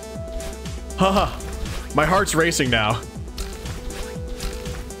 Haha, my heart's racing now.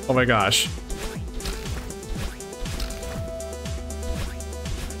 Oh my gosh.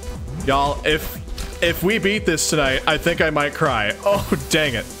 Y'all, if we beat this tonight, I think I might cry. Oh,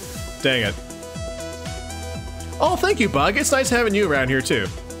 dang it. Dang it. Oh, thank you, Bug. It's nice having you around here too.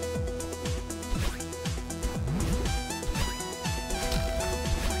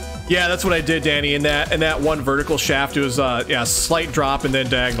 Yeah, that's what I did, Danny. In that one vertical shaft, it was yeah, slight drop and then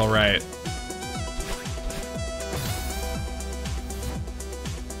diagonal right.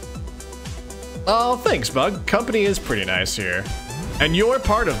 Oh, thanks, Bug. Company is pretty nice here. And you're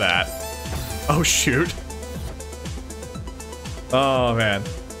part of that. Oh, shoot. Oh, man.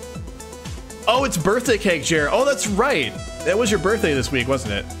 Oh, it's birthday cake, Jer. Oh, that's right. That was your birthday this week,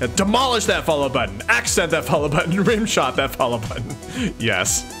 wasn't it? Demolish that follow button. Accent that follow button. Rim shot that follow button.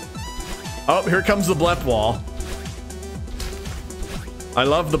 Yes. Oh, here comes the blep wall. I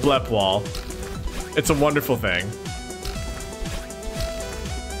love the blep wall. It's a wonderful thing.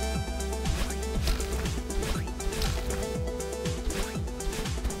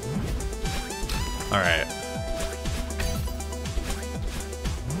 All right.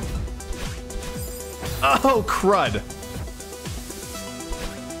 Oh, crud.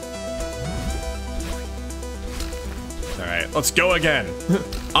 All right, let's go again.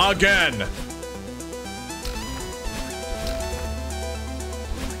 Again.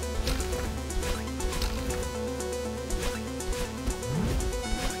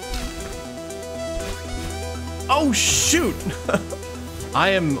 Oh, shoot. I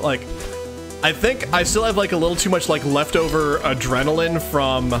am like, I think I still have like a little too much like leftover adrenaline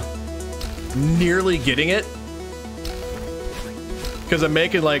from nearly getting it. Because I'm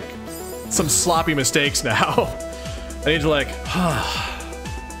making like some sloppy mistakes now. I need to like,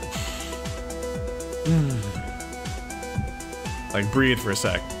 like breathe for a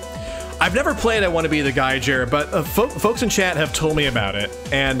sec. I've never played I Want to Be the Guy, Jared, but folks in chat have told me about it,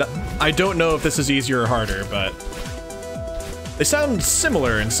 and I don't know if this is easier or harder, but they sound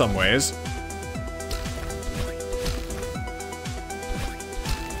similar in some ways.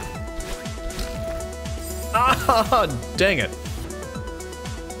 Ah, dang it.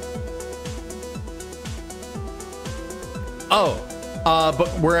 Oh, but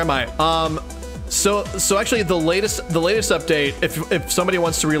where am I? So actually the latest update, if somebody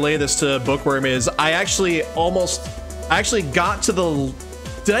wants to relay this to Bookworm, is I actually got to the,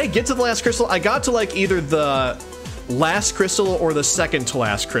 did I get to the last crystal? I got to like either the last crystal or the second to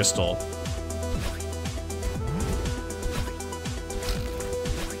last crystal.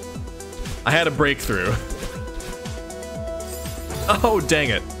 I had a breakthrough. Oh,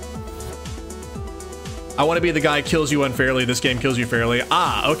 dang it. I Want to Be the Guy kills you unfairly. This game kills you fairly.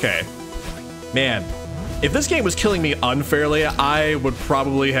 Ah, okay. Man, if this game was killing me unfairly, I would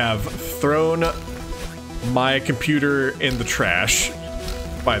probably have thrown my computer in the trash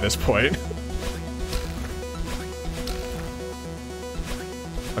by this point.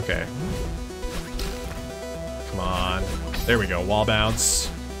 Okay. Come on. There we go. Wall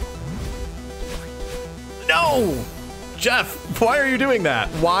bounce. No! Jeff, why are you doing that?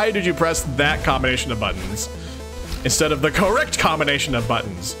 Why did you press that combination of buttons instead of the correct combination of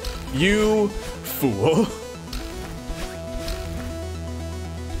buttons? You fool.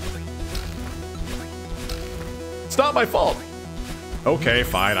 It's not my fault. Okay,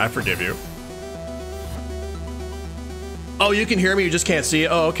 fine, I forgive you. Oh, you can hear me, you just can't see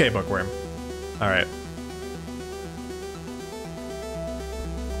it? Oh, okay, Bookworm. All right.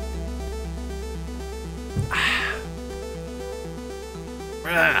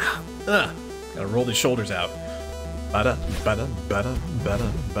 Gotta roll these shoulders out. Bada bada bada bada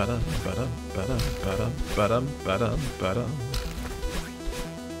bada bada bada bada bada bada bada.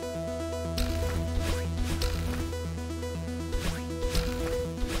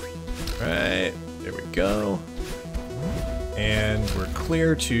 Right, there we go. And we're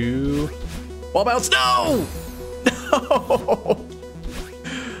clear to wall bounce. No! No!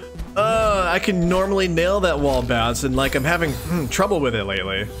 I can normally nail that wall bounce, and like I'm having trouble with it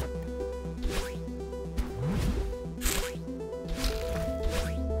lately.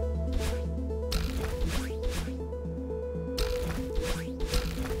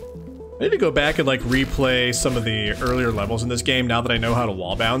 I need to go back and like replay some of the earlier levels in this game now that I know how to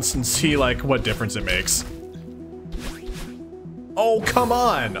wall bounce and see like what difference it makes. Oh, come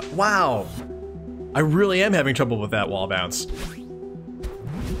on. Wow. I really am having trouble with that wall bounce.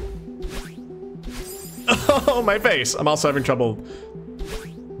 Oh, my face. I'm also having trouble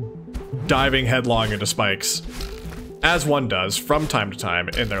diving headlong into spikes. As one does from time to time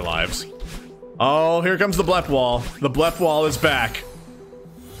in their lives. Oh, here comes the blep wall. The blep wall is back.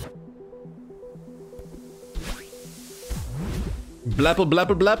 Blepple,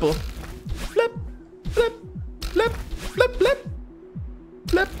 blepple, blepple. Blep, blep, blep, blep, blep.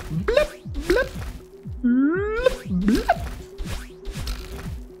 Blep, blep, blep. Blep, blep.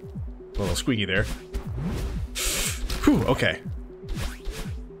 A little squeaky there. Whew, okay.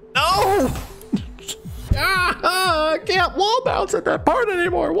 No! I can't wall bounce at that part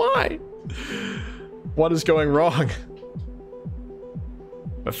anymore. Why? What is going wrong?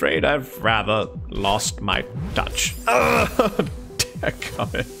 I'm afraid I've rather lost my touch.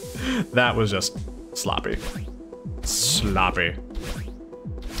 Dadgummit. That was just sloppy. Sloppy.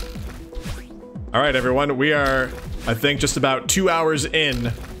 All right, everyone. We are, I think, just about 2 hours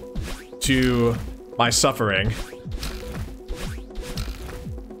in to my suffering.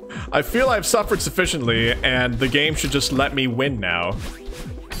 I feel I've suffered sufficiently, and the game should just let me win now.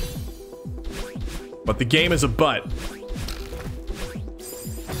 But the game is a butt.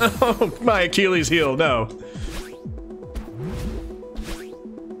 Oh, my Achilles heel, no.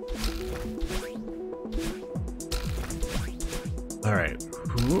 All right.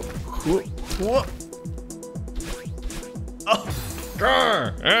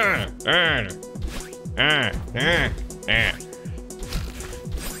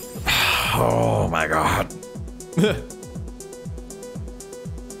 Oh my god.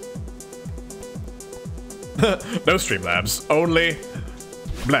 No Streamlabs, only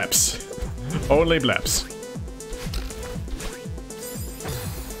bleps. Only bleps.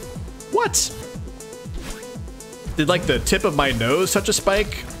 What? Did like the tip of my nose touch a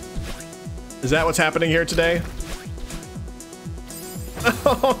spike? Is that what's happening here today?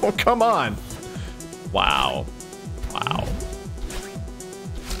 Oh, come on. Wow. Wow.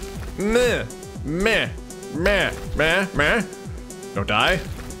 Meh. Meh. Meh. Meh. Meh. Don't die.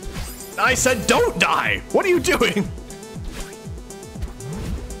 I said don't die! What are you doing?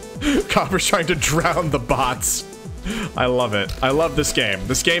 Copper's trying to drown the bots. I love it. I love this game.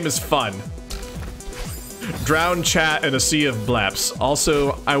 This game is fun. Drown chat in a sea of bleps.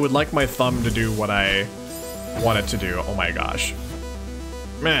 Also, I would like my thumb to do what I want it to do. Oh my gosh.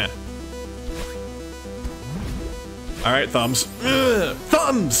 Man. Alright, thumbs. Ugh,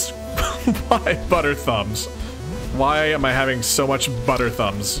 thumbs! Why butter thumbs? Why am I having so much butter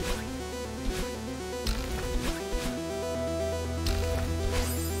thumbs?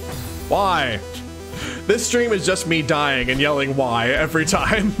 Why? This stream is just me dying and yelling why every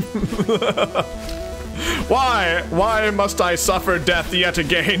time. Why? Why must I suffer death yet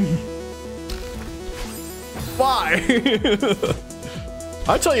again? Why?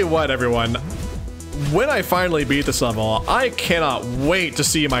 I tell you what, everyone. When I finally beat this level, I cannot wait to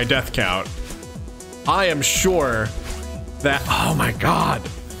see my death count. I am sure that... Oh my god.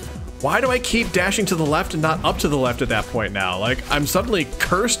 Why do I keep dashing to the left and not up to the left at that point now? Like, I'm suddenly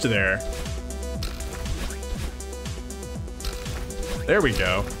cursed there. There we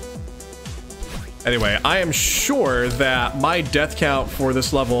go. Anyway, I am sure that my death count for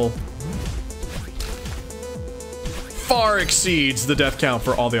this level far exceeds the death count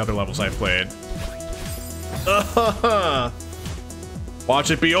for all the other levels I've played. Watch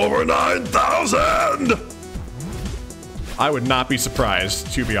it be over 9,000! I would not be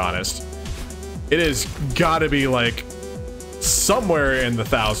surprised, to be honest. It has gotta be like somewhere in the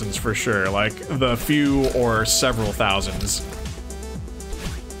thousands for sure, like the few or several thousands.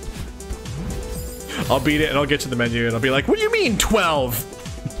 I'll beat it and I'll get to the menu and I'll be like, what do you mean 12?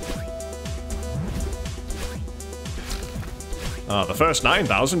 The first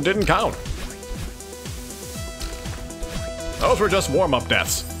 9,000 didn't count. Those were just warm-up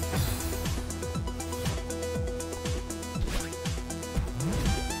deaths.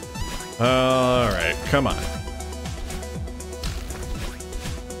 Alright, come on.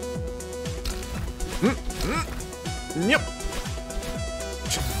 Yep.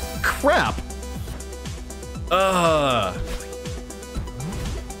 Crap.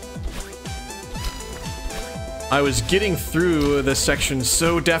 I was getting through this section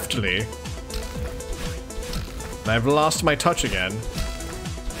so deftly. I've lost my touch again.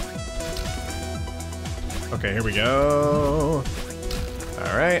 Okay, here we go.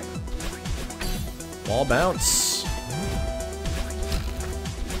 All right. Wall bounce.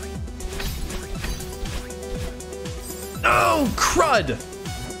 Oh, crud!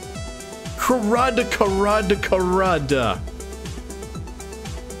 Crud, crud, crud.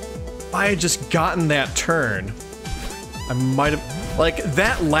 If I had just gotten that turn, I might have... Like,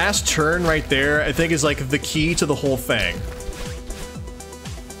 that last turn right there, I think is like the key to the whole thing.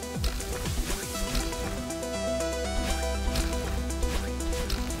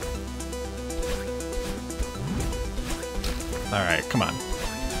 Alright, come on.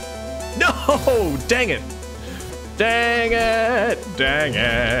 No! Dang it! Dang it! Dang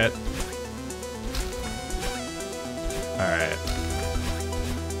it! Alright.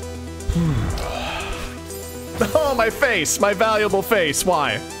 Oh, my face! My valuable face!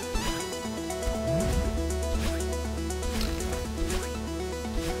 Why?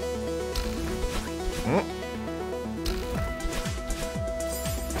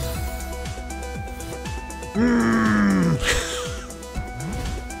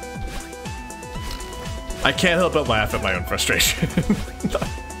 I can't help but laugh at my own frustration.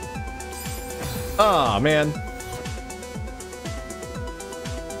 Aw, man.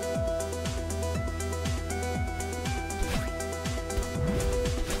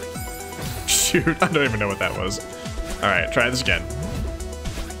 Shoot, I don't even know what that was. Alright, try this again.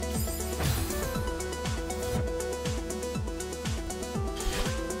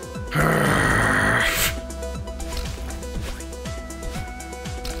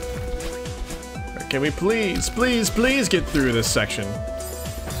 Can we please get through this section?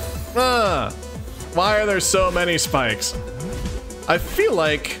 Why are there so many spikes? I feel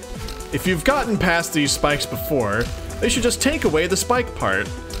like if you've gotten past these spikes before, they should just take away the spike part.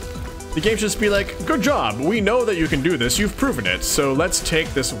 The game should just be like, good job, we know that you can do this, you've proven it, so let's take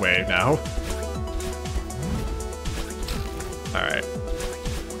this away now. Alright.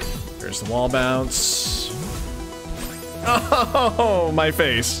 Here's the wall bounce. Oh, my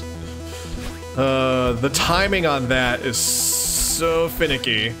face. The timing on that is so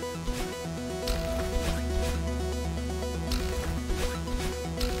finicky.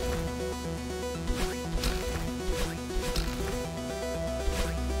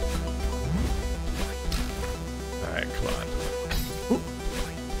 Alright, come on. Ooh.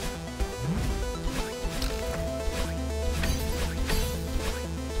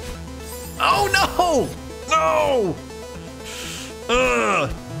 Oh no! No! Ugh!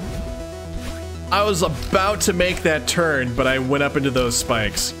 I was about to make that turn, but I went up into those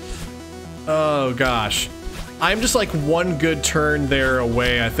spikes. Oh gosh. I'm just like one good turn there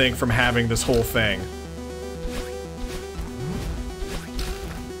away, I think, from having this whole thing.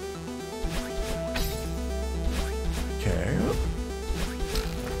 Okay.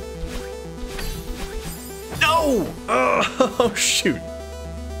 No! Oh, shoot.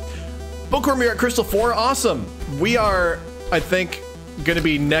 Bookworm, you're at Crystal 4? Awesome. We are, I think, gonna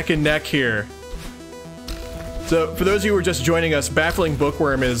be neck and neck here. So, for those of you who are just joining us, Baffling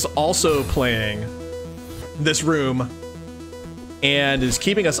Bookworm is also playing this room and is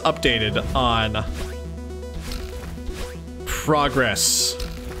keeping us updated on progress.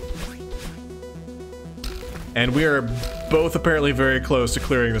 And we are both apparently very close to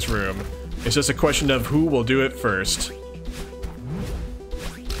clearing this room. It's just a question of who will do it first.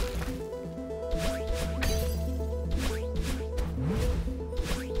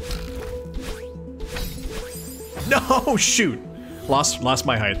 No, shoot. Lost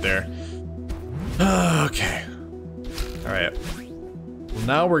my height there. Okay. All right. Well,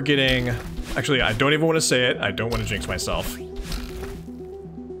 now we're getting... Actually, I don't even want to say it. I don't want to jinx myself.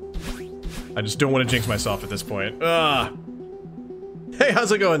 I just don't want to jinx myself at this point. Hey,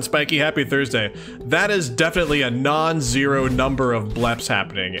 how's it going, Spiky? Happy Thursday. That is definitely a non-zero number of bleps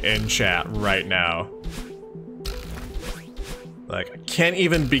happening in chat right now. Like, I can't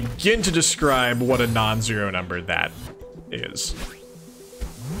even begin to describe what a non-zero number that is.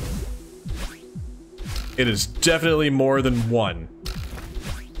 It is definitely more than one.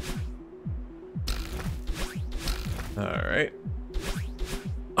 Alright.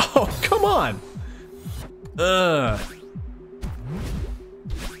 Oh, come on! This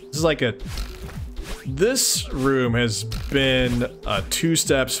is like a... This room has been a 2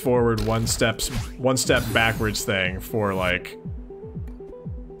 steps forward, 1 step backwards thing for like...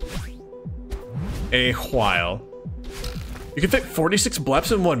 a while. You can fit 46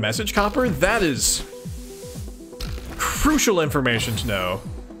 bleps in 1 message, Copper? That is crucial information to know.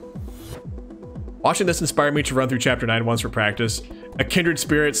 Watching this inspired me to run through chapter 9 once for practice. A kindred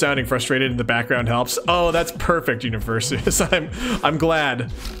spirit sounding frustrated in the background helps. Oh, that's perfect, Universus. I'm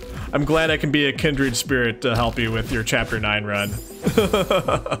glad. I'm glad I can be a kindred spirit to help you with your chapter 9 run.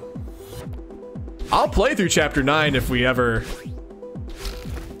 I'll play through chapter 9 if we ever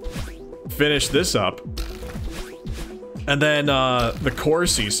finish this up. And then the core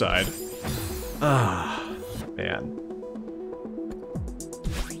seaside. Ah, man.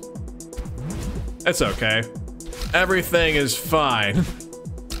 It's okay. Everything is fine.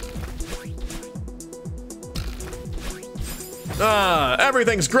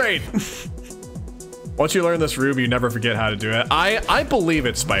 Everything's great. Once you learn this room, you never forget how to do it. I believe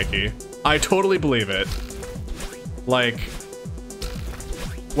it, Spiky. I totally believe it. Like,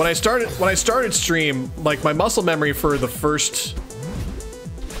 when I started stream, like my muscle memory for the first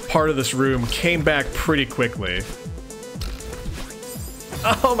part of this room came back pretty quickly.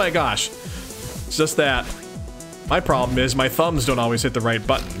 Oh my gosh. It's just that my problem is my thumbs don't always hit the right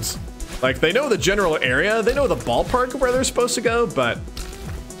buttons. Like, they know the general area, they know the ballpark of where they're supposed to go, but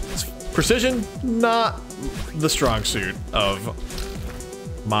precision, not the strong suit of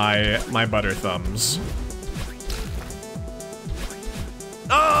my butter thumbs.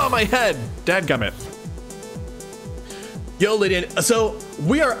 Oh, my head! Dadgummit. Yo, Lydian, so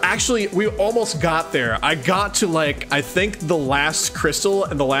we almost got there. I got to, like, I think the last crystal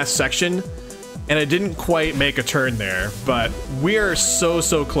in the last section, and I didn't quite make a turn there, but we are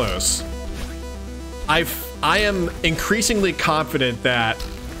so close. I am increasingly confident that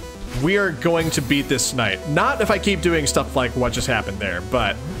we are going to beat this tonight. Not if I keep doing stuff like what just happened there,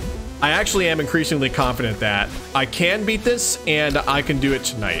 but I actually am increasingly confident that I can beat this and I can do it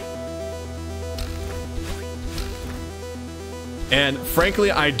tonight. And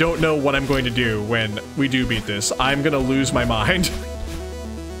frankly, I don't know what I'm going to do when we do beat this. I'm gonna lose my mind.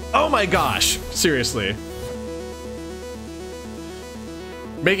 Oh my gosh, seriously.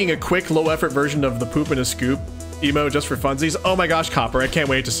 Making a quick, low-effort version of the poop in a scoop emote just for funsies. Oh my gosh, Copper, I can't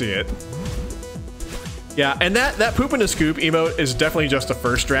wait to see it. Yeah, and that poop in a scoop emote is definitely just a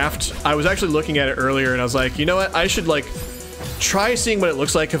first draft. I was actually looking at it earlier and I was like, you know what? I should like try seeing what it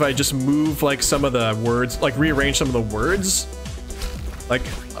looks like if I just move like some of the words, like rearrange some of the words. Like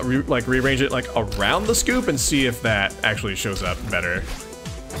rearrange it like around the scoop and see if that actually shows up better.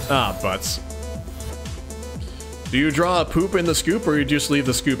 Ah, butts. Do you draw a poop in the scoop or you just leave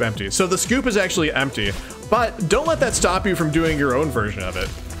the scoop empty? So the scoop is actually empty, but don't let that stop you from doing your own version of it.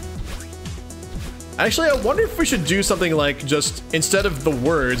 Actually, I wonder if we should do something like just, instead of the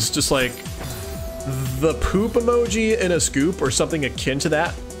words, just like the poop emoji in a scoop or something akin to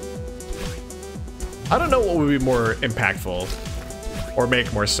that. I don't know what would be more impactful or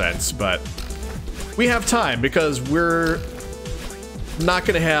make more sense, but we have time because we're not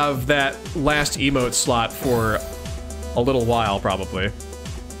gonna have that last emote slot for a little while, probably.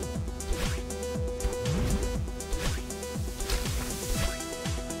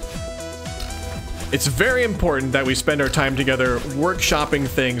 It's very important that we spend our time together workshopping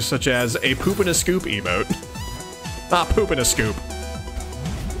things such as a poop in a scoop emote. Ah, poop in a scoop.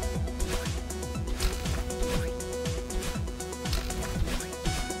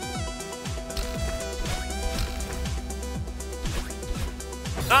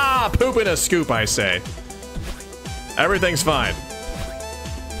 Ah, poop in a scoop, I say. Everything's fine.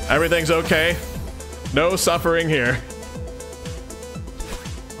 Everything's okay. No suffering here.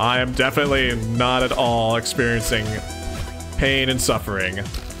 I am definitely not at all experiencing pain and suffering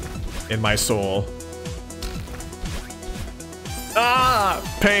in my soul. Ah!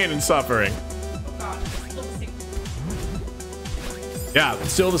 Pain and suffering. Oh god, it's still the same. Yeah,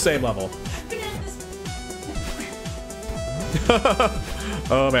 it's still the same level.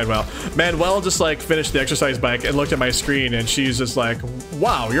 Oh, Manuel. Manuel just like finished the exercise bike and looked at my screen and she's just like,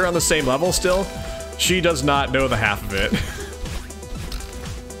 wow, you're on the same level still? She does not know the half of it.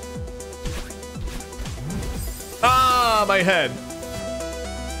 Ah, my head.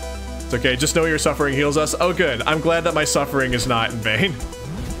 It's okay, just know your suffering heals us. Oh good, I'm glad that my suffering is not in vain.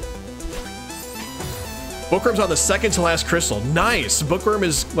 Bookworm's on the second to last crystal. Nice! Bookworm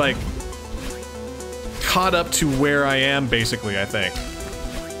is like caught up to where I am basically, I think.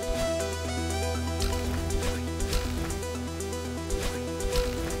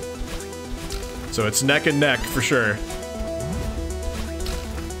 So it's neck and neck for sure.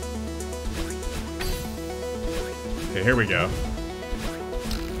 Okay, here we go.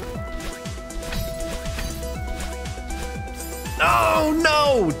 Oh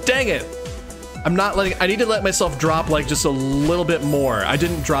no! Dang it! I'm not letting, I need to let myself drop like just a little bit more. I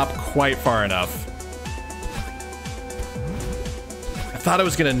didn't drop quite far enough. I thought I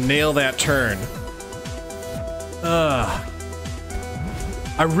was gonna nail that turn.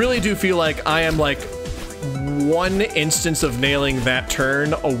 I really do feel like I am like one instance of nailing that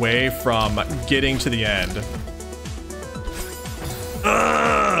turn away from getting to the end.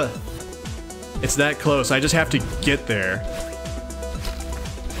 It's that close. I just have to get there.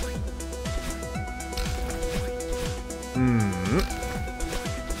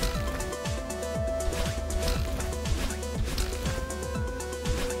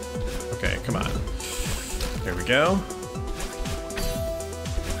 Okay, come on. There we go.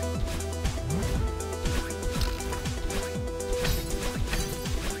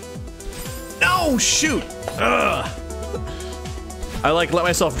 No, shoot! Ugh. I like let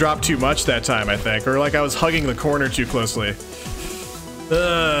myself drop too much that time, I think, or like I was hugging the corner too closely. All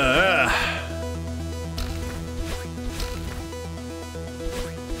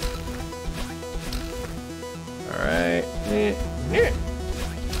right.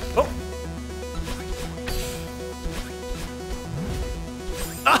 Oh.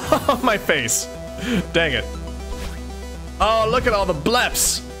 Oh, my face. Dang it. Oh, look at all the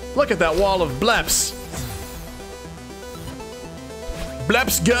bleps. Look at that wall of bleps.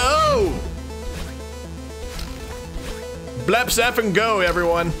 Bleps go! Bleps F and go,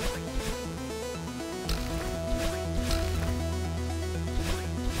 everyone.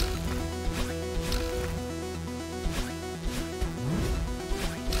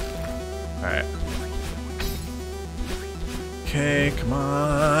 Alright. Okay, come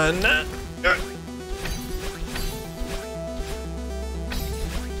on.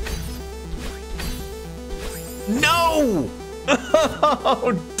 No!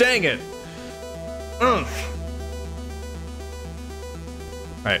 Oh, dang it.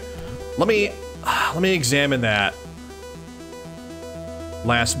 Alright. Let me examine that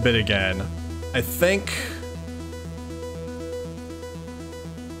last bit again. I think.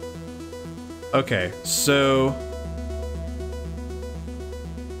 Okay, so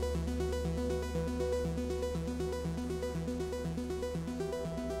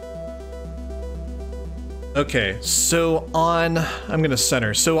okay, so on, I'm gonna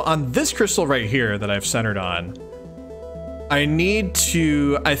center. So on this crystal right here that I've centered on, I need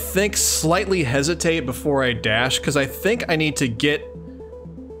to, I think, slightly hesitate before I dash, because I think I need to get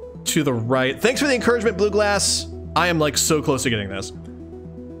to the right. Thanks for the encouragement, Blue Glass. I am like so close to getting this.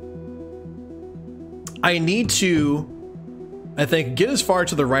 I need to, I think, get as far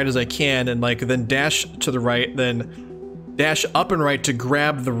to the right as I can and like then dash to the right, then dash up and right to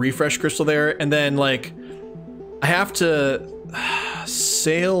grab the refresh crystal there, and then like I have to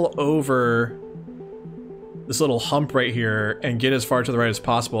sail over this little hump right here and get as far to the right as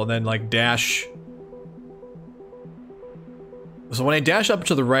possible, and then like dash. So when I dash up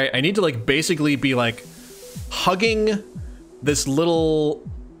to the right, I need to like basically be like hugging this little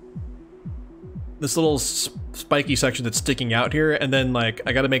spiky section that's sticking out here, and then like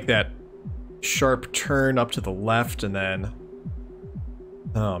I gotta make that sharp turn up to the left, and then,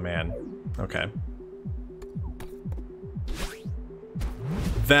 oh man, okay.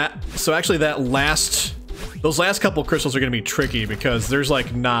 So actually those last couple crystals are gonna be tricky because there's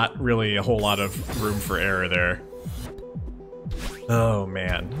like not really a whole lot of room for error there. Oh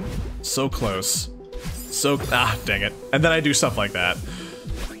man, so close. So, dang it. And then I do stuff like that.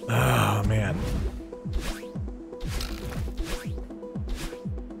 Oh man.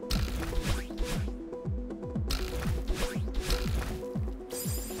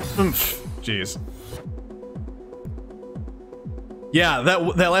 Jeez. Yeah,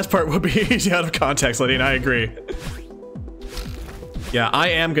 that last part would be easy out of context, Lydia, and I agree. Yeah, I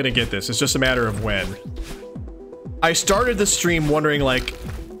am gonna get this. It's just a matter of when. I started the stream wondering, like,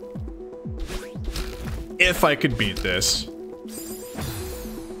 if I could beat this.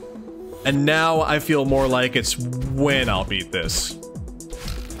 And now I feel more like it's when I'll beat this.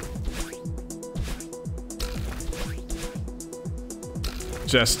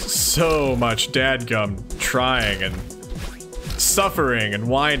 Just so much dadgum trying and suffering and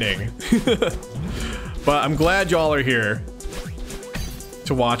whining. But I'm glad y'all are here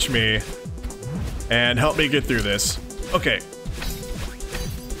to watch me and help me get through this. Okay.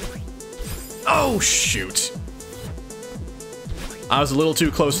 Oh, shoot. I was a little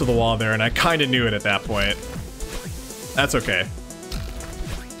too close to the wall there, and I kind of knew it at that point. That's okay.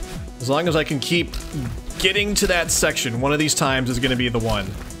 As long as I can keep getting to that section, one of these times is going to be the one.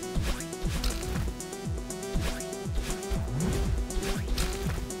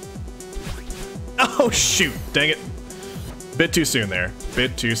 Oh, shoot. Dang it. Bit too soon there.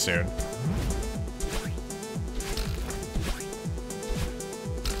 Bit too soon.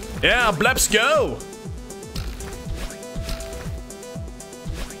 Yeah, bleps go!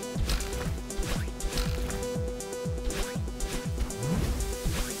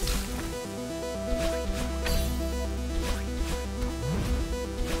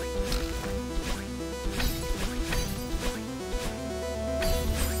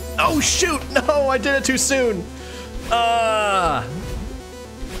 Oh shoot! No, I did it too soon.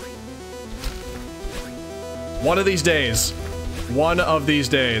 One of these days. One of these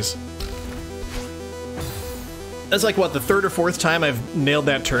days. That's like what, the third or fourth time I've nailed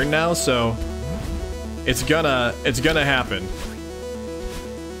that turn now, so It's gonna happen.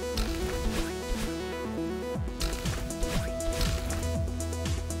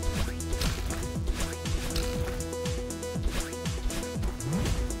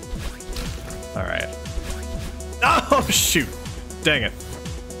 All right. Oh shoot! Dang it.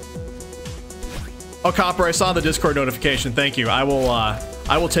 Oh, Copper, I saw the Discord notification. Thank you. I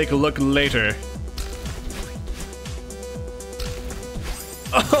will take a look later.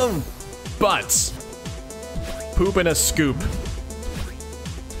 Oh, butts. Poop in a scoop.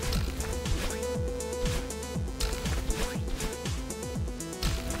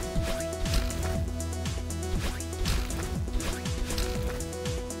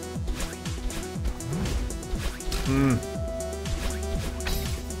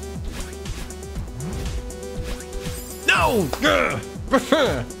 No!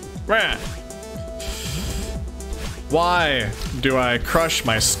 Why do I crush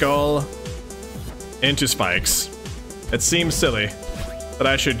my skull into spikes? It seems silly that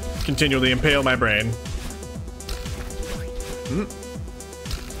I should continually impale my brain.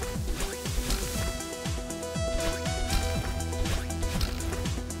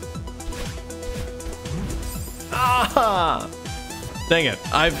 Ah! Dang it.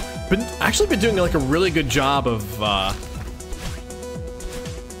 I've actually been doing like a really good job of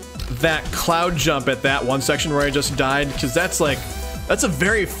that cloud jump at that one section where I just died, because that's a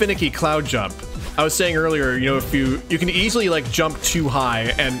very finicky cloud jump. I was saying earlier, you know, if you can easily like jump too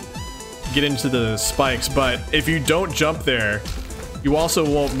high and get into the spikes, but if you don't jump there, you also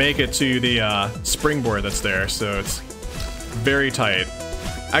won't make it to the springboard that's there, so it's very tight.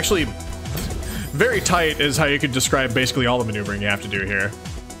 Actually, very tight is how you could describe basically all the maneuvering you have to do here.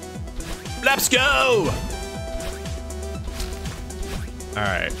 Let's go!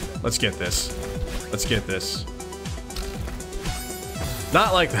 Alright, let's get this. Let's get this.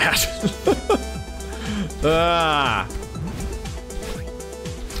 Not like that. Ah.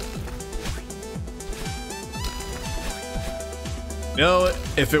 You know,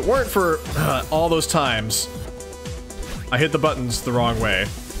 if it weren't for all those times I hit the buttons the wrong way,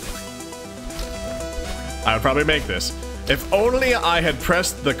 I would probably make this. If only I had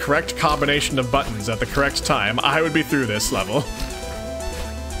pressed the correct combination of buttons at the correct time, I would be through this level.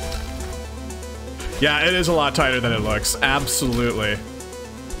 Yeah, it is a lot tighter than it looks. Absolutely.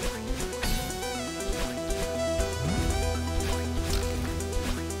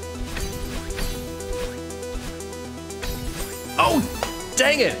 Oh,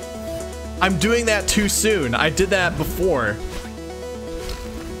 dang it! I'm doing that too soon. I did that before.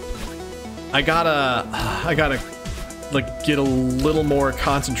 I gotta like get a little more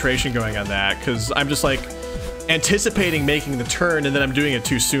concentration going on that, because I'm just like anticipating making the turn and then I'm doing it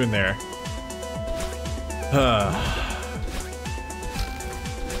too soon there.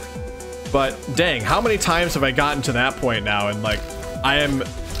 But dang, how many times have I gotten to that point now, and like I am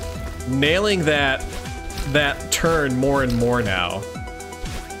nailing that turn more and more now.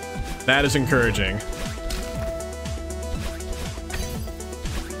 That is encouraging.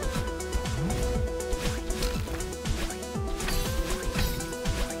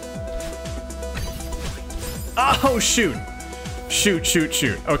 Oh, shoot. Shoot, shoot,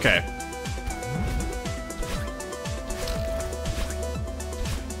 shoot. Okay.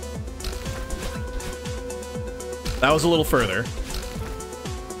 That was a little further.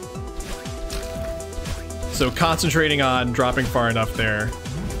 So concentrating on dropping far enough there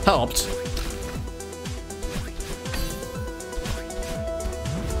helped.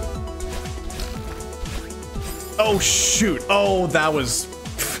 Oh, shoot. Oh, that was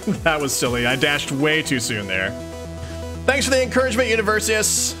that was silly. I dashed way too soon there. Thanks for the encouragement,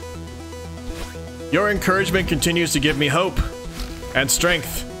 Universius. Your encouragement continues to give me hope and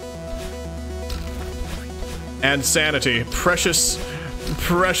strength and sanity. Precious,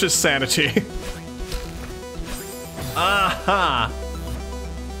 precious sanity. Aha!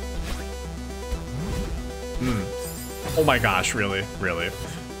 Oh my gosh, really? Really?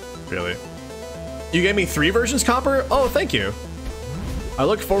 Really? You gave me 3 versions, Copper? Oh, thank you. I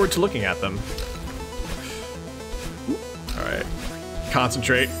look forward to looking at them. Alright.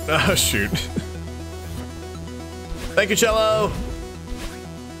 Concentrate. Oh, shoot. Thank you, Cello!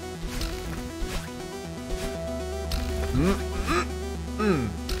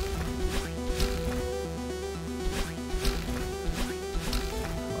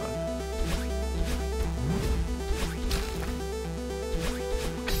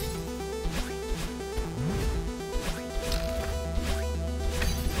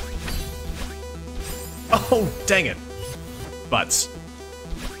 Oh, dang it. Butts.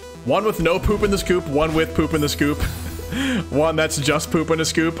 One with no poop in the scoop, one with poop in the scoop. One that's just poop in a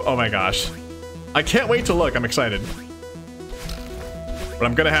scoop. Oh my gosh. I can't wait to look. I'm excited. But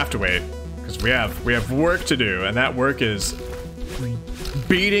I'm gonna have to wait because we have work to do, and that work is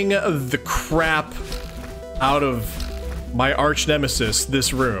beating the crap out of my arch nemesis,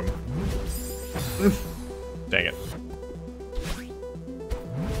 this room. Dang it.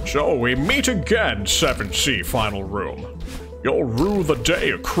 Shall we meet again, 7C final room? You'll rue the day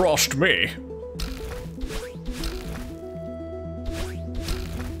you crossed me.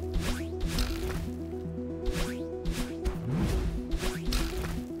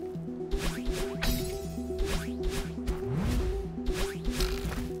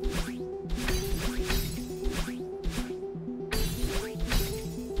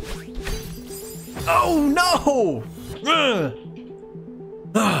 Oh no!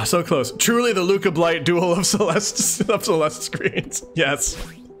 Ah, so close. Truly the Luca Blight duel of Celeste screens. Yes.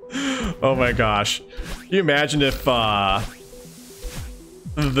 Oh my gosh. Can you imagine if the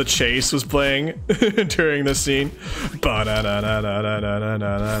chase was playing during this scene?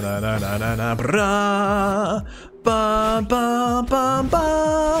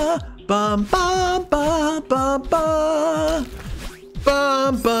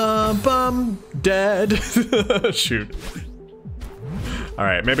 Dead. Shoot.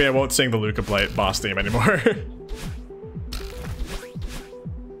 Alright, maybe I won't sing the Luca Blight boss theme anymore.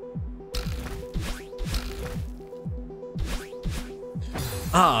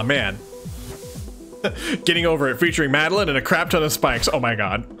 Ah, man. Getting Over It featuring Madeline and a crap ton of spikes. Oh my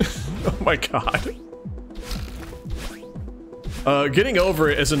god. Oh my god. Getting Over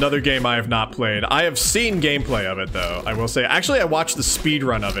It is another game I have not played. I have seen gameplay of it though, I will say. Actually, I watched the speed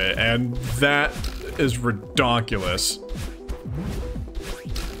run of it, and that is redonkulous.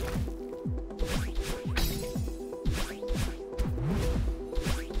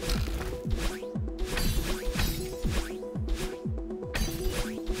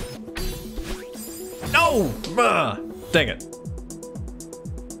 No! Dang it.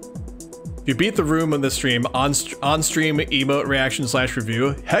 If you beat the room on the stream, on-stream emote reaction /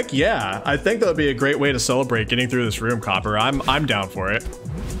 review, heck yeah! I think that would be a great way to celebrate getting through this room, Copper. I'm down for it.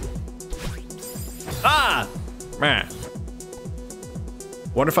 Ah! Meh.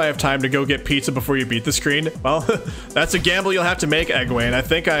 Wonder if I have time to go get pizza before you beat the screen? Well, that's a gamble you'll have to make, Egwene. I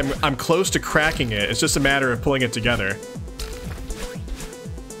think I'm close to cracking it. It's just a matter of pulling it together.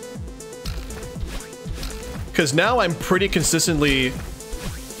 Because now I'm pretty consistently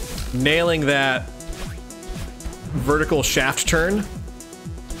nailing that vertical shaft turn.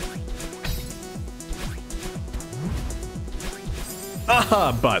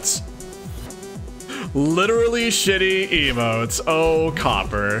 Ah, butts. Literally shitty emotes. Oh,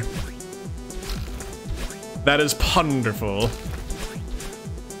 Copper. That is wonderful.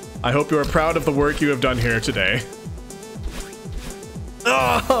 I hope you are proud of the work you have done here today.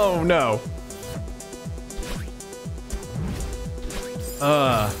 Oh, no.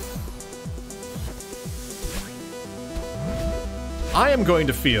 I am going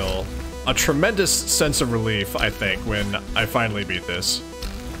to feel a tremendous sense of relief, I think, when I finally beat this.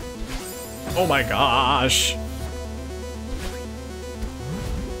 Oh my gosh.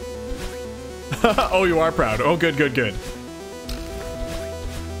 Oh, you are proud. Oh, good, good, good.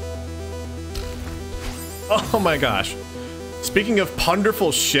 Oh my gosh. Speaking of wonderful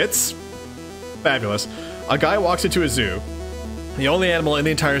shits, fabulous. A guy walks into a zoo. The only animal in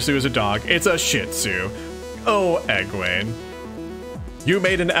the entire zoo is a dog. It's a Shih Tzu. Oh, Egwene. You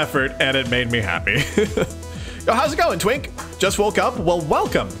made an effort, and it made me happy. Yo, how's it going, Twink? Just woke up? Well,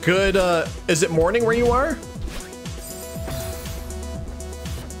 welcome. Good, is it morning where you are?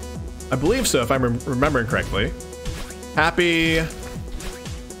 I believe so, if I'm remembering correctly. Happy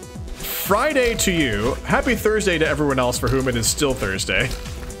Friday to you. Happy Thursday to everyone else for whom it is still Thursday.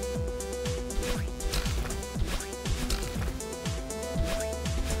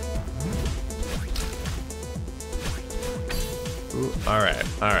 Ooh, all right,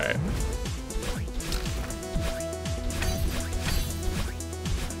 all right.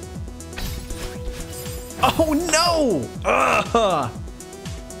 Oh no!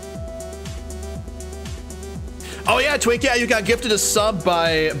 Oh yeah, Twink, yeah, you got gifted a sub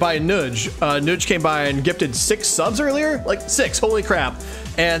by Nudge. Nudge came by and gifted 6 subs earlier? Like 6, holy crap.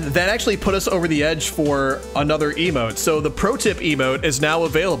 And that actually put us over the edge for another emote. So the pro tip emote is now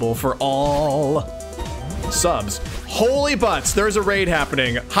available for all subs. Holy butts, there's a raid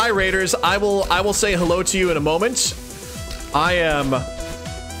happening. Hi raiders, I will say hello to you in a moment. I'm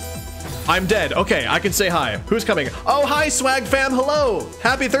dead. Okay, I can say hi. Who's coming? Oh, hi swag fam, hello.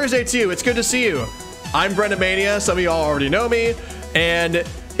 Happy Thursday to you, it's good to see you. I'm Brentamania, some of y'all already know me, and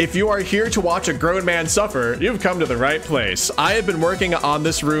if you are here to watch a grown man suffer, you've come to the right place. I have been working on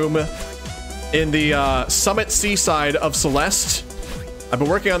this room in the Summit Seaside of Celeste. I've been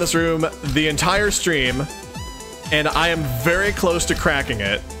working on this room the entire stream, and I am very close to cracking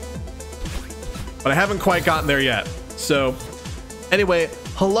it, but I haven't quite gotten there yet. So anyway,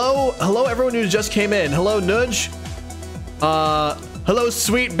 hello everyone who just came in. Hello Nudge. Hello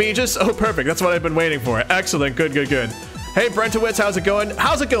Sweet Beegis. Oh, perfect. That's what I've been waiting for. Excellent. Good. Hey Brentowitz, how's it going?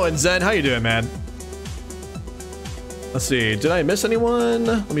 How's it going, Zen? How you doing, man? Let's see. Did I miss anyone?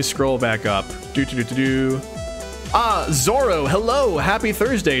 Let me scroll back up. Ah, Zorro. Hello. Happy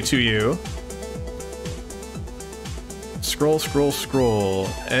Thursday to you. Scroll.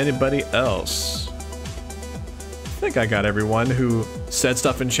 Anybody else? I think I got everyone who said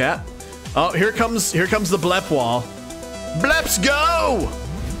stuff in chat. Oh, here comes the blep wall. Bleps go!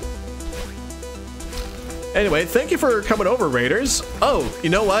 Anyway, thank you for coming over, Raiders. Oh, you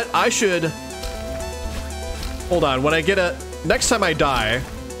know what? I should... Hold on. When I get a... Next time I die,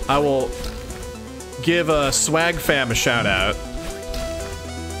 I will give Swag Fam a shout out.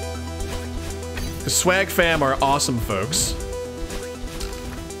 Because Swag Fam are awesome folks.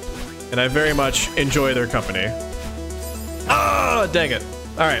 And I very much enjoy their company. Ah, dang it.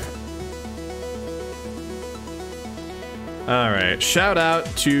 Alright. Alright, shout out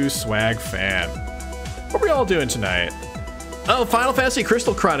to Swag Fam. What are we all doing tonight? Oh, Final Fantasy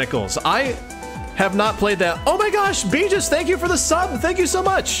Crystal Chronicles. I have not played that. Oh my gosh, Beegis, thank you for the sub. Thank you so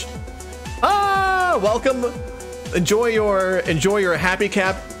much. Ah, welcome. Enjoy your Happy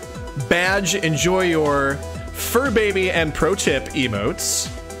Cap badge. Enjoy your Fur Baby and Pro Tip emotes.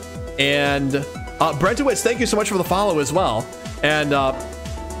 And Brentowitz, thank you so much for the follow as well. And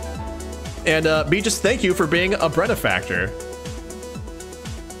Beegis, thank you for being a Brenefactor.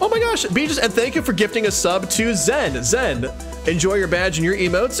 Oh my gosh, Beegis, and thank you for gifting a sub to Zen. Zen, enjoy your badge and your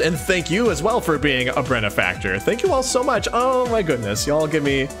emotes, and thank you as well for being a Brenefactor. Thank you all so much. Oh my goodness, y'all give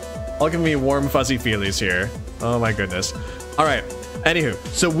me warm fuzzy feelies here. Oh my goodness. All right. Anywho,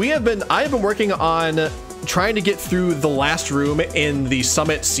 so I have been working on trying to get through the last room in the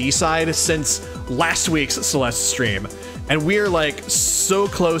Summit Seaside since last week's Celeste stream, and we're like so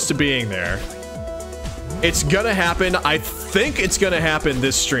close to being there. It's gonna happen. I think it's gonna happen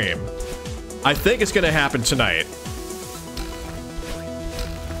this stream. I think it's gonna happen tonight.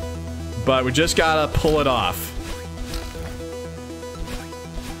 But we just gotta pull it off.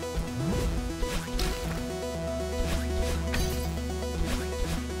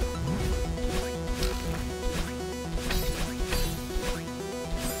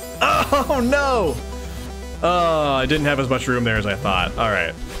 Oh no! Oh, I didn't have as much room there as I thought. All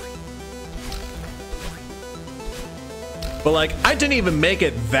right. But like, I didn't even make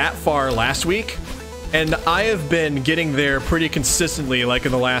it that far last week, and I have been getting there pretty consistently like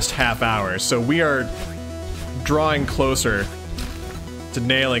in the last half hour, so we are drawing closer to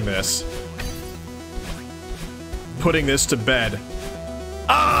nailing this. Putting this to bed.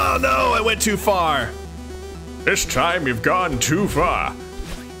 Oh no, I went too far! This time you've gone too far.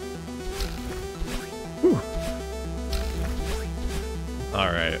 Whew.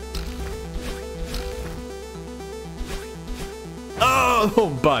 All right.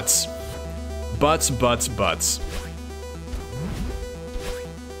 Oh, butts. Butts.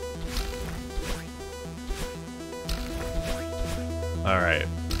 All right,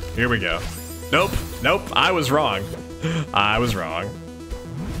 here we go. Nope, I was wrong. I was wrong.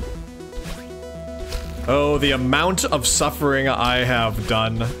 Oh, the amount of suffering I have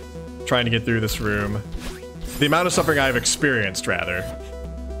done trying to get through this room. The amount of suffering I've experienced, rather.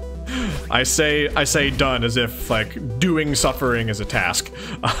 I say done as if, like, doing suffering is a task.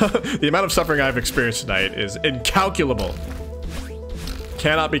 The amount of suffering I've experienced tonight is incalculable.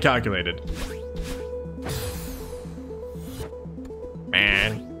 Cannot be calculated.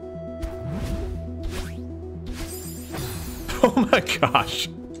 Man. Oh my gosh.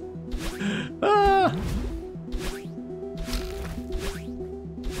 Ah.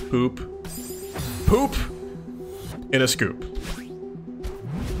 Poop. Poop in a scoop.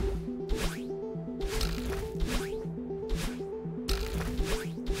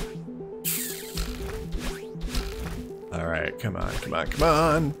 All right, come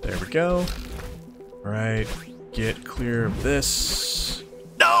on. There we go. All right, get clear of this.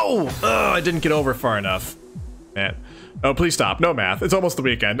 No! Oh, I didn't get over far enough. Man. Oh, please stop. No math. It's almost the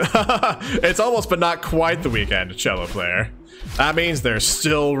weekend. It's almost, but not quite the weekend, cello player. That means there's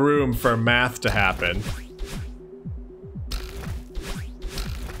still room for math to happen.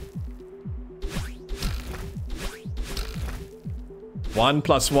 One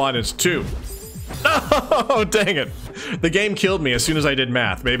plus one is 2. Oh, dang it. The game killed me as soon as I did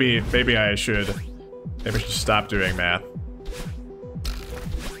math. Maybe I should stop doing math.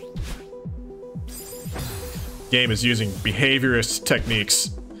 Game is using behaviorist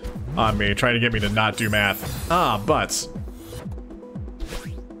techniques on me, trying to get me to not do math. Ah, butts.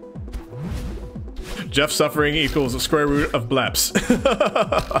 Jeff suffering equals the square root of bleps.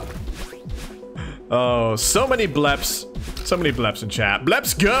 Oh, so many bleps. So many bleps in chat.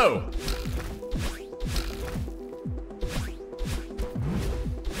 Bleps go!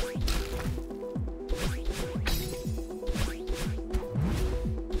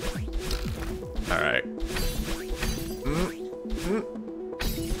 Alright.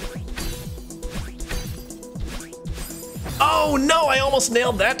 Oh no, I almost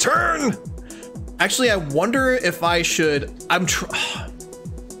nailed that turn! Actually, I wonder if I should...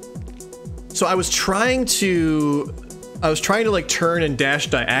 So I was trying to like turn and dash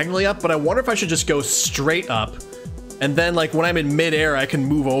diagonally up, but I wonder if I should just go straight up. And then like when I'm in midair, I can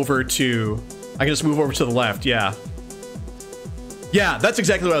move over to... I can just move over to the left, yeah. Yeah, that's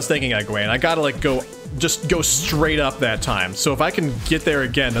exactly what I was thinking, Egwene. I gotta like just go straight up that time. So if I can get there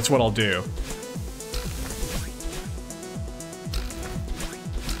again, that's what I'll do.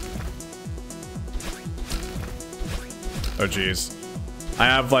 Oh geez. I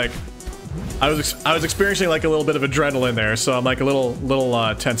have like, I was experiencing like a little bit of adrenaline there, so I'm like a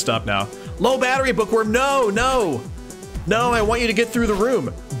little tensed up now. Low battery, Bookworm, no, no! No, I want you to get through the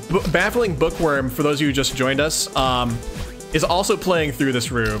room. Baffling Bookworm, for those of you who just joined us, is also playing through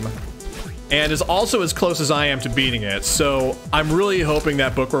this room and is also as close as I am to beating it. So I'm really hoping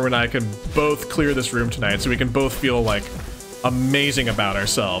that Bookworm and I can both clear this room tonight so we can both feel like amazing about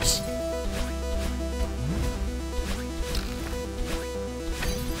ourselves.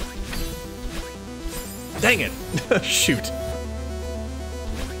 Dang it. Shoot.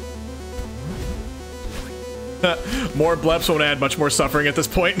 More bleps won't add much more suffering at this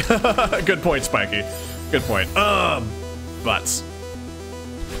point. Good point, Spiky. Good point. Butts.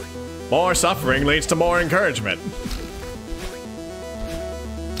 More suffering leads to more encouragement.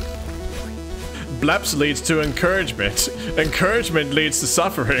 Bleps leads to encouragement. Encouragement leads to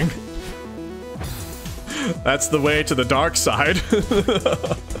suffering. That's the way to the dark side.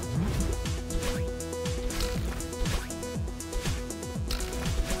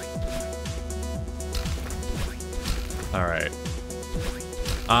 Alright.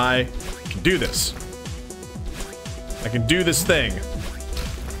 I can do this. I can do this thing.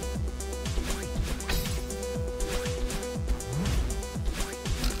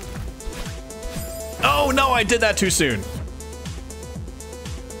 Oh no, I did that too soon.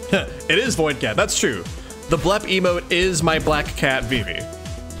 It is Void Cat, that's true. The blep emote is my black cat Vivi,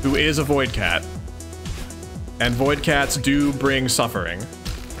 who is a Void Cat. And Void Cats do bring suffering.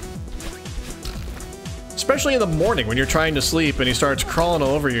 Especially in the morning when you're trying to sleep and he starts crawling all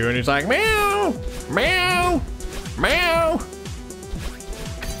over you and he's like, meow, meow, meow.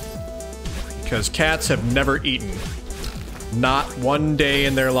 Because cats have never eaten. Not one day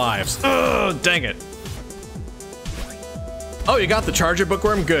in their lives. Ugh, dang it. Oh, you got the charger,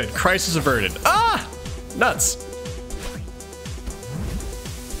 Bookworm? Good. Crisis averted. Ah! Nuts.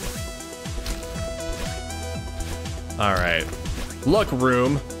 Alright. Look,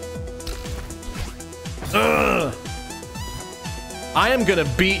 room. Ugh. I am gonna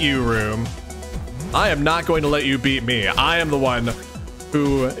beat you, room. I am not going to let you beat me. I am the one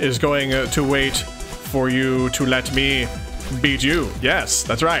who is going to wait for you to let me beat you. Yes,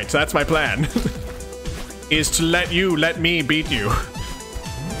 that's right. That's my plan. Is to let me beat you.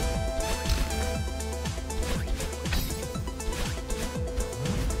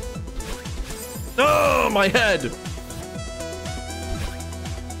 Oh, my head.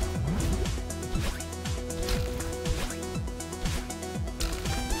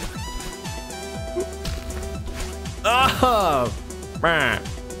 Oh, man.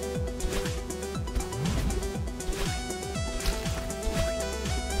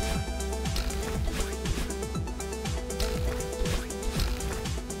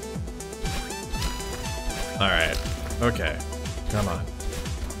 All right. Okay. Come on.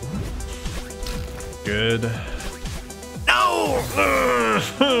 Good. No!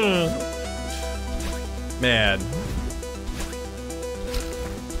 Man.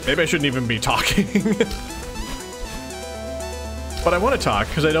 Maybe I shouldn't even be talking. But I want to talk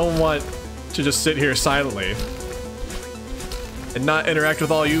because I don't want to just sit here silently and not interact with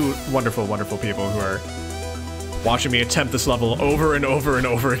all you wonderful, wonderful people who are watching me attempt this level over and over and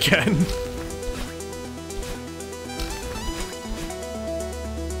over again.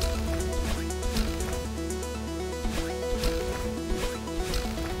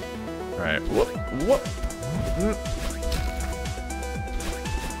 Alright, whoop, whoop.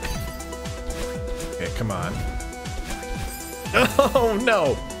 Okay, come on. Oh,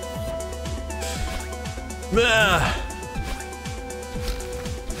 no. Ugh.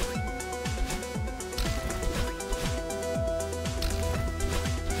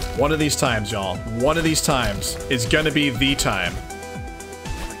 One of these times, y'all. One of these times is gonna be the time.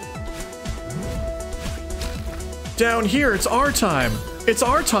 Down here, it's our time. It's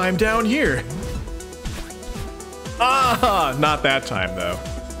our time down here. Ah, not that time though.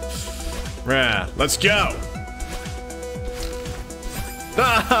 Yeah, let's go.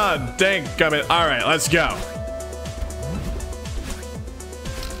 Ah, dang gummit. All right, let's go.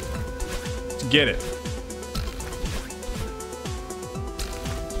 Let's get it.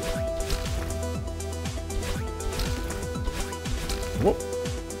 Whoop.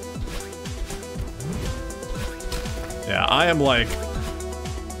 Yeah, I am like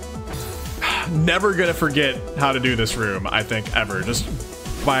never gonna forget how to do this room, I think, ever. Just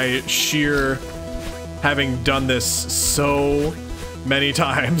by sheer having done this so many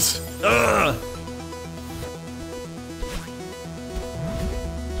times. Ugh.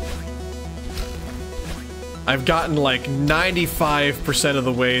 I've gotten like 95% of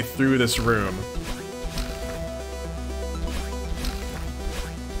the way through this room.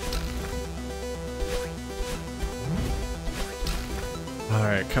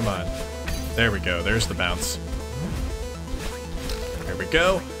 Alright, come on. There we go. There's the bounce. There we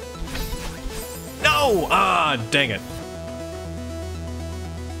go. No! Ah, dang it.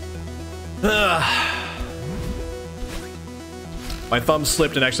 Ugh. My thumb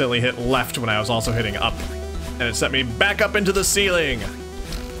slipped and accidentally hit left when I was also hitting up. And it sent me back up into the ceiling.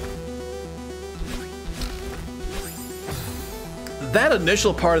 That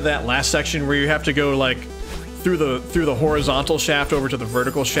initial part of that last section where you have to go like through the horizontal shaft over to the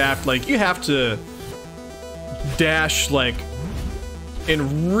vertical shaft, like you have to dash like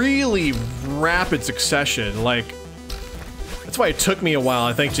in really rapid succession. Like that's why it took me a while,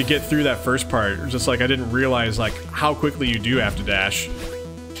 I think, to get through that first part. It was just like I didn't realize like how quickly you do have to dash.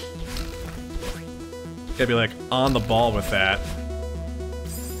 Gotta be like on the ball with that.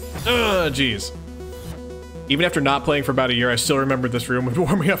 Ugh, jeez. Even after not playing for about a year, I still remembered this room when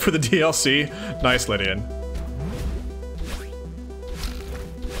warming up for the DLC. Nice, Lydian.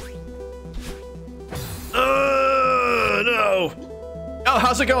 No. Oh,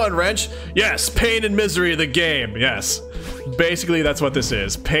 how's it going, Wrench? Yes, pain and misery of the game. Yes. Basically, that's what this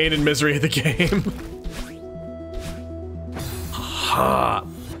is. Pain and misery of the game. Ha.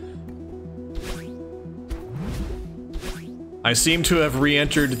 I seem to have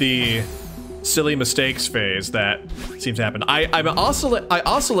re-entered the silly mistakes phase that seems to happen. I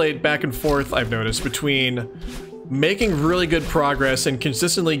oscillate back and forth, I've noticed, between making really good progress and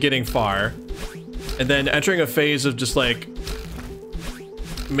consistently getting far, and then entering a phase of just like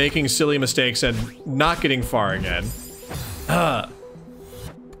making silly mistakes and not getting far again. I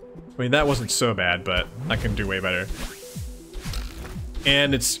mean, that wasn't so bad, but I can do way better.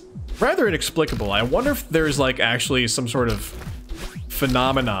 And it's rather inexplicable. I wonder if there's like actually some sort of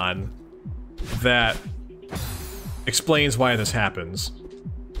phenomenon that explains why this happens.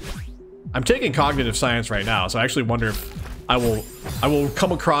 I'm taking cognitive science right now, so I actually wonder if I will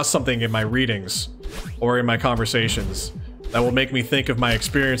come across something in my readings or in my conversations that will make me think of my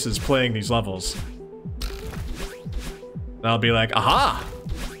experiences playing these levels. And I'll be like, aha!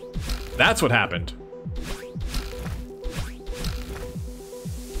 That's what happened.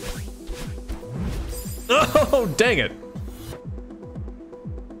 Oh, dang it.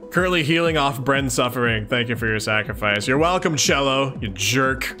 Currently healing off Bren's suffering. Thank you for your sacrifice. You're welcome, Cello, you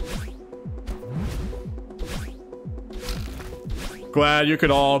jerk. Glad you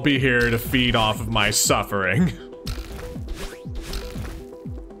could all be here to feed off of my suffering.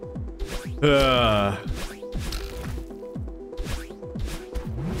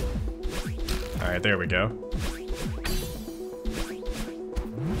 Alright, there we go.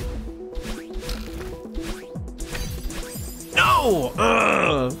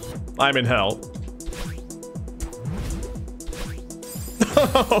 No! I'm in hell.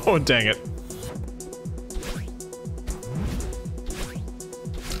 Oh, dang it.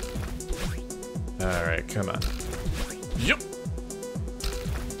 Alright, come on. Yup.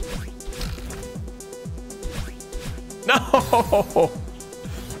 No!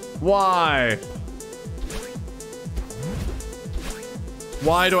 Why?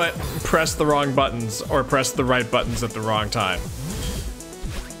 Why do I press the wrong buttons or press the right buttons at the wrong time?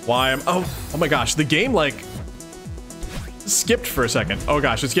 Why am... Oh my gosh, the game, like, skipped for a second. Oh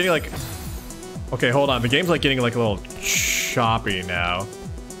gosh, it's getting, like... Okay, hold on. The game's, like, getting, like, a little choppy now.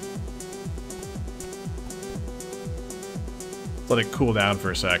 Let it cool down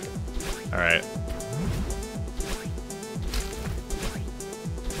for a sec. Alright.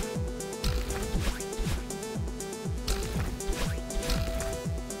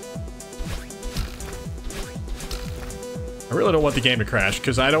 I really don't want the game to crash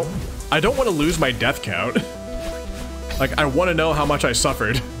because I don't want to lose my death count. Like, I want to know how much I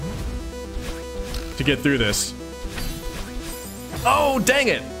suffered to get through this. Oh, dang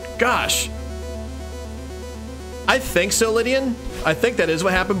it. Gosh. I think so, Lydian. I think that is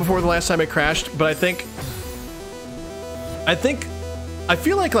what happened before the last time it crashed, but I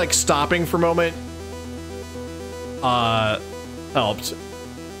feel like stopping for a moment helped.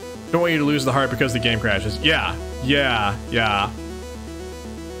 Don't want you to lose the heart because the game crashes. Yeah.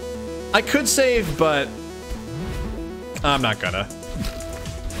 I could save, but I'm not gonna.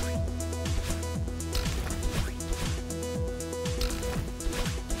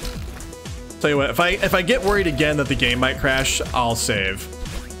 Tell you what, if I get worried again that the game might crash, I'll save.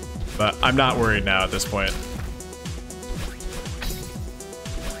 But I'm not worried now at this point.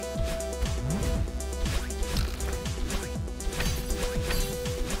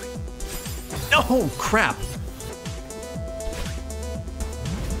 Oh, crap.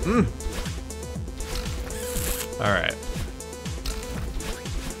 All right.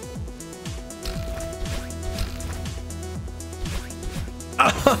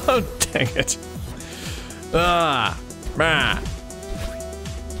 Oh, dang it.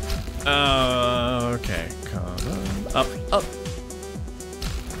 Okay, come on. Up.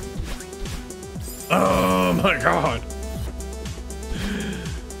 Oh my god.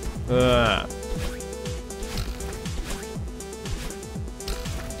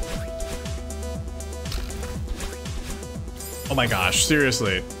 Oh my gosh,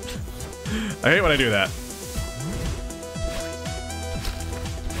 seriously. I hate when I do that.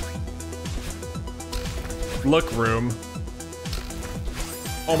 Look, room.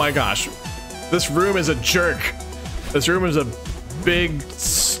 Oh my gosh. This room is a jerk. This room is a big,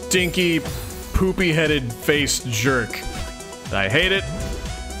 stinky, poopy-headed face jerk. And I hate it.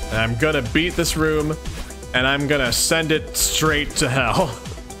 And I'm gonna beat this room. And I'm gonna send it straight to hell.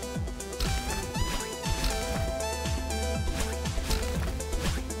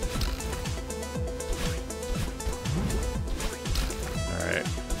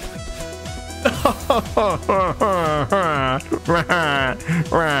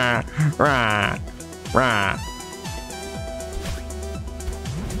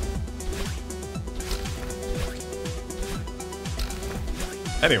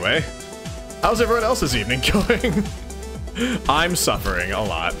 Anyway, how's everyone else's evening going? I'm suffering a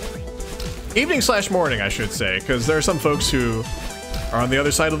lot. Evening slash morning, I should say, because there are some folks who are on the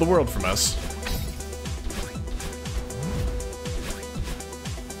other side of the world from us.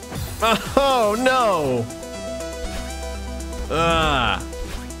 Oh no!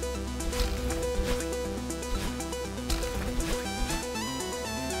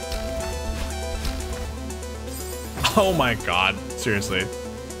 Oh my god, seriously.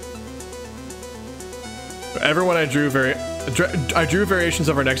 Everyone, I drew variations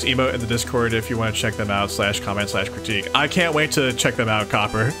of our next emote in the Discord if you want to check them out, /comment/critique. I can't wait to check them out,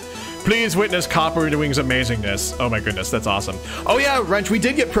 Copper. Please witness Copper doing's amazingness. Oh my goodness, that's awesome. Oh yeah, Wrench, we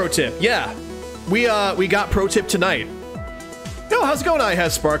did get pro tip. Yeah, we got pro tip tonight. Yo, how's it going, I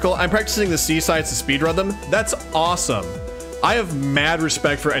has Sparkle? I'm practicing the seasides to speedrun them. That's awesome. I have mad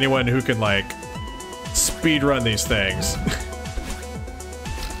respect for anyone who can like speedrun these things.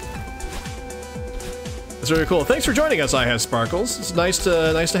 That's really cool. Thanks for joining us, I has Sparkles. It's nice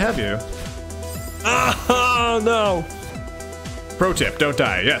to have you. Oh no. Pro tip, don't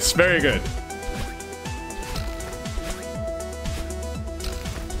die. Yes, very good.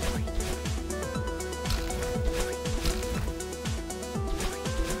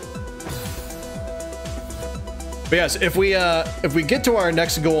 But yes, if we get to our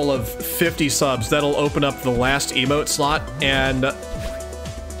next goal of 50 subs, that'll open up the last emote slot, and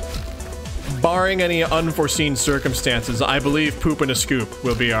barring any unforeseen circumstances, I believe poop and a scoop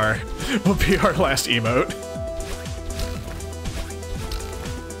will be our last emote.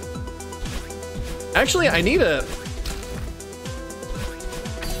 Actually, I need a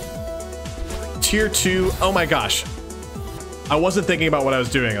tier 2. Oh my gosh. I wasn't thinking about what I was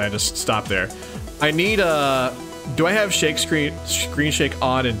doing and I just stopped there. I need a... Do I have screen shake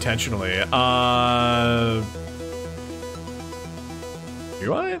on intentionally? Do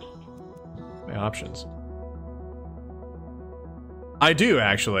I? My options. I do,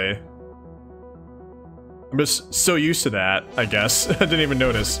 actually. I'm just so used to that, I guess. I didn't even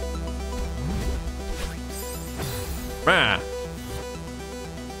notice. Ah.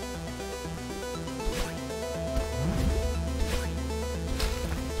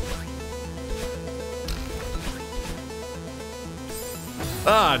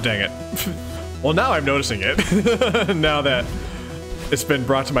 Ah, dang it. Well, now I'm noticing it. Now that it's been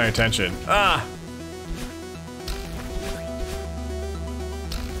brought to my attention. Ah.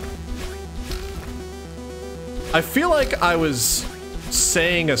 I feel like I was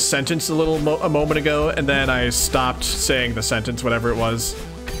saying a sentence a moment ago, and then I stopped saying the sentence, whatever it was,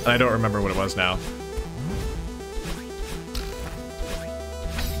 and I don't remember what it was now.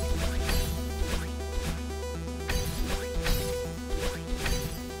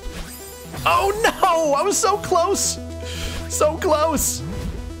 Oh no! I was so close! So close!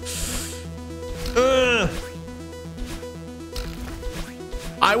 Ugh.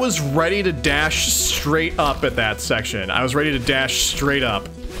 I was ready to dash straight up at that section. I was ready to dash straight up.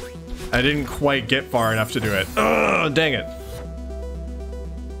 I didn't quite get far enough to do it. Ugh, dang it.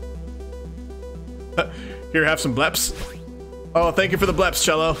 Here, have some bleps. Oh, thank you for the bleps,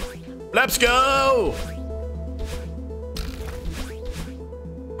 Cello. Let's go!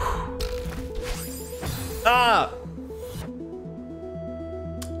 Ah!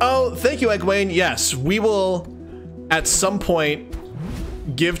 Oh, thank you, Egwene. Yes, we will, at some point,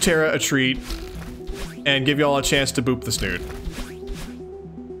 give Terra a treat and give y'all a chance to boop the snoot.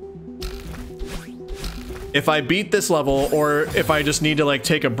 If I beat this level, or if I just need to, like,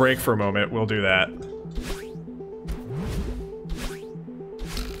 take a break for a moment, we'll do that.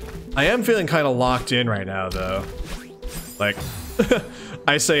 I am feeling kind of locked in right now, though. Like,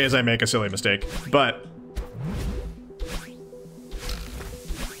 I say as I make a silly mistake, but...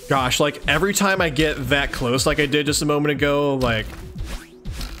 Gosh, like, every time I get that close like I did just a moment ago, like...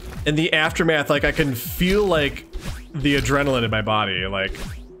 In the aftermath, like, I can feel, like, the adrenaline in my body, like...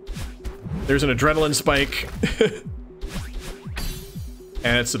 There's an adrenaline spike.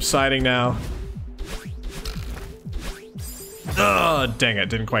 And it's subsiding now. Oh, dang it,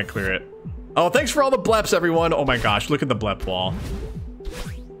 didn't quite clear it. Oh, thanks for all the bleps, everyone. Oh my gosh, look at the blep wall.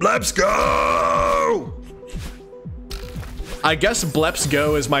 Bleps go! I guess bleps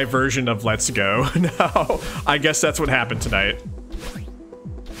go is my version of let's go. No, I guess that's what happened tonight.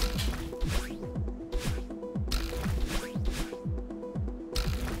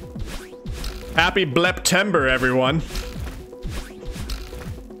 Happy Bleptember, everyone.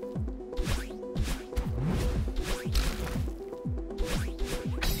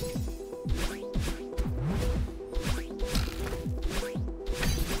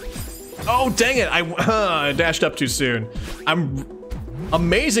 Oh, dang it. I dashed up too soon.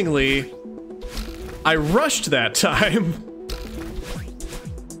 Amazingly, I rushed that time.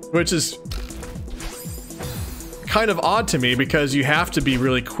 Which is kind of odd to me because you have to be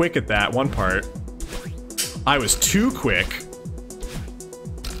really quick at that one part. I was too quick.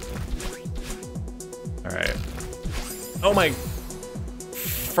 All right. Oh my.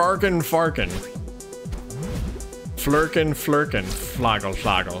 Farkin. Flirkin.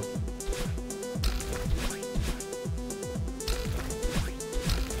 Flaggle.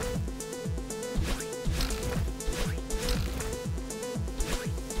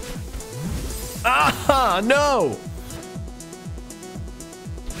 Ah, no!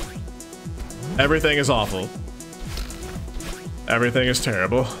 Everything is awful. Everything is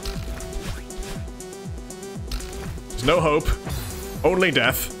terrible. There's no hope. Only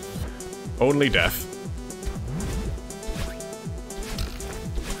death. Only death.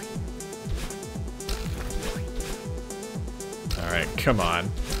 Alright, come on.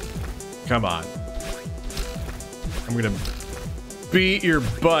 Come on. I'm gonna beat your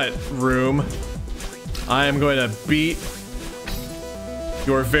butt, room. I am going to beat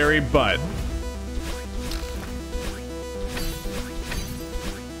your very butt.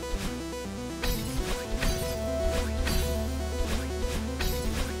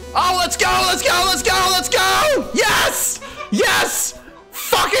 Oh, let's go! Let's go! Let's go! Let's go! Yes! Yes!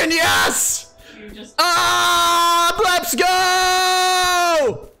 Fucking yes! Ah! Bleps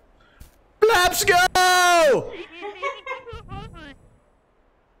go! Bleps go!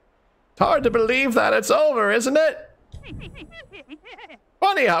 Hard to believe that it's over, isn't it?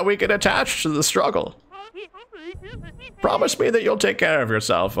 Funny how we get attached to the struggle. Promise me that you'll take care of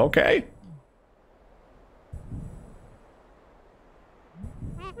yourself, okay?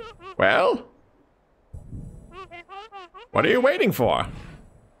 Well? What are you waiting for?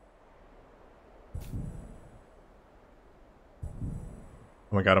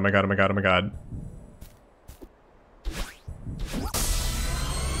 Oh my god, oh my god, oh my god, oh my god.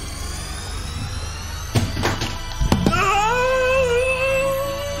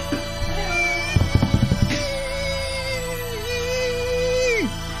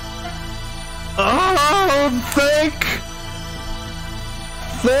 Oh, thank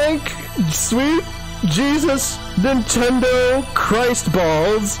sweet Jesus Nintendo Christ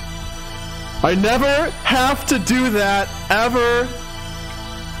balls. I never have to do that ever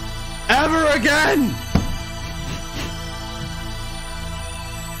again.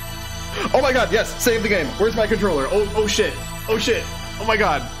 Oh my god, yes, save the game. Where's my controller? Oh shit. Oh shit. Oh my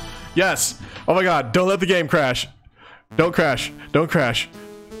god. Yes. Oh my god, don't let the game crash. Don't crash. Don't crash.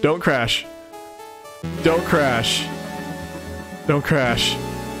 Don't crash. Don't crash. Don't crash.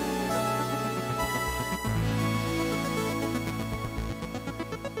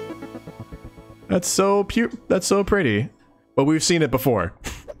 That's so that's so pretty. But we've seen it before.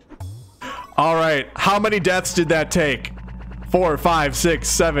 All right, how many deaths did that take? 4, 5, 6,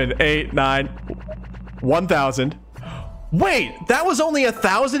 7, 8, 9, 1,000. Wait, that was only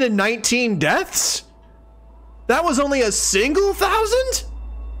 1,019 deaths? That was only a single 1,000?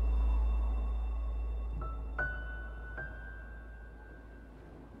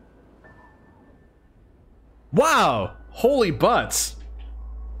 Wow, holy butts.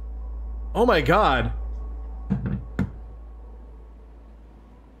 Oh my god.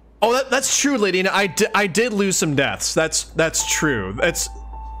 Oh, that's true, Lady. I did lose some deaths. That's true. That's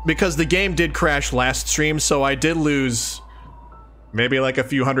because the game did crash last stream, so I did lose maybe like a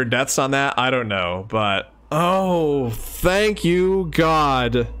few hundred deaths on that. I don't know, but oh, thank you,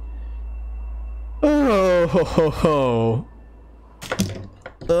 God. Oh, ho, ho, ho.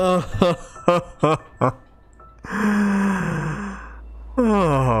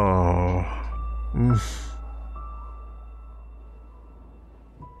 Oh.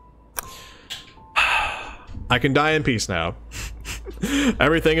 I can die in peace now.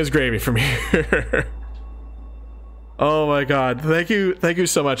 Everything is gravy from here. Oh my god. Thank you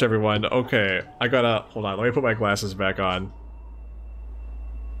so much, everyone. Okay, I gotta hold on, let me put my glasses back on.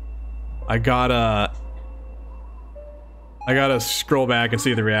 I gotta scroll back and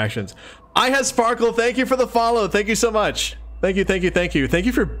see the reactions. I had Sparkle, thank you for the follow. Thank you so much. Thank you, thank you, thank you. Thank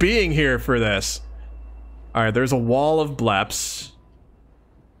you for being here for this. Alright, there's a wall of bleps.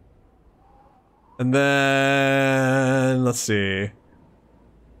 And then let's see.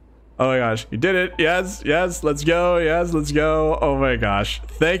 Oh my gosh, you did it. Yes, yes, let's go. Yes, let's go. Oh my gosh.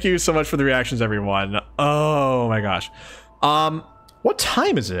 Thank you so much for the reactions, everyone. Oh my gosh. What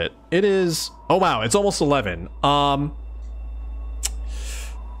time is it? It is, oh wow, it's almost 11.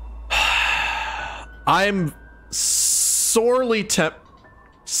 I'm sorely tempted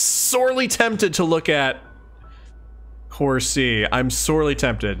to look at Core C. I'm sorely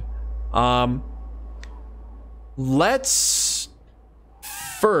tempted. Let's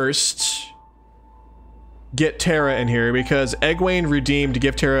first get Tara in here because Egwene redeemed to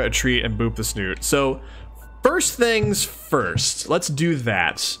give Tara a treat and boop the snoot. So first things first, let's do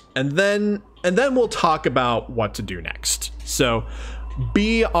that. And then we'll talk about what to do next. So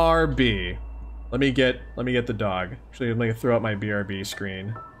BRB. Let me get the dog. Actually, let me throw out my BRB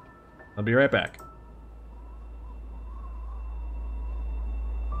screen. I'll be right back.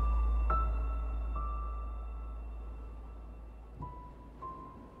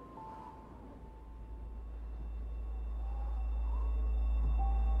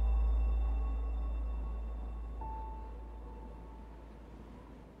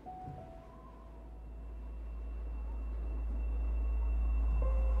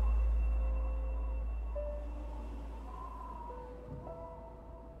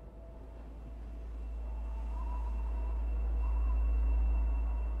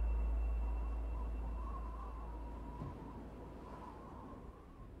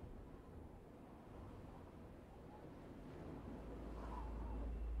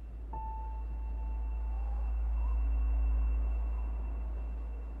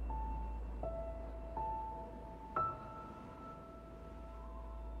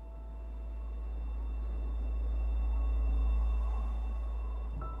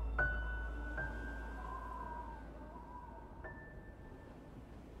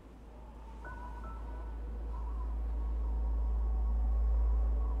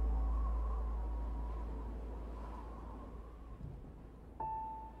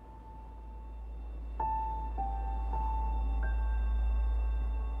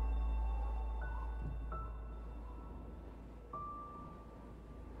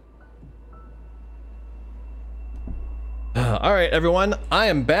 All right, everyone, I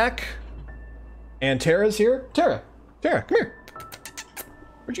am back, and Tara's here. Tara, come here.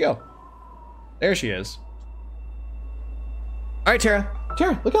 Where'd you go? There she is. All right, Tara,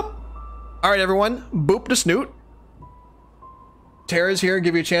 look up. All right, everyone, boop the snoot. Tara's here,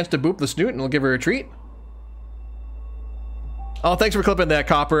 give you a chance to boop the snoot, and we'll give her a treat. Oh, thanks for clipping that,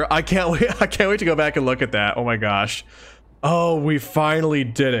 Copper. I can't wait. I can't wait to go back and look at that. Oh my gosh. Oh, we finally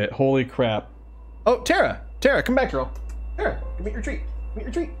did it. Holy crap. Oh, Tara, come back, girl. Tara, give me your treat.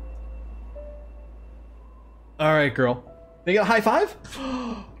 All right, girl. You got a high five?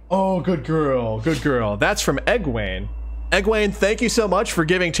 Oh, good girl. That's from Egwene. Egwene, thank you so much for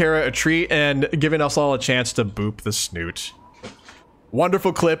giving Tara a treat and giving us all a chance to boop the snoot.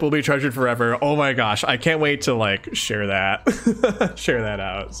 Wonderful clip will be treasured forever. Oh my gosh, I can't wait to like share that. Share that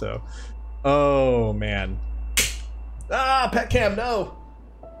out, so. Oh man. Ah, pet cam, no.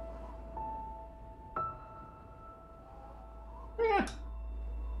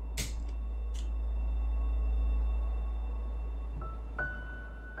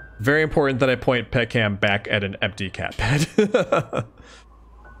 Very important that I point pet cam back at an empty cat bed.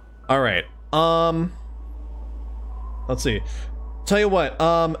 All right. Let's see. Tell you what,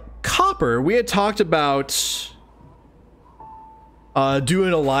 Copper, we had talked about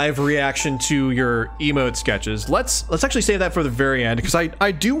doing a live reaction to your emote sketches. Let's actually save that for the very end because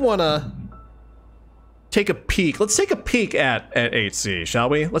I do want to take a peek. Let's take a peek at 8C, shall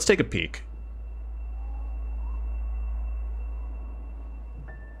we? Let's take a peek.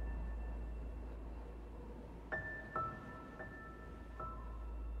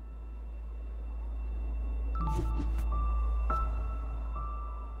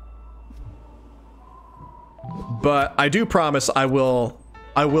 But I do promise I will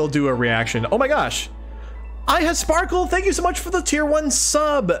do a reaction. Oh my gosh. I have Sparkle. Thank you so much for the tier 1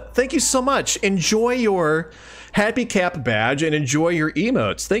 sub. Thank you so much. Enjoy your happy cap badge and enjoy your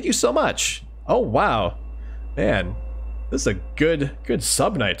emotes. Thank you so much. Oh wow. Man, this is a good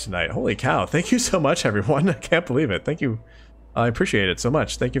sub night tonight. Holy cow. Thank you so much everyone. I can't believe it. Thank you. I appreciate it so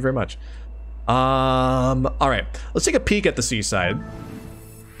much. Thank you very much. All right. Let's take a peek at the seaside.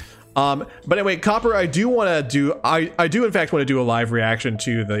 But anyway, Copper, I do want to do, I do in fact want to do a live reaction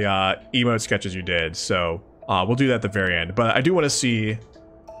to the emote sketches you did, so we'll do that at the very end, but I do want to see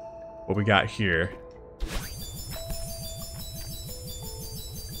what we got here.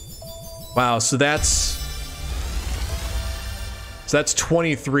 Wow, so that's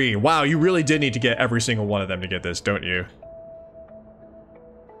 23. Wow, you really did need to get every single one of them to get this, don't you?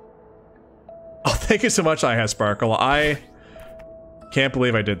 Oh, thank you so much, I have Sparkle. I can't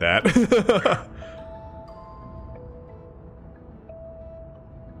believe I did that.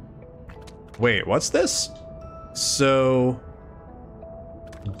 Wait, what's this? So,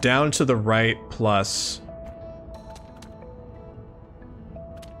 down to the right plus.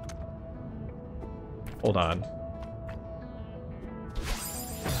 Hold on.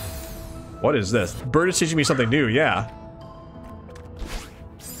 What is this? Bird is teaching me something new, yeah.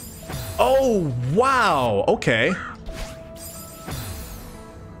 Oh, wow, okay.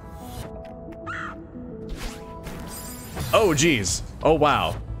 Oh, geez. Oh,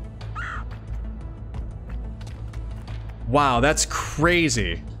 wow. Wow, that's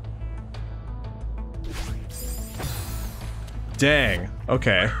crazy. Dang.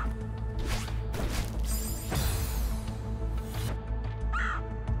 Okay.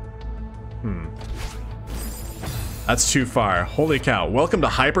 That's too far. Holy cow. Welcome to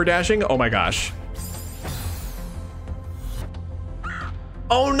hyper dashing? Oh my gosh.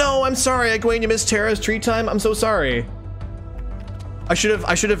 Oh no, I'm sorry, Egwene, you missed Tara's treat time. I'm so sorry. I should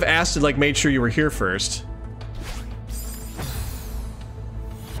have asked and like made sure you were here first.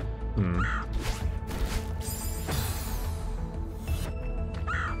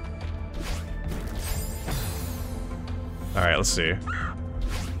 All right, let's see.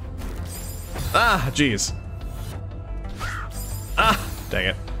 Ah, jeez. Ah, dang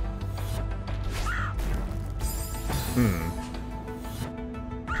it.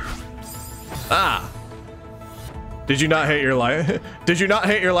 Ah. Did you not hate your life? Did you not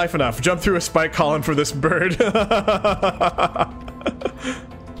hate your life enough? Jump through a spike column for this bird.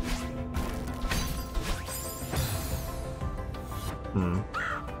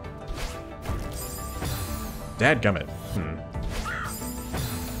 Dadgummit.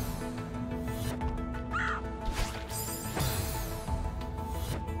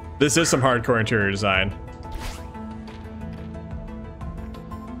 This is some hardcore interior design.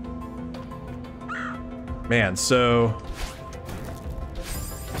 Man, so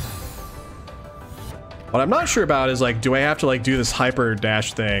what I'm not sure about is like, do I have to like do this hyper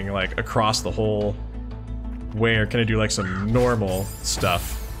dash thing like across the whole way, or can I do like some normal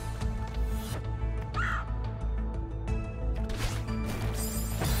stuff?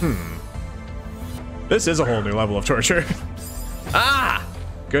 This is a whole new level of torture. Ah!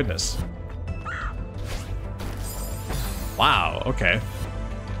 Goodness. Wow, okay.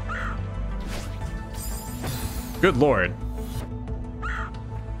 Good lord.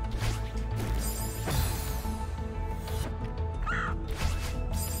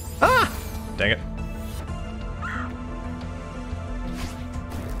 Ah! Dang it.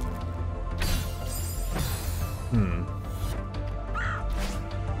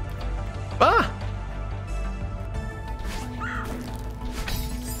 Ah!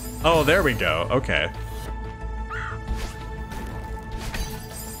 Oh, there we go. Okay.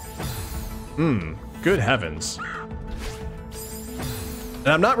 Good heavens. And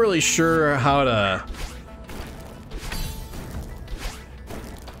I'm not really sure how to...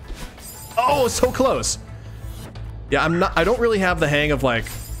 Oh, so close. Yeah, I don't really have the hang of like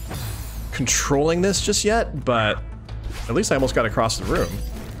controlling this just yet, but at least I almost got across the room.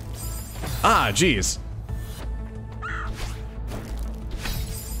 Ah, geez.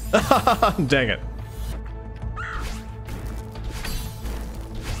 Dang it.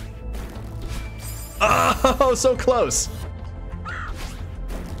 Oh, so close.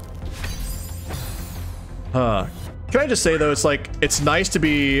 Can I just say though, it's like, it's nice to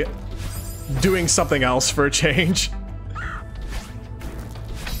be doing something else for a change.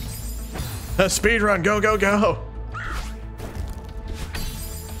 Speed run, go, go, go.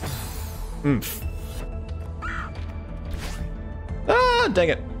 Oomph. Ah, dang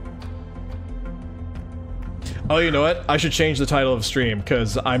it. Oh, you know what? I should change the title of stream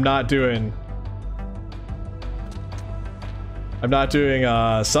because I'm not doing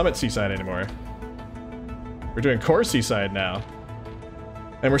Summit Seaside anymore. We're doing Core Seaside now.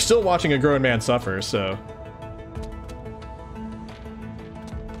 And we're still watching a grown man suffer, so.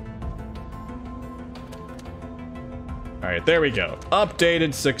 Alright, there we go.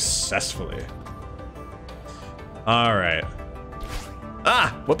 Updated successfully. Alright.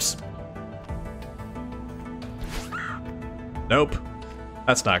 Ah! Whoops. Nope.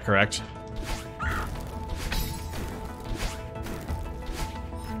 That's not correct.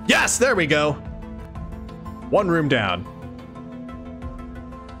 Yes! There we go! One room down.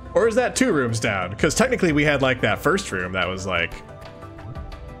 Or is that 2 rooms down? Because technically we had like that first room that was like,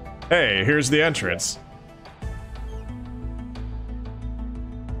 hey, here's the entrance.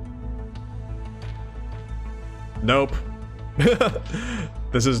 Nope.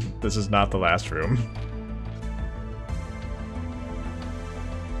 This is not the last room.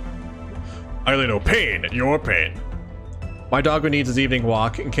 I really know pain, your pain. My doggo needs his evening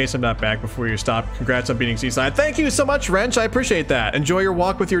walk in case I'm not back before you stop. Congrats on beating Seaside. Thank you so much, Wrench. I appreciate that. Enjoy your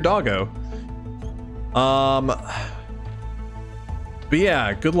walk with your doggo. But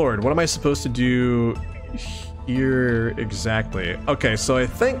yeah, good lord. What am I supposed to do here exactly? Okay, so I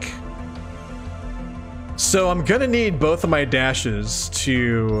think... So I'm gonna need both of my dashes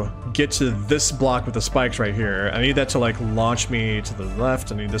to get to this block with the spikes right here. I need that to like launch me to the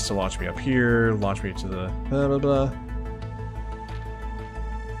left. I need this to launch me up here, launch me to the blah, blah, blah.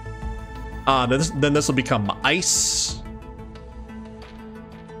 Then this will become ice.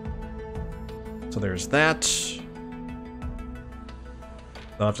 So there's that.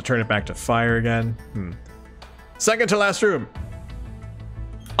 I'll have to turn it back to fire again. Second to last room.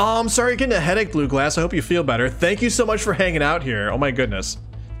 Oh, I'm sorry, getting a headache, Blue Glass. I hope you feel better. Thank you so much for hanging out here. Oh my goodness.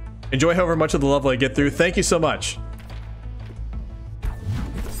 Enjoy however much of the level I get through. Thank you so much.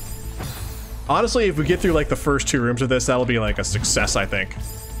 Honestly, if we get through like the first 2 rooms of this, that'll be like a success, I think.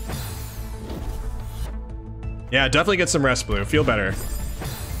 Yeah, definitely get some rest, Blue. Feel better.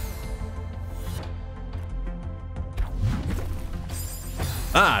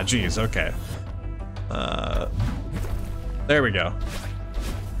 Ah, geez, okay. There we go.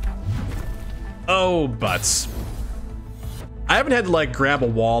 Oh, butts. I haven't had to, like, grab a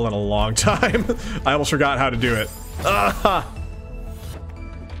wall in a long time. I almost forgot how to do it. Ah!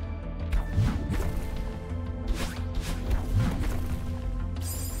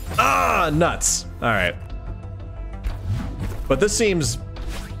 Ah, nuts. All right. But this seems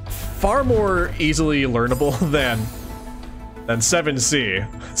far more easily learnable than 7C.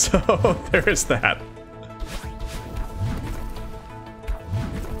 So there is that.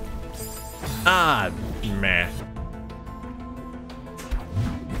 Ah, meh.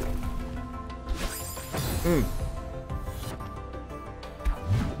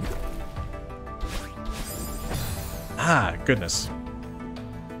 Ah, goodness.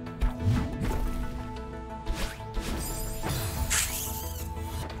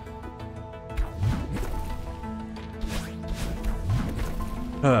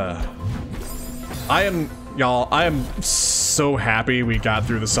 I am so happy we got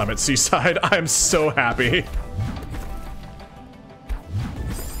through the Summit Seaside. I am so happy.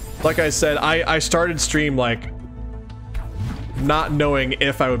 Like I said, I started stream like not knowing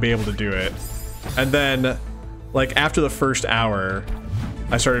if I would be able to do it. And then like after the first hour,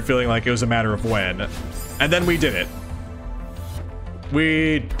 I started feeling like it was a matter of when. And then we did it.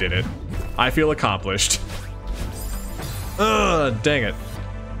 We did it. I feel accomplished. Ugh, dang it.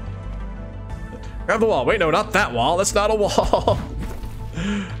 Grab the wall. Wait, no, not that wall. That's not a wall.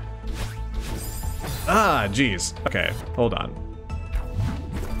 Ah, geez. Okay, hold on.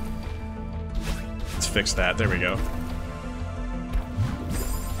 just fix that. There we go.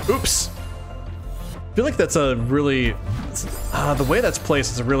 Oops. I feel like that's a really... the way that's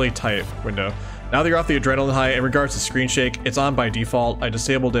placed is a really tight window. Now that you're off the adrenaline high, in regards to screen shake, it's on by default. I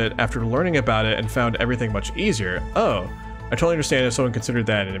disabled it after learning about it and found everything much easier. Oh, I totally understand if someone considered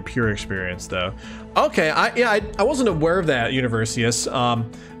that an impure experience, though. Okay, I wasn't aware of that, Universius.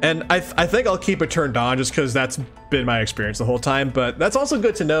 And I think I'll keep it turned on just because that's been my experience the whole time. But that's also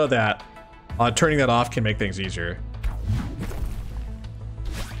good to know that turning that off can make things easier.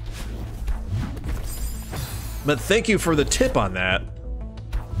 But thank you for the tip on that.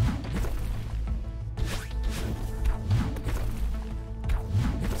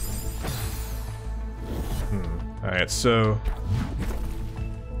 Alright, so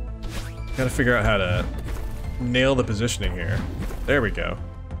gotta figure out how to nail the positioning here. There we go.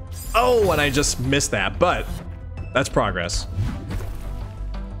 Oh, and I just missed that, but that's progress.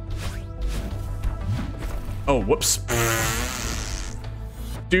 Oh, whoops.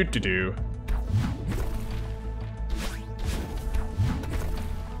 Do.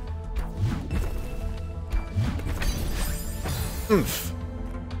 Oomph.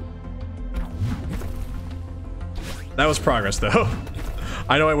 That was progress, though.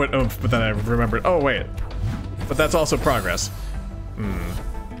 I know I went oomph, but then I remembered. Oh, wait. But that's also progress.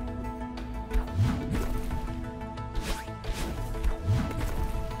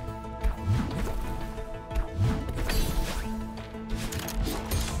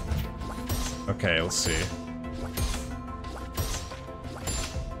 Okay, let's see.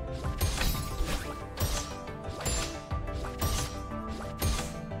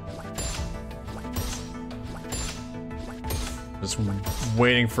 Just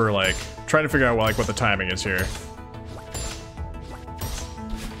waiting for, like, trying to figure out what the timing is here.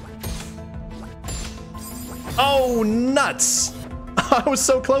 Oh, nuts! I was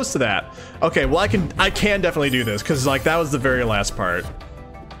so close to that. Okay, well I can definitely do this because like that was the very last part.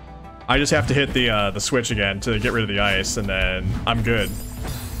 I just have to hit the switch again to get rid of the ice, and then I'm good.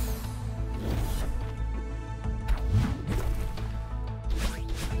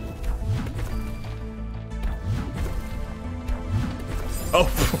 Oh,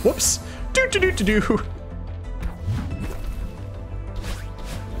 whoops. Do.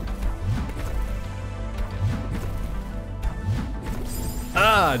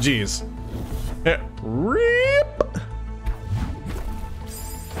 Ah, jeez. Rip.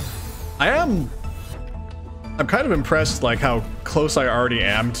 I'm kind of impressed, like, how close I already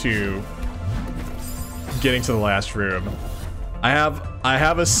am to getting to the last room. I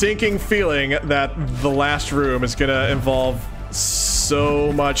have a sinking feeling that the last room is gonna involve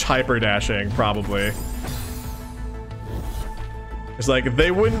so much hyper dashing, probably. It's like,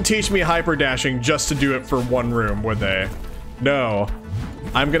 they wouldn't teach me hyper dashing just to do it for one room, would they? No.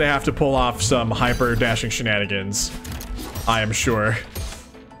 I'm gonna have to pull off some hyper dashing shenanigans, I am sure.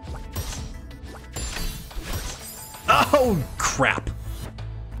 Oh, crap.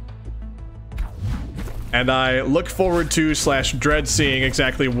 And I look forward to / dread seeing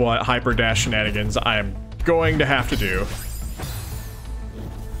exactly what hyper dash shenanigans I am going to have to do.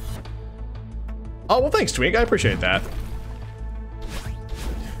 Oh, well, thanks, Twink. I appreciate that.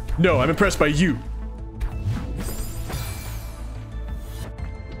 No, I'm impressed by you.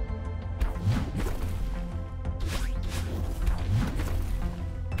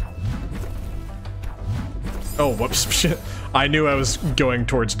 Oh, whoops. Shit. I knew I was going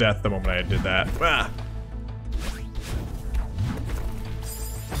towards death the moment I did that. Ah.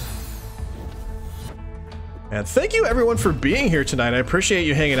 And thank you everyone for being here tonight. I appreciate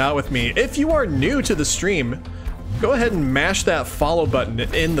you hanging out with me. If you are new to the stream, go ahead and mash that follow button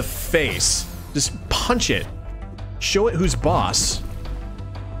in the face. Just punch it. Show it who's boss.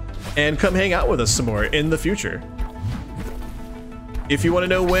 And come hang out with us some more in the future. If you want to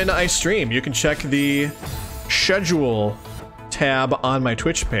know when I stream, you can check the schedule tab on my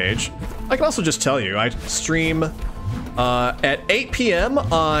Twitch page. I can also just tell you, I stream at 8 p.m.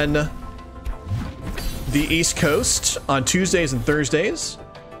 on the East Coast on Tuesdays and Thursdays,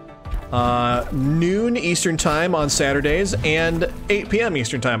 noon Eastern time on Saturdays, and 8 p.m.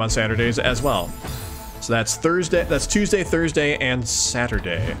 Eastern time on Saturdays as well. So that's Tuesday, Thursday, and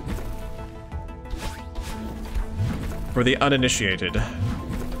Saturday for the uninitiated.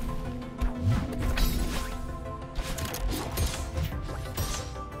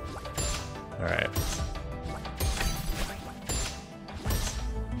 All right.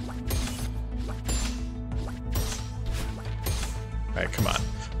 Alright, come on.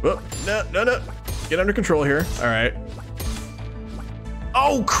 Whoop, no. Get under control here. Alright.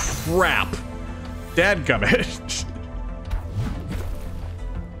 Oh, crap. Dadgummit.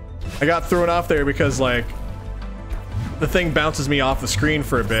 I got thrown off there because, like, the thing bounces me off the screen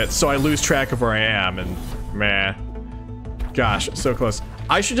for a bit, so I lose track of where I am, and meh. Gosh, so close.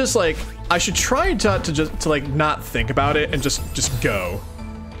 I should just, like, I should try to like, not think about it and just go.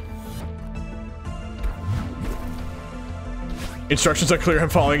 Instructions are clear, I'm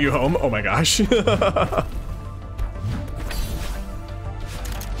following you home. Oh my gosh.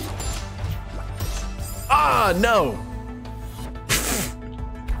 Ah, no!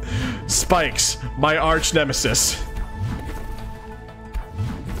 Spikes, my arch nemesis.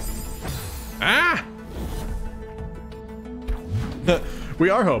 Ah! We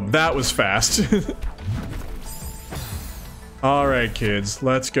are home. That was fast. Alright, kids,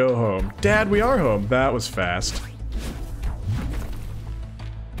 let's go home. Dad, we are home. That was fast.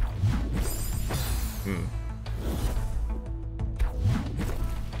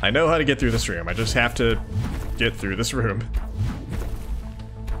 I know how to get through this room. I just have to get through this room.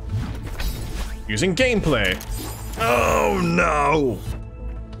 Using gameplay. Oh no!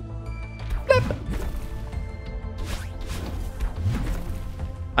 Blip.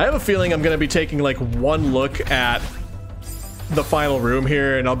 I have a feeling I'm gonna be taking like one look at the final room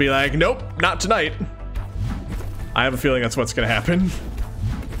here and I'll be like, nope, not tonight. I have a feeling that's what's gonna happen.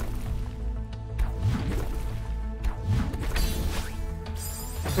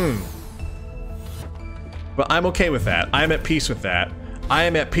 But I'm okay with that. I'm at peace with that. I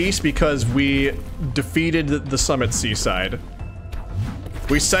am at peace because we defeated the Summit Seaside.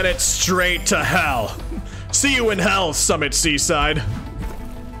 We sent it straight to hell. See you in hell, Summit Seaside.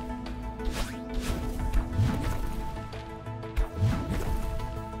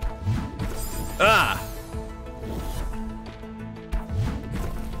 Ah!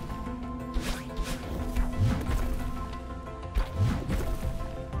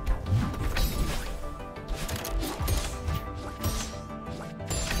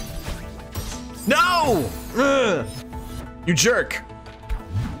 No! Ugh. You jerk.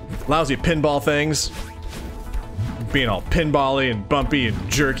 Lousy pinball things. Being all pinball-y and bumpy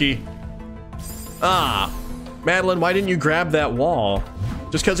and jerky. Ah. Madeline, why didn't you grab that wall?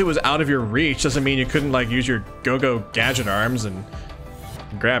 Just because it was out of your reach doesn't mean you couldn't, like, use your go-go gadget arms and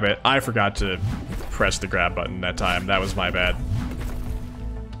grab it. I forgot to press the grab button that time. That was my bad.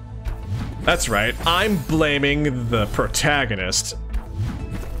 That's right. I'm blaming the protagonist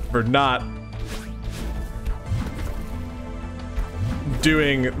for not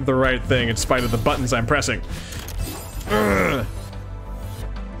doing the right thing in spite of the buttons I'm pressing. Ugh.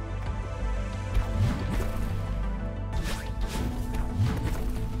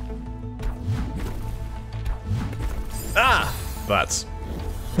 Ah! Butts.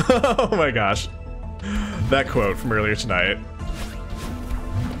 Oh my gosh. That quote from earlier tonight.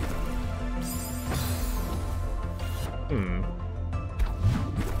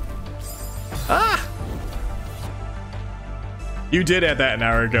 Ah! You did add that an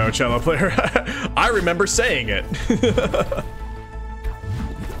hour ago, cello player. I remember saying it.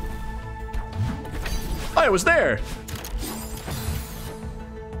 I was there.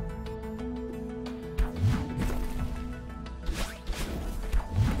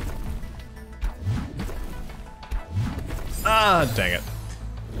 Ah, dang it.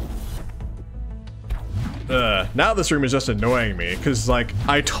 Now this room is just annoying me, because, like,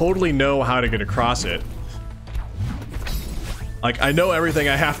 I totally know how to get across it. Like, I know everything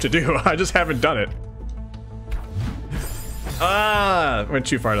I have to do, I just haven't done it. Ah! Went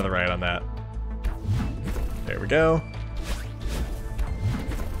too far to the right on that. There we go.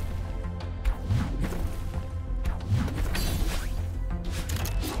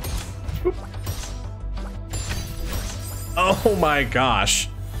 Oop. Oh my gosh.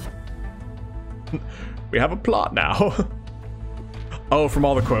 We have a plot now. Oh, from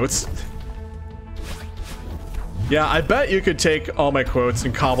all the quotes. Yeah, I bet you could take all my quotes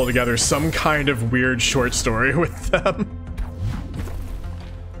and cobble together some kind of weird short story with them.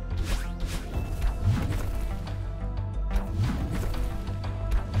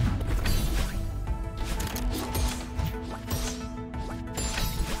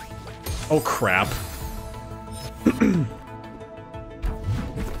 Oh crap.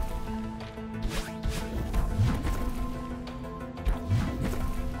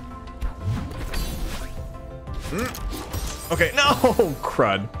 Okay, no!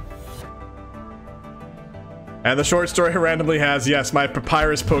 Crud. And the short story randomly has, yes, my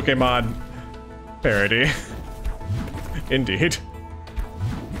Papyrus Pokemon parody. Indeed.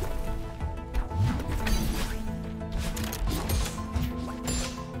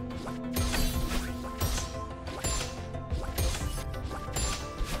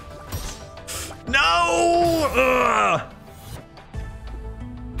 No! Ugh.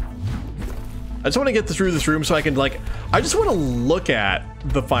 I just want to get through this room so I can like, I just want to look at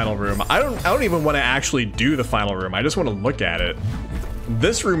the final room. I don't even want to actually do the final room. I just want to look at it.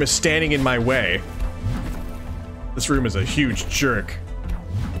 This room is standing in my way. This room is a huge jerk.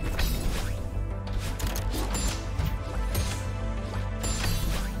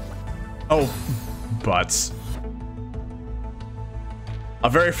 Oh, butts. A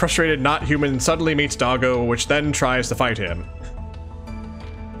very frustrated not human suddenly meets Doggo, which then tries to fight him.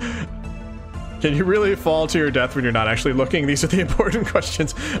 Can you really fall to your death when you're not actually looking? These are the important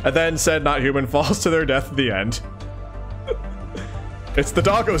questions. And then said not human falls to their death at the end. It's the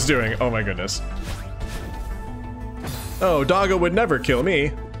Doggo's doing. Oh my goodness. Oh, Doggo would never kill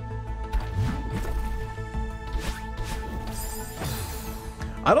me.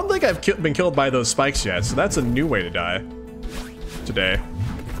 I don't think I've been killed by those spikes yet, so that's a new way to die today.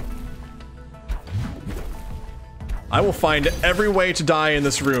 I will find every way to die in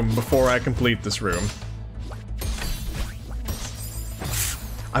this room before I complete this room.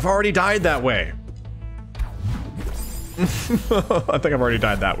 I've already died that way. I think I've already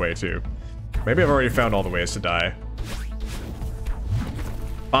died that way too. Maybe I've already found all the ways to die.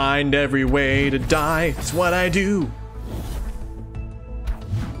 Find every way to die, it's what I do.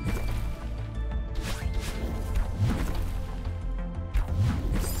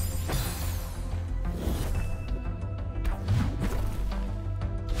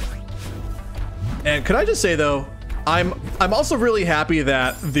 And could I just say though, I'm also really happy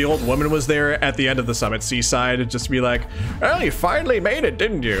that the old woman was there at the end of the summit seaside, just to be like, well, you finally made it,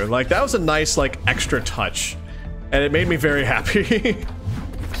 didn't you? Like, that was a nice, like, extra touch. And it made me very happy.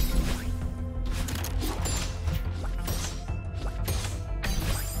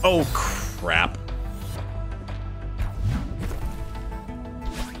 Oh, crap.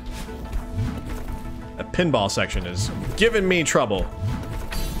 That pinball section is giving me trouble.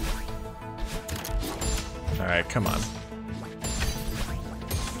 Alright, come on.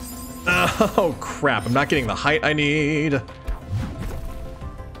 Oh, crap. I'm not getting the height I need.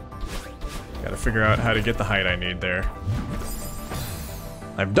 Gotta figure out how to get the height I need there.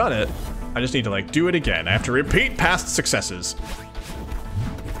 I've done it. I just need to, like, do it again. I have to repeat past successes.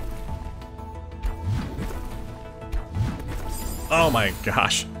 Oh my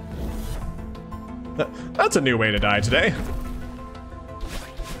gosh. That's a new way to die today.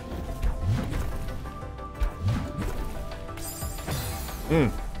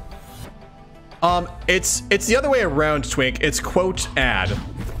 It's the other way around, Twink. It's quote add.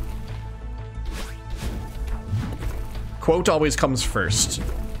 Quote always comes first.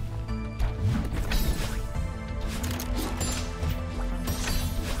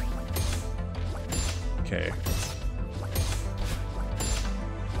 Okay.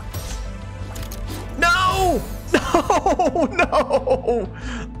 No! No! No!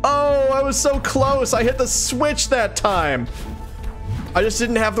 Oh, I was so close. I hit the switch that time. I just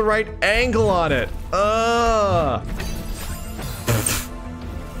didn't have the right angle on it.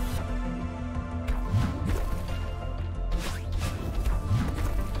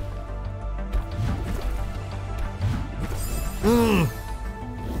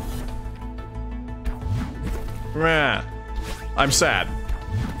 I'm sad.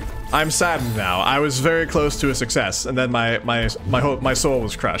 I'm saddened now. I was very close to a success, and then my soul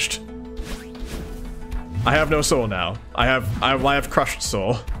was crushed. I have no soul now. I have crushed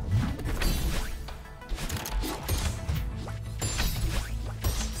soul.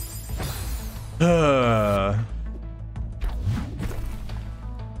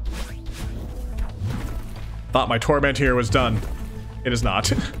 Thought my torment here was done. It is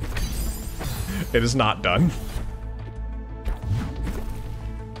not. It is not done.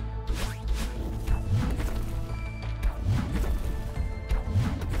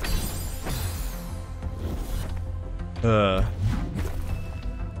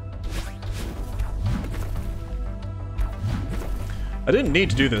 I didn't need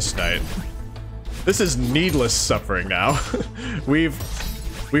to do this tonight. This is needless suffering now.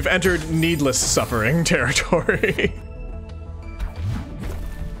 We've entered needless suffering territory.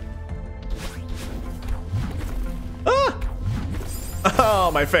 Ah! Oh,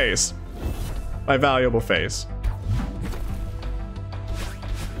 my face. My valuable face.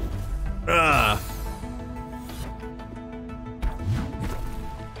 Ah.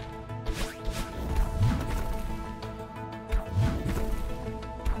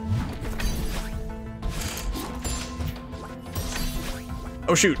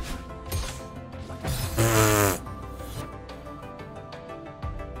 Oh shoot.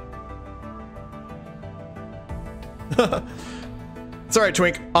 It's alright,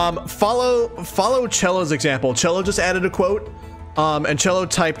 Twink. Follow Cello's example. Cello just added a quote. And Cello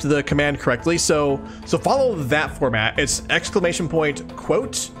typed the command correctly, so follow that format. It's exclamation point,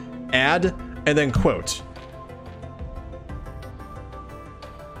 quote, add, and then quote.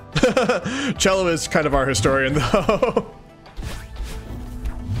 Cello is kind of our historian, though.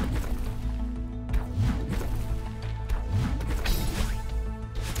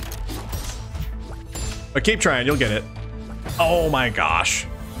 But keep trying, you'll get it. Oh my gosh.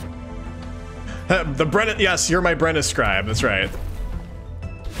 The Brennan, yes, you're my Brennan scribe, that's right.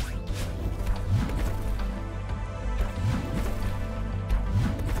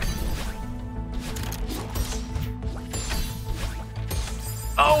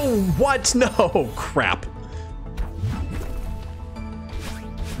 Oh, what? No, crap.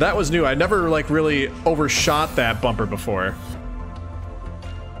 That was new. I never like really overshot that bumper before.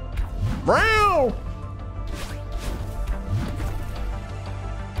 Wow!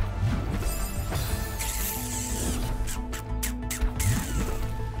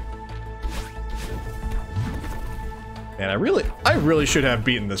 Man, I really should have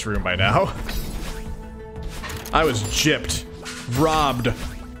beaten this room by now. I was gypped. Robbed.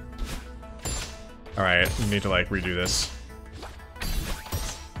 Alright, we need to like redo this.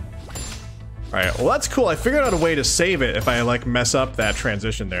 Alright, well that's cool. I figured out a way to save it if I like mess up that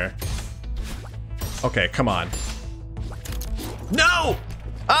transition there. Okay, come on. No!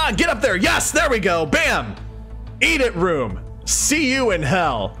 Ah, get up there! Yes, there we go! Bam! Eat it, room! See you in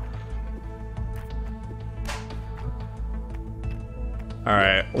hell!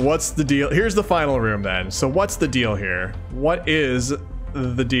 Alright, what's the deal? Here's the final room then. So what's the deal here? What is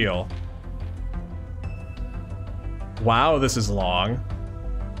the deal? Wow, this is long.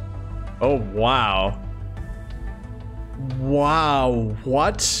 Oh, wow. Wow,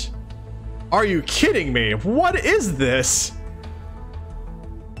 what? Are you kidding me? What is this?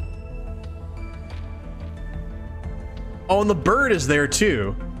 Oh, and the bird is there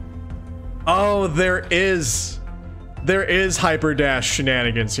too. Oh, there is hyper dash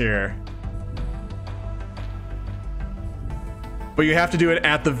shenanigans here. But you have to do it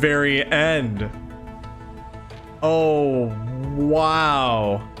at the very end. Oh,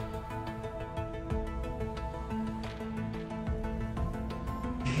 wow.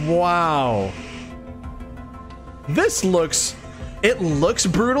 Wow. This looks, it looks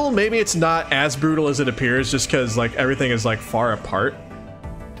brutal. Maybe it's not as brutal as it appears just because like everything is like far apart.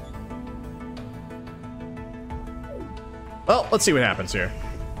 Well, let's see what happens here.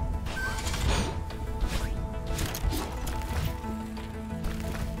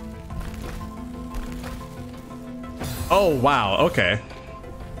 Oh, wow, okay.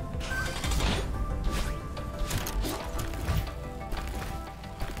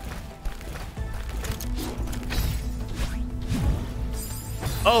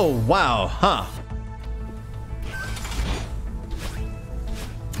 Oh, wow, huh.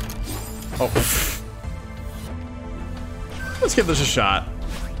 Oh, pfft. Let's give this a shot.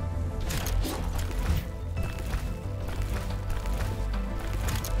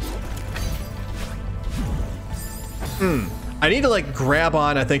 I need to like grab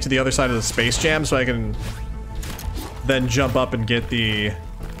on, I think, to the other side of the space jam so I can then jump up and get the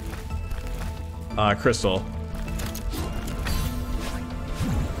crystal.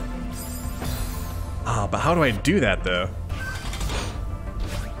 Ah, but how do I do that though?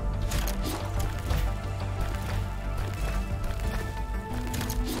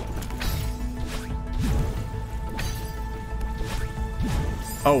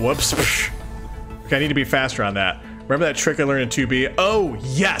 Oh, whoops. Okay, I need to be faster on that. Remember that trick I learned in 2B? Oh,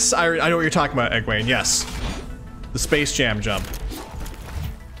 yes! I know what you're talking about, Egwene, yes. The Space Jam jump.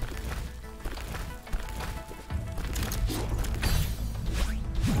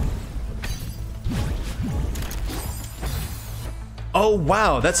 Oh,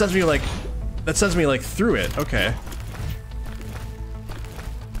 wow, that sends me like through it, okay.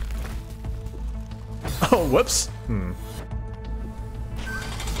 Oh, whoops.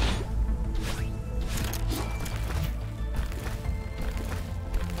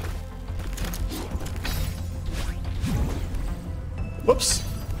 Whoops.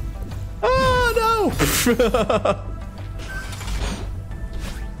 Oh, no!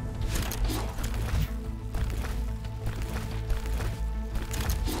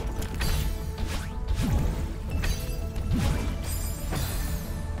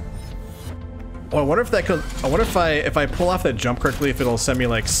 Oh, I wonder if that could, I wonder if I pull off that jump correctly, if it'll send me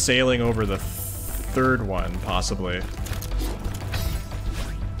like sailing over the third one, possibly.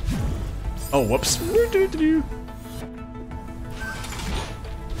 Oh, whoops.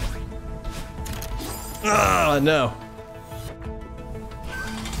 Ah, no.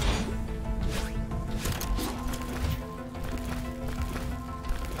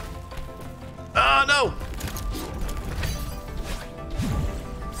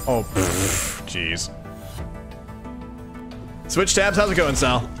 Oh, jeez. Switch tabs, how's it going,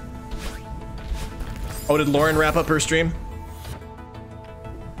 Sal? Oh, did Lauren wrap up her stream?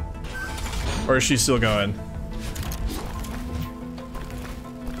 Or is she still going?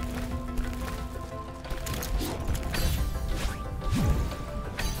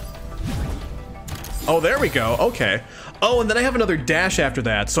 Oh, there we go. Okay. Oh, and then I have another dash after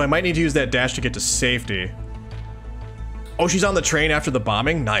that, so I might need to use that dash to get to safety. Oh, she's on the train after the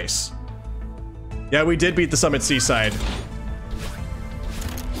bombing? Nice. Yeah, we did beat the Summit Seaside.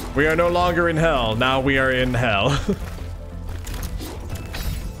 We are no longer in hell. Now we are in hell.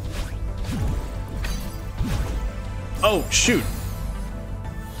 Oh, shoot.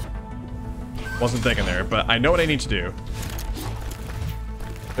 Wasn't thinking there, but I know what I need to do.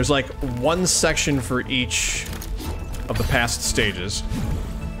 There's like one section for each of the past stages.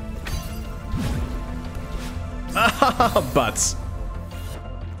 Ah, butts.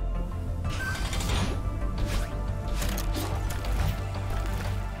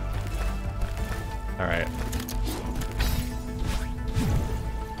 All right.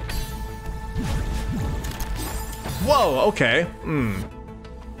 Whoa, okay.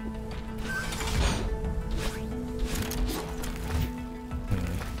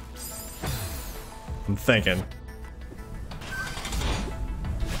 I'm thinking.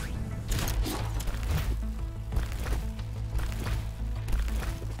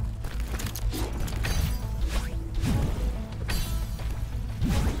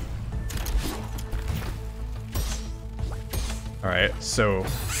 Alright, so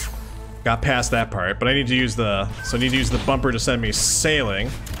got past that part, but I need to use the bumper to send me sailing.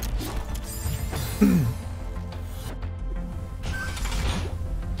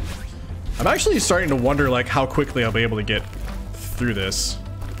 I'm actually starting to wonder like how quickly I'll be able to get through this.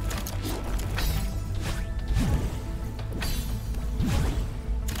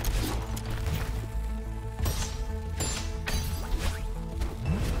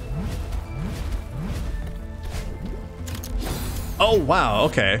 Oh wow,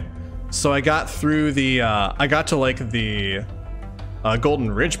 okay. So I got through the I got to like the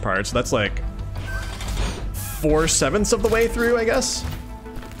Golden Ridge part, so that's like 4/7 of the way through, I guess.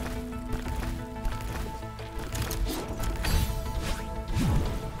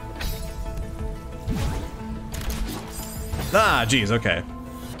 Ah, geez, okay.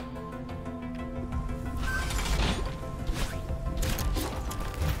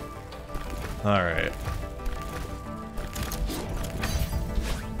 All right.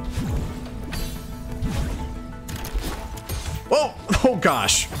 Whoa! Oh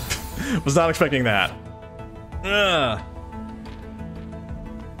gosh, was not expecting that. Ugh.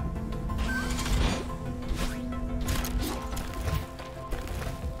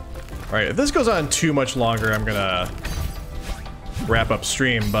 All right, if this goes on too much longer, I'm gonna wrap up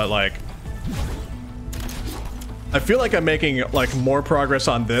stream, but like I feel like I'm making like more progress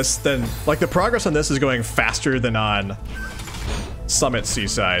on this than like the progress on this is going faster than on Summit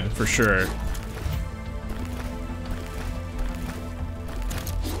Seaside for sure.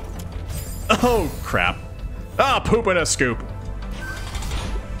 Oh crap. Ah, poop in a scoop.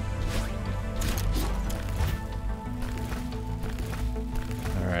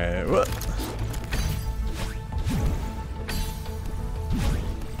 All right, what?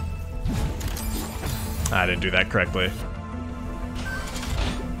 I didn't do that correctly.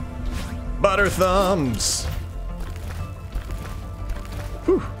 Butter thumbs.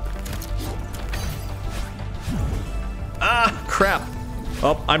 Whew. Ah, crap.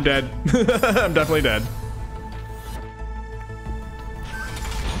 Oh, I'm dead. I'm definitely dead.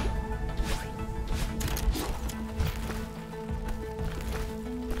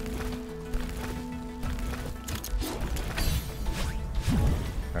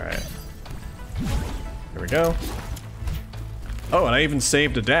 All right. Here we go. Oh, and I even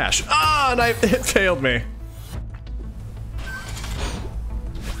saved a dash. Ah, and it failed me.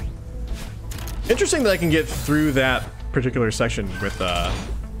 Interesting that I can get through that particular section with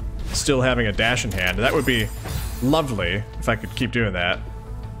still having a dash in hand. That would be lovely if I could keep doing that.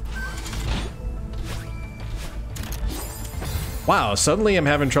 Wow, suddenly I'm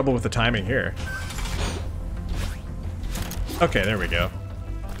having trouble with the timing here. Okay, there we go.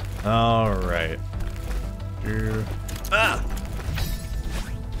 All right. Ah!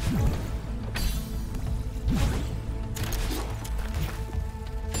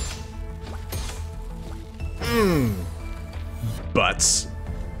 Butts.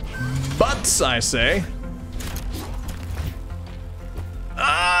 Butts, I say.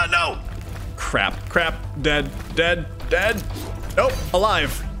 Ah, no! Crap, crap, dead, dead, dead. Nope,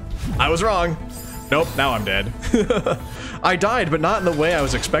 alive. I was wrong. Nope, now I'm dead. I died, but not in the way I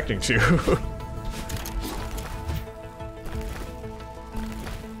was expecting to.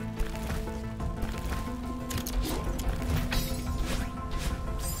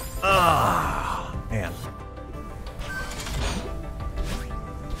 Ah, man.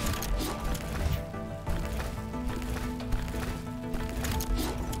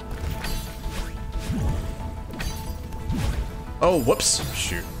 Oh, whoops.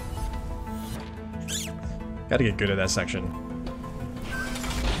 Shoot. Gotta get good at that section.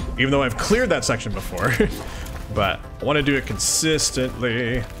 Even though I've cleared that section before. But I want to do it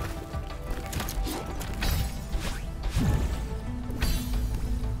consistently.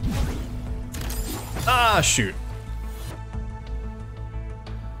 Ah, shoot.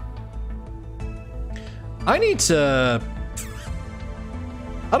 I need to...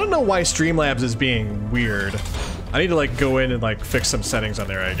 I don't know why Streamlabs is being weird. I need to like go in and like fix some settings on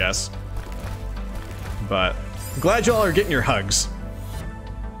there, I guess. But I'm glad y'all are getting your hugs.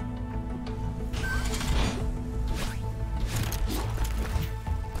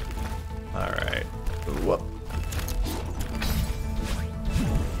 All right. Whoop.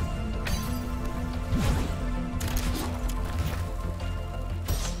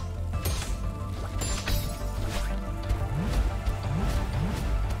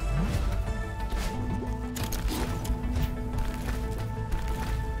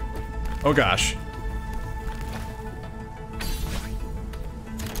 Oh gosh.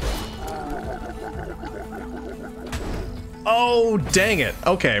 Oh, dang it.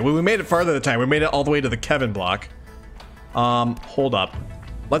 Okay, well, we made it farther this time. We made it all the way to the Kevin block. Hold up.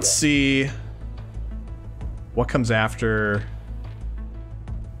 Let's see what comes after.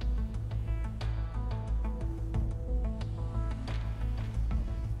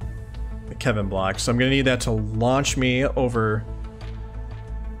 The Kevin block. So I'm gonna need that to launch me over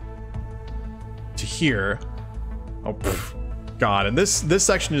to here. Oh, pff, God, and this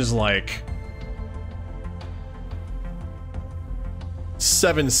section is like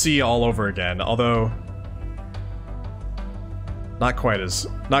 7C all over again, although not quite as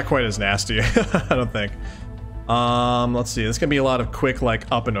nasty. I don't think. Let's see. There's gonna be a lot of quick like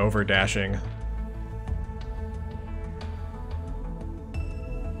up and over dashing.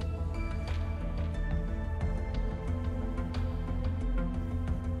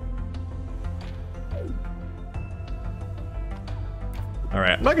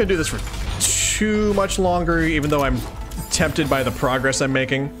 Alright, I'm not gonna do this for too much longer, even though I'm tempted by the progress I'm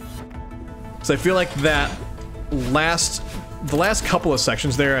making. Because I feel like the last couple of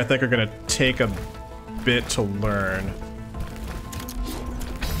sections there, I think, are gonna take a bit to learn.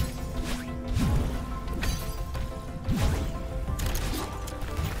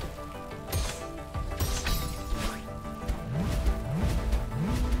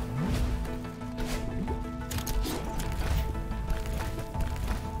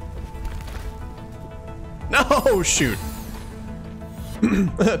 No, shoot.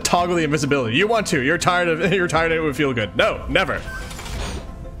 Toggle the invisibility. You want to. You're tired of it. It would feel good. No, never.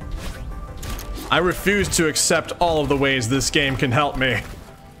 I refuse to accept all of the ways this game can help me.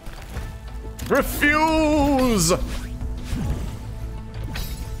 Refuse.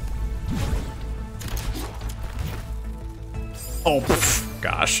 Oh, pff,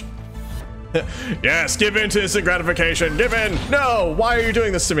 gosh. Yes, give in to instant gratification. Give in. No, why are you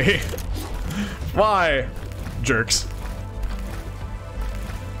doing this to me? Why? Jerks.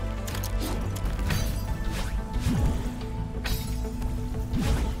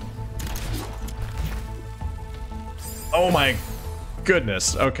 Oh my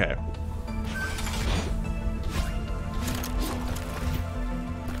goodness. Okay.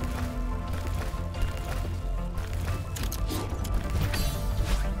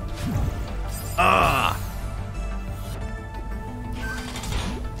 Ah.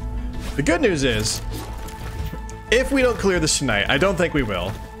 The good news is, if we don't clear this tonight, I don't think we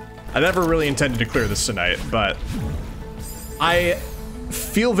will. I never really intended to clear this tonight, but I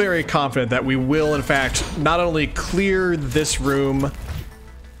feel very confident that we will, in fact, not only clear this room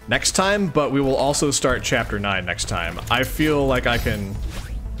next time, but we will also start Chapter 9 next time. I feel like I can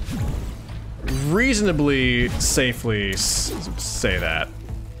reasonably safely say that.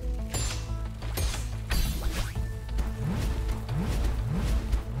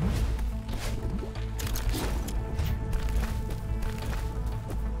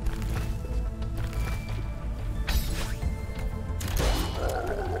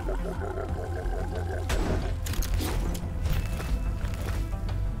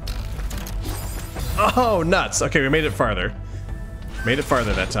 Oh, nuts. Okay, we made it farther. Made it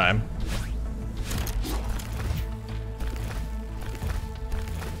farther that time.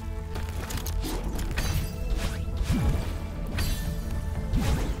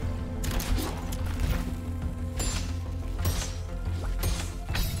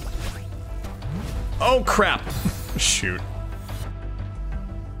 Oh crap. Shoot.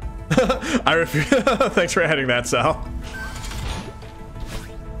 I refuse. Thanks for adding that, Sal.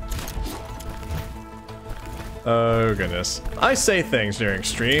 Oh goodness. I say things during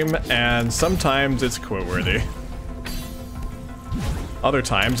stream, and sometimes it's quote-worthy. Other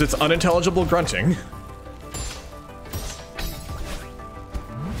times it's unintelligible grunting.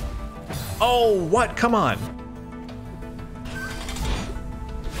 Oh, what? Come on.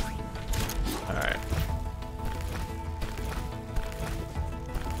 All right.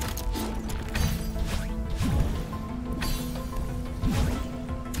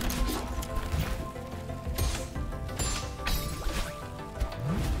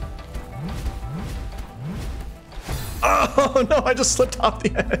 Oh no, I just slipped off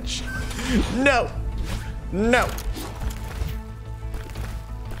the edge. No. No.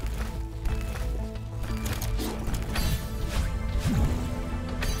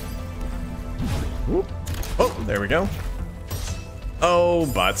 Whoop. Oh, there we go. Oh,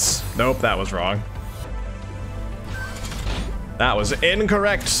 butts. Nope, that was wrong. That was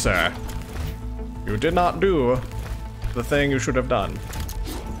incorrect, sir. You did not do the thing you should have done.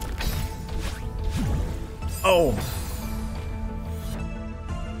 Oh.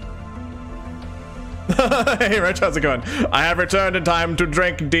 Hey, Rich, how's it going? I have returned in time to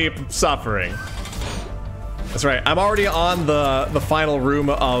drink deep suffering. That's right. I'm already on the final room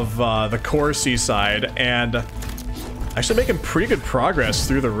of the core seaside, and actually making pretty good progress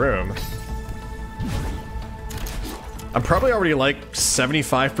through the room. I'm probably already like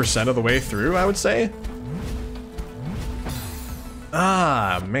 75% of the way through, I would say.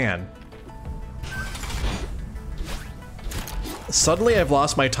 Ah, man. Suddenly I've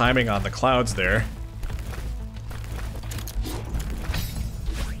lost my timing on the clouds there.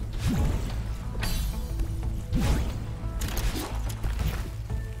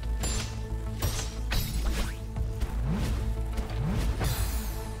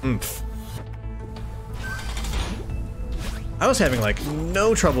 Oomph. I was having like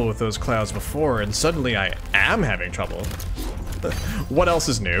no trouble with those clouds before, and suddenly I am having trouble. What else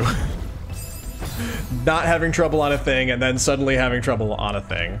is new? Not having trouble on a thing, and then suddenly having trouble on a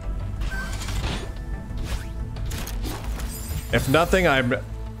thing. If nothing,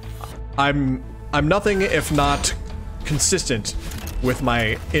 I'm nothing if not consistent with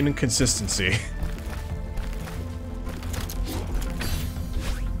my inconsistency.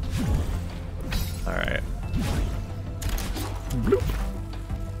 All right. Bloop.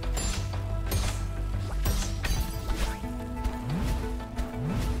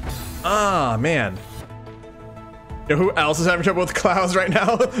 Ah, man. You know who else is having trouble with clouds right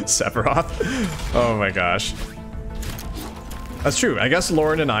now? Sephiroth. Oh my gosh. That's true. I guess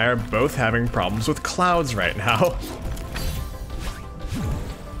Lauren and I are both having problems with clouds right now.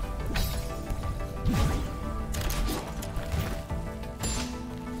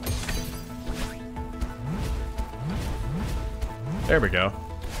 There we go.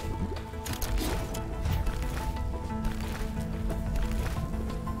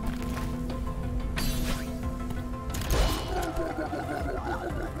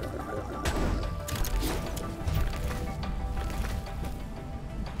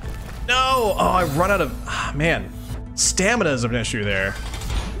 No! Oh, I run out of... Ah, man. Stamina is an issue there.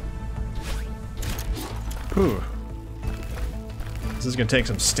 Whew. This is gonna take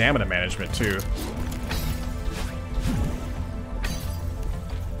some stamina management, too.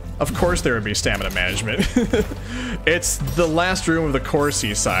 Of course there would be stamina management. It's the last room of the core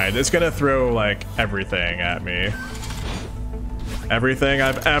seaside. It's gonna throw, like, everything at me. Everything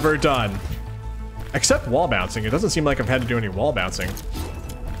I've ever done. Except wall bouncing. It doesn't seem like I've had to do any wall bouncing.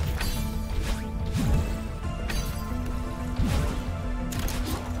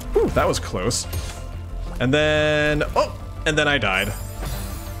 Whew, that was close. And then... Oh! And then I died.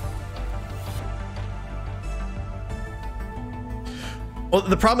 Well,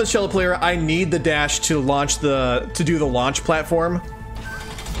 the problem is, Shello Player, I need the dash to launch to do the launch platform.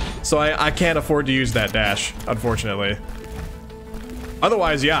 So I can't afford to use that dash, unfortunately.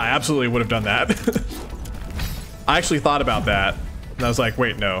 Otherwise, yeah, I absolutely would have done that. I actually thought about that. And I was like,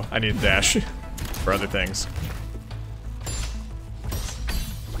 wait, no, I need the dash for other things.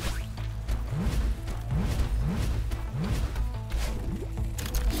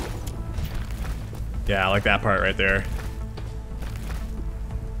 Yeah, I like that part right there.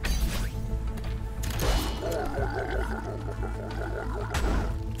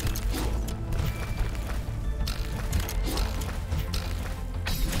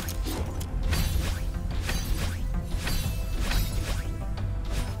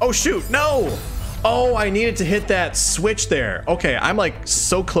 Oh shoot, no! Oh, I needed to hit that switch there. Okay, I'm like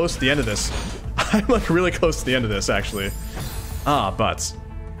so close to the end of this. I'm like really close to the end of this, actually. Ah, butts.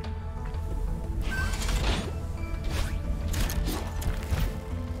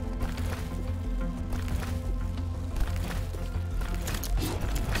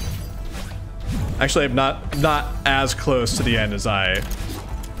 Actually, I'm not as close to the end as I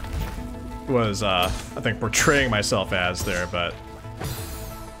was, I think, portraying myself as there, but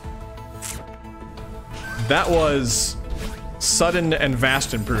that was sudden and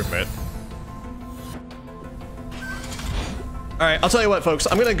vast improvement. All right, I'll tell you what, folks.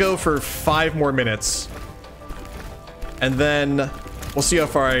 I'm gonna go for 5 more minutes, and then we'll see how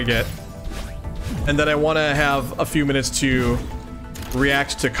far I get. And then I want to have a few minutes to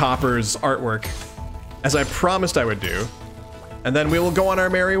react to Copper's artwork, as I promised I would do, and then we will go on our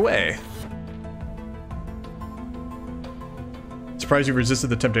merry way. Surprised you resisted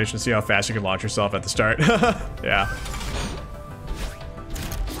the temptation to see how fast you can launch yourself at the start. Yeah.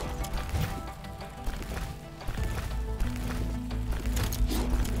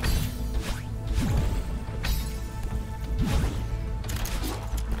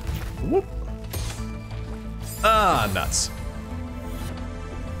 Whoop. Ah, nuts.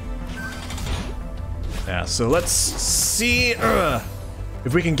 Yeah, so let's see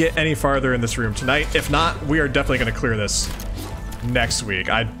if we can get any farther in this room tonight. If not, we are definitely going to clear this next week.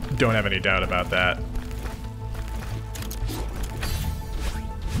 I don't have any doubt about that.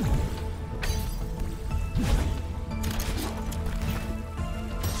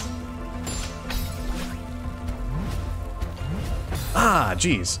 Ah,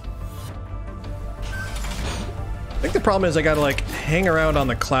 jeez. I think the problem is I gotta like hang around on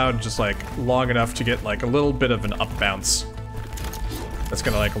the cloud just like long enough to get like a little bit of an up bounce. That's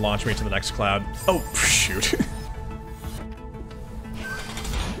gonna like launch me to the next cloud. Oh, shoot.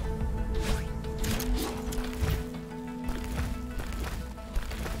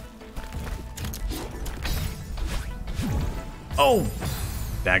 Oh,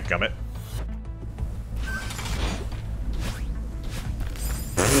 dadgummit.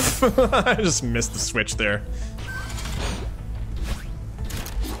 I just missed the switch there.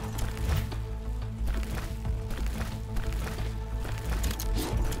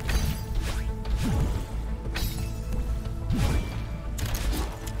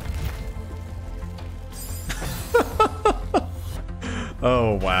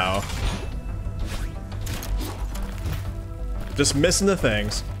 Oh, wow. Just missing the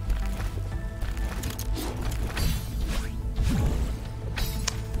things.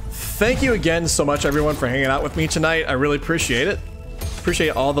 Thank you again so much, everyone, for hanging out with me tonight. I really appreciate it.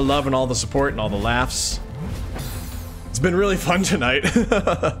 Appreciate all the love and all the support and all the laughs. It's been really fun tonight.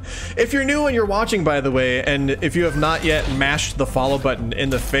 If you're new and you're watching, by the way, and if you have not yet mashed the follow button in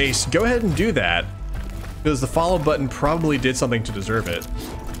the face, go ahead and do that, because the follow button probably did something to deserve it.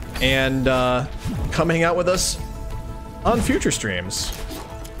 And come hang out with us on future streams.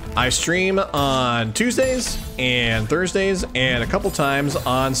 I stream on Tuesdays and Thursdays and a couple times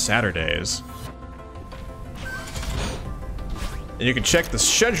on Saturdays. And you can check the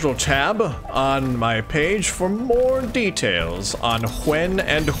schedule tab on my page for more details on when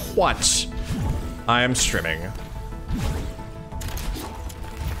and what I am streaming.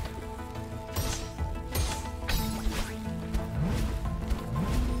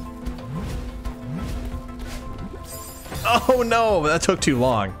 Oh no, that took too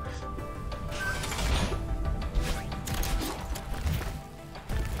long.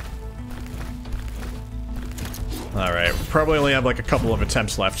 Alright, we probably only have like a couple of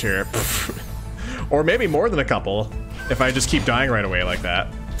attempts left here. Or maybe more than a couple, if I just keep dying right away like that.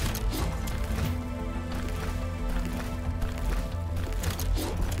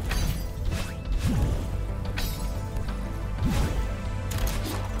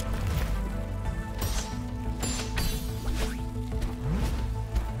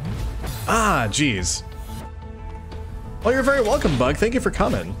 Ah, geez. Well, you're very welcome, Bug. Thank you for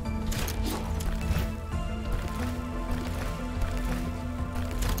coming.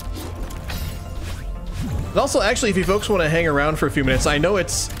 And also, actually, if you folks want to hang around for a few minutes, I know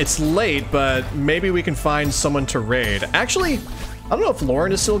it's late, but maybe we can find someone to raid. Actually, I don't know if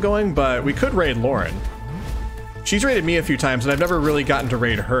Lauren is still going, but we could raid Lauren. She's raided me a few times, and I've never really gotten to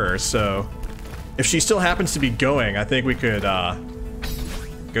raid her, so if she still happens to be going, I think we could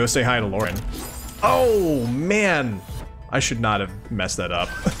go say hi to Lauren. Oh, man. I should not have messed that up.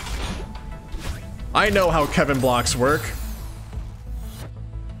 I know how Kevin blocks work.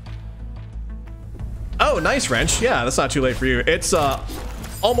 Oh, nice, Wrench. Yeah, that's not too late for you. It's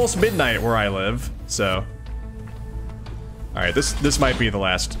almost midnight where I live, so. All right, this might be the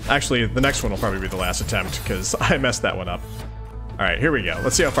last. Actually, the next one will probably be the last attempt because I messed that one up. All right, here we go.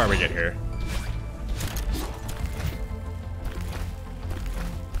 Let's see how far we get here.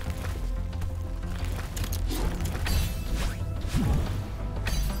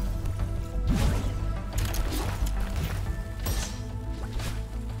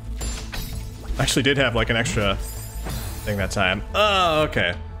 Actually did have like an extra thing that time. Oh,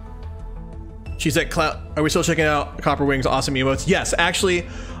 okay. She's at Cloud. Are we still checking out Copper Wings' awesome emotes? Yes, actually,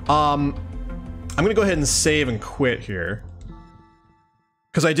 I'm gonna go ahead and save and quit here.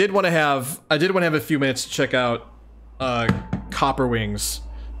 Because I did want to have a few minutes to check out Copper Wings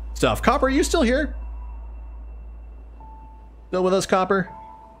stuff. Copper, are you still here? Still with us, Copper?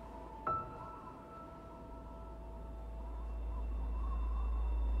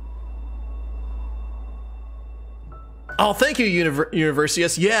 Oh, thank you,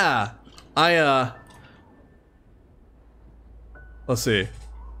 Universius. Yeah, let's see.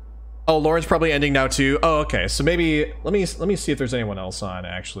 Oh, Lauren's probably ending now too. Oh, okay. So maybe let me see if there's anyone else on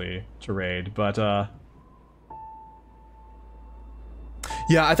actually to raid. But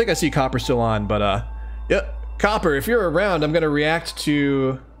yeah, I think I see Copper still on. But yeah, Copper, if you're around, I'm gonna react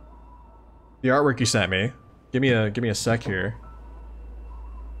to the artwork you sent me. Give me a sec here.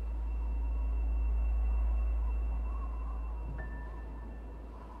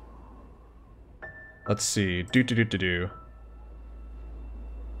 Let's see. Do.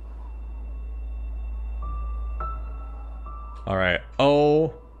 All right.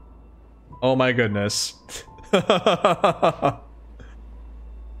 Oh my goodness. All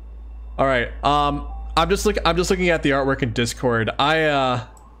right. I'm just looking at the artwork in Discord. Oh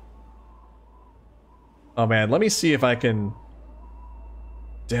man, let me see if I can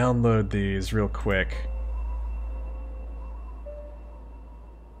download these real quick.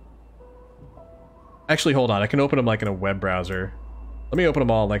 Actually, hold on. I can open them like in a web browser. Let me open them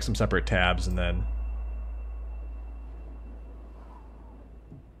all in like some separate tabs and then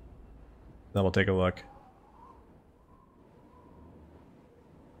we'll take a look.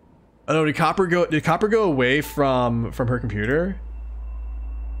 Oh no, did Copper go away from her computer?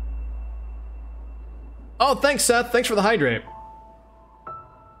 Oh, thanks, Seth. Thanks for the hydrate.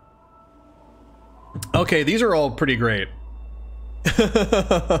 Okay, these are all pretty great.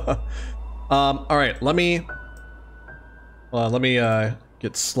 All right, let me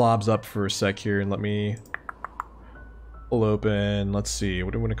get slobs up for a sec here and let me pull open. Let's see,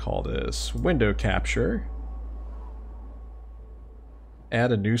 what do we want to call this? Window capture.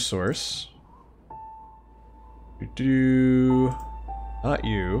 Add a new source. Not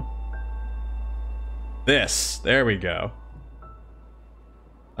you. This. There we go.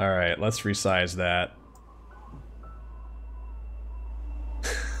 All right, let's resize that.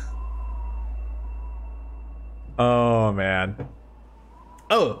 Oh man.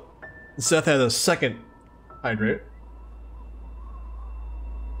 Oh, Seth has a second hydrate.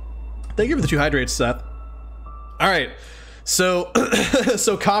 Thank you for the 2 hydrates, Seth. All right, so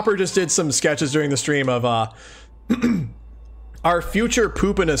so Copper just did some sketches during the stream of our future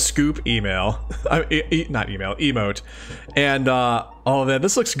poop in a scoop email, not email, emote, and oh man,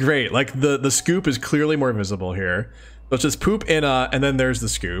 this looks great. Like the scoop is clearly more visible here. So it's just poop in a, and then there's the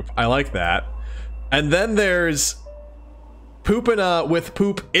scoop. I like that. And then there's poop in a, with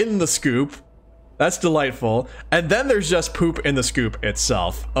poop in the scoop. That's delightful. And then there's just poop in the scoop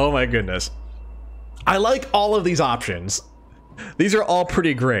itself. Oh my goodness. I like all of these options. These are all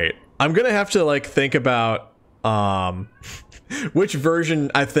pretty great. I'm gonna have to like think about which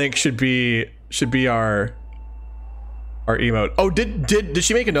version I think should be our emote. Oh, did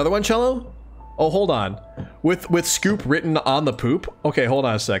she make another one, Cello? Oh, hold on. With scoop written on the poop? Okay, hold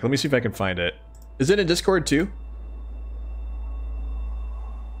on a sec. Let me see if I can find it. Is it in Discord too?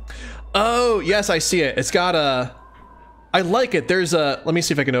 Oh, yes, I see it. It's got a... I like it. There's a... Let me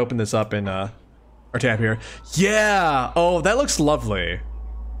see if I can open this up in our tab here. Yeah! Oh, that looks lovely.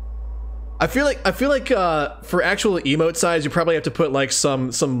 I feel like for actual emote size, you probably have to put like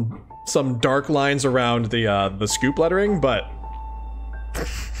some dark lines around the scoop lettering, but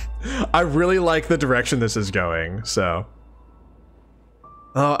I really like the direction this is going, so...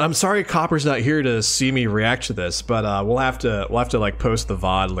 I'm sorry Copper's not here to see me react to this, but we'll have to like post the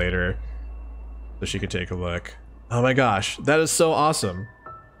VOD later so she can take a look. Oh my gosh, that is so awesome.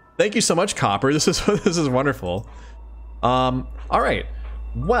 Thank you so much, Copper. This is wonderful. All right.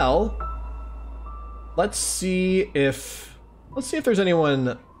 Well, let's see if there's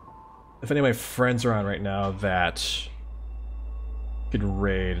anyone, if any of my friends are on right now that could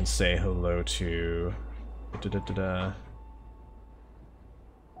raid and say hello to.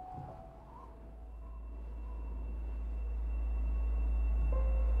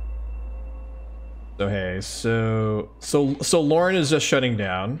 So hey, so Lauren is just shutting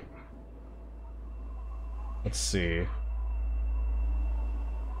down. Let's see.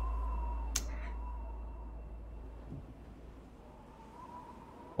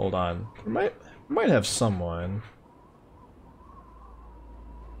 Hold on. Might have someone.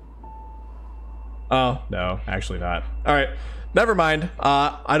 Oh, no, actually not. All right, never mind.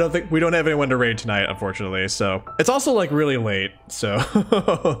 I don't think we don't have anyone to raid tonight, unfortunately. So it's also like really late.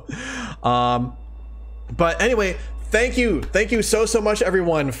 So, but anyway, thank you so much,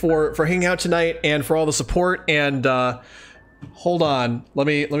 everyone, for hanging out tonight and for all the support. And hold on, let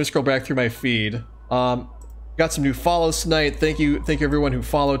me scroll back through my feed. Got some new follows tonight. Thank you everyone who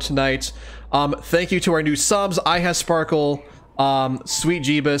followed tonight. Thank you to our new subs, I Has Sparkle, Sweet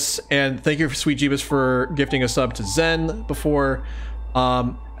Jeebus, and thank you for Sweet Jeebus for gifting a sub to Zen before.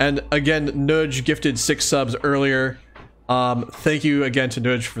 And again, Nudge gifted 6 subs earlier. Thank you again to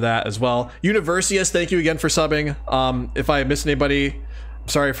Nudge for that as well. Universius, thank you again for subbing. If I missed anybody,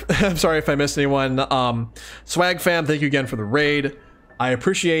 I'm sorry if I missed anyone. Swag Fam, thank you again for the raid. I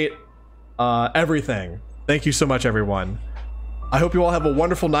appreciate everything. Thank you so much, everyone. I hope you all have a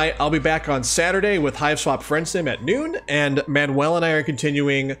wonderful night. I'll be back on Saturday with Hive Swap Friend Sim at noon, and Manuel and I are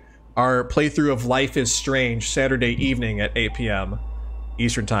continuing our playthrough of Life is Strange Saturday evening at 8 p.m.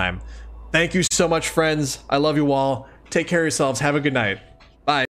 Eastern Time. Thank you so much, friends. I love you all. Take care of yourselves. Have a good night.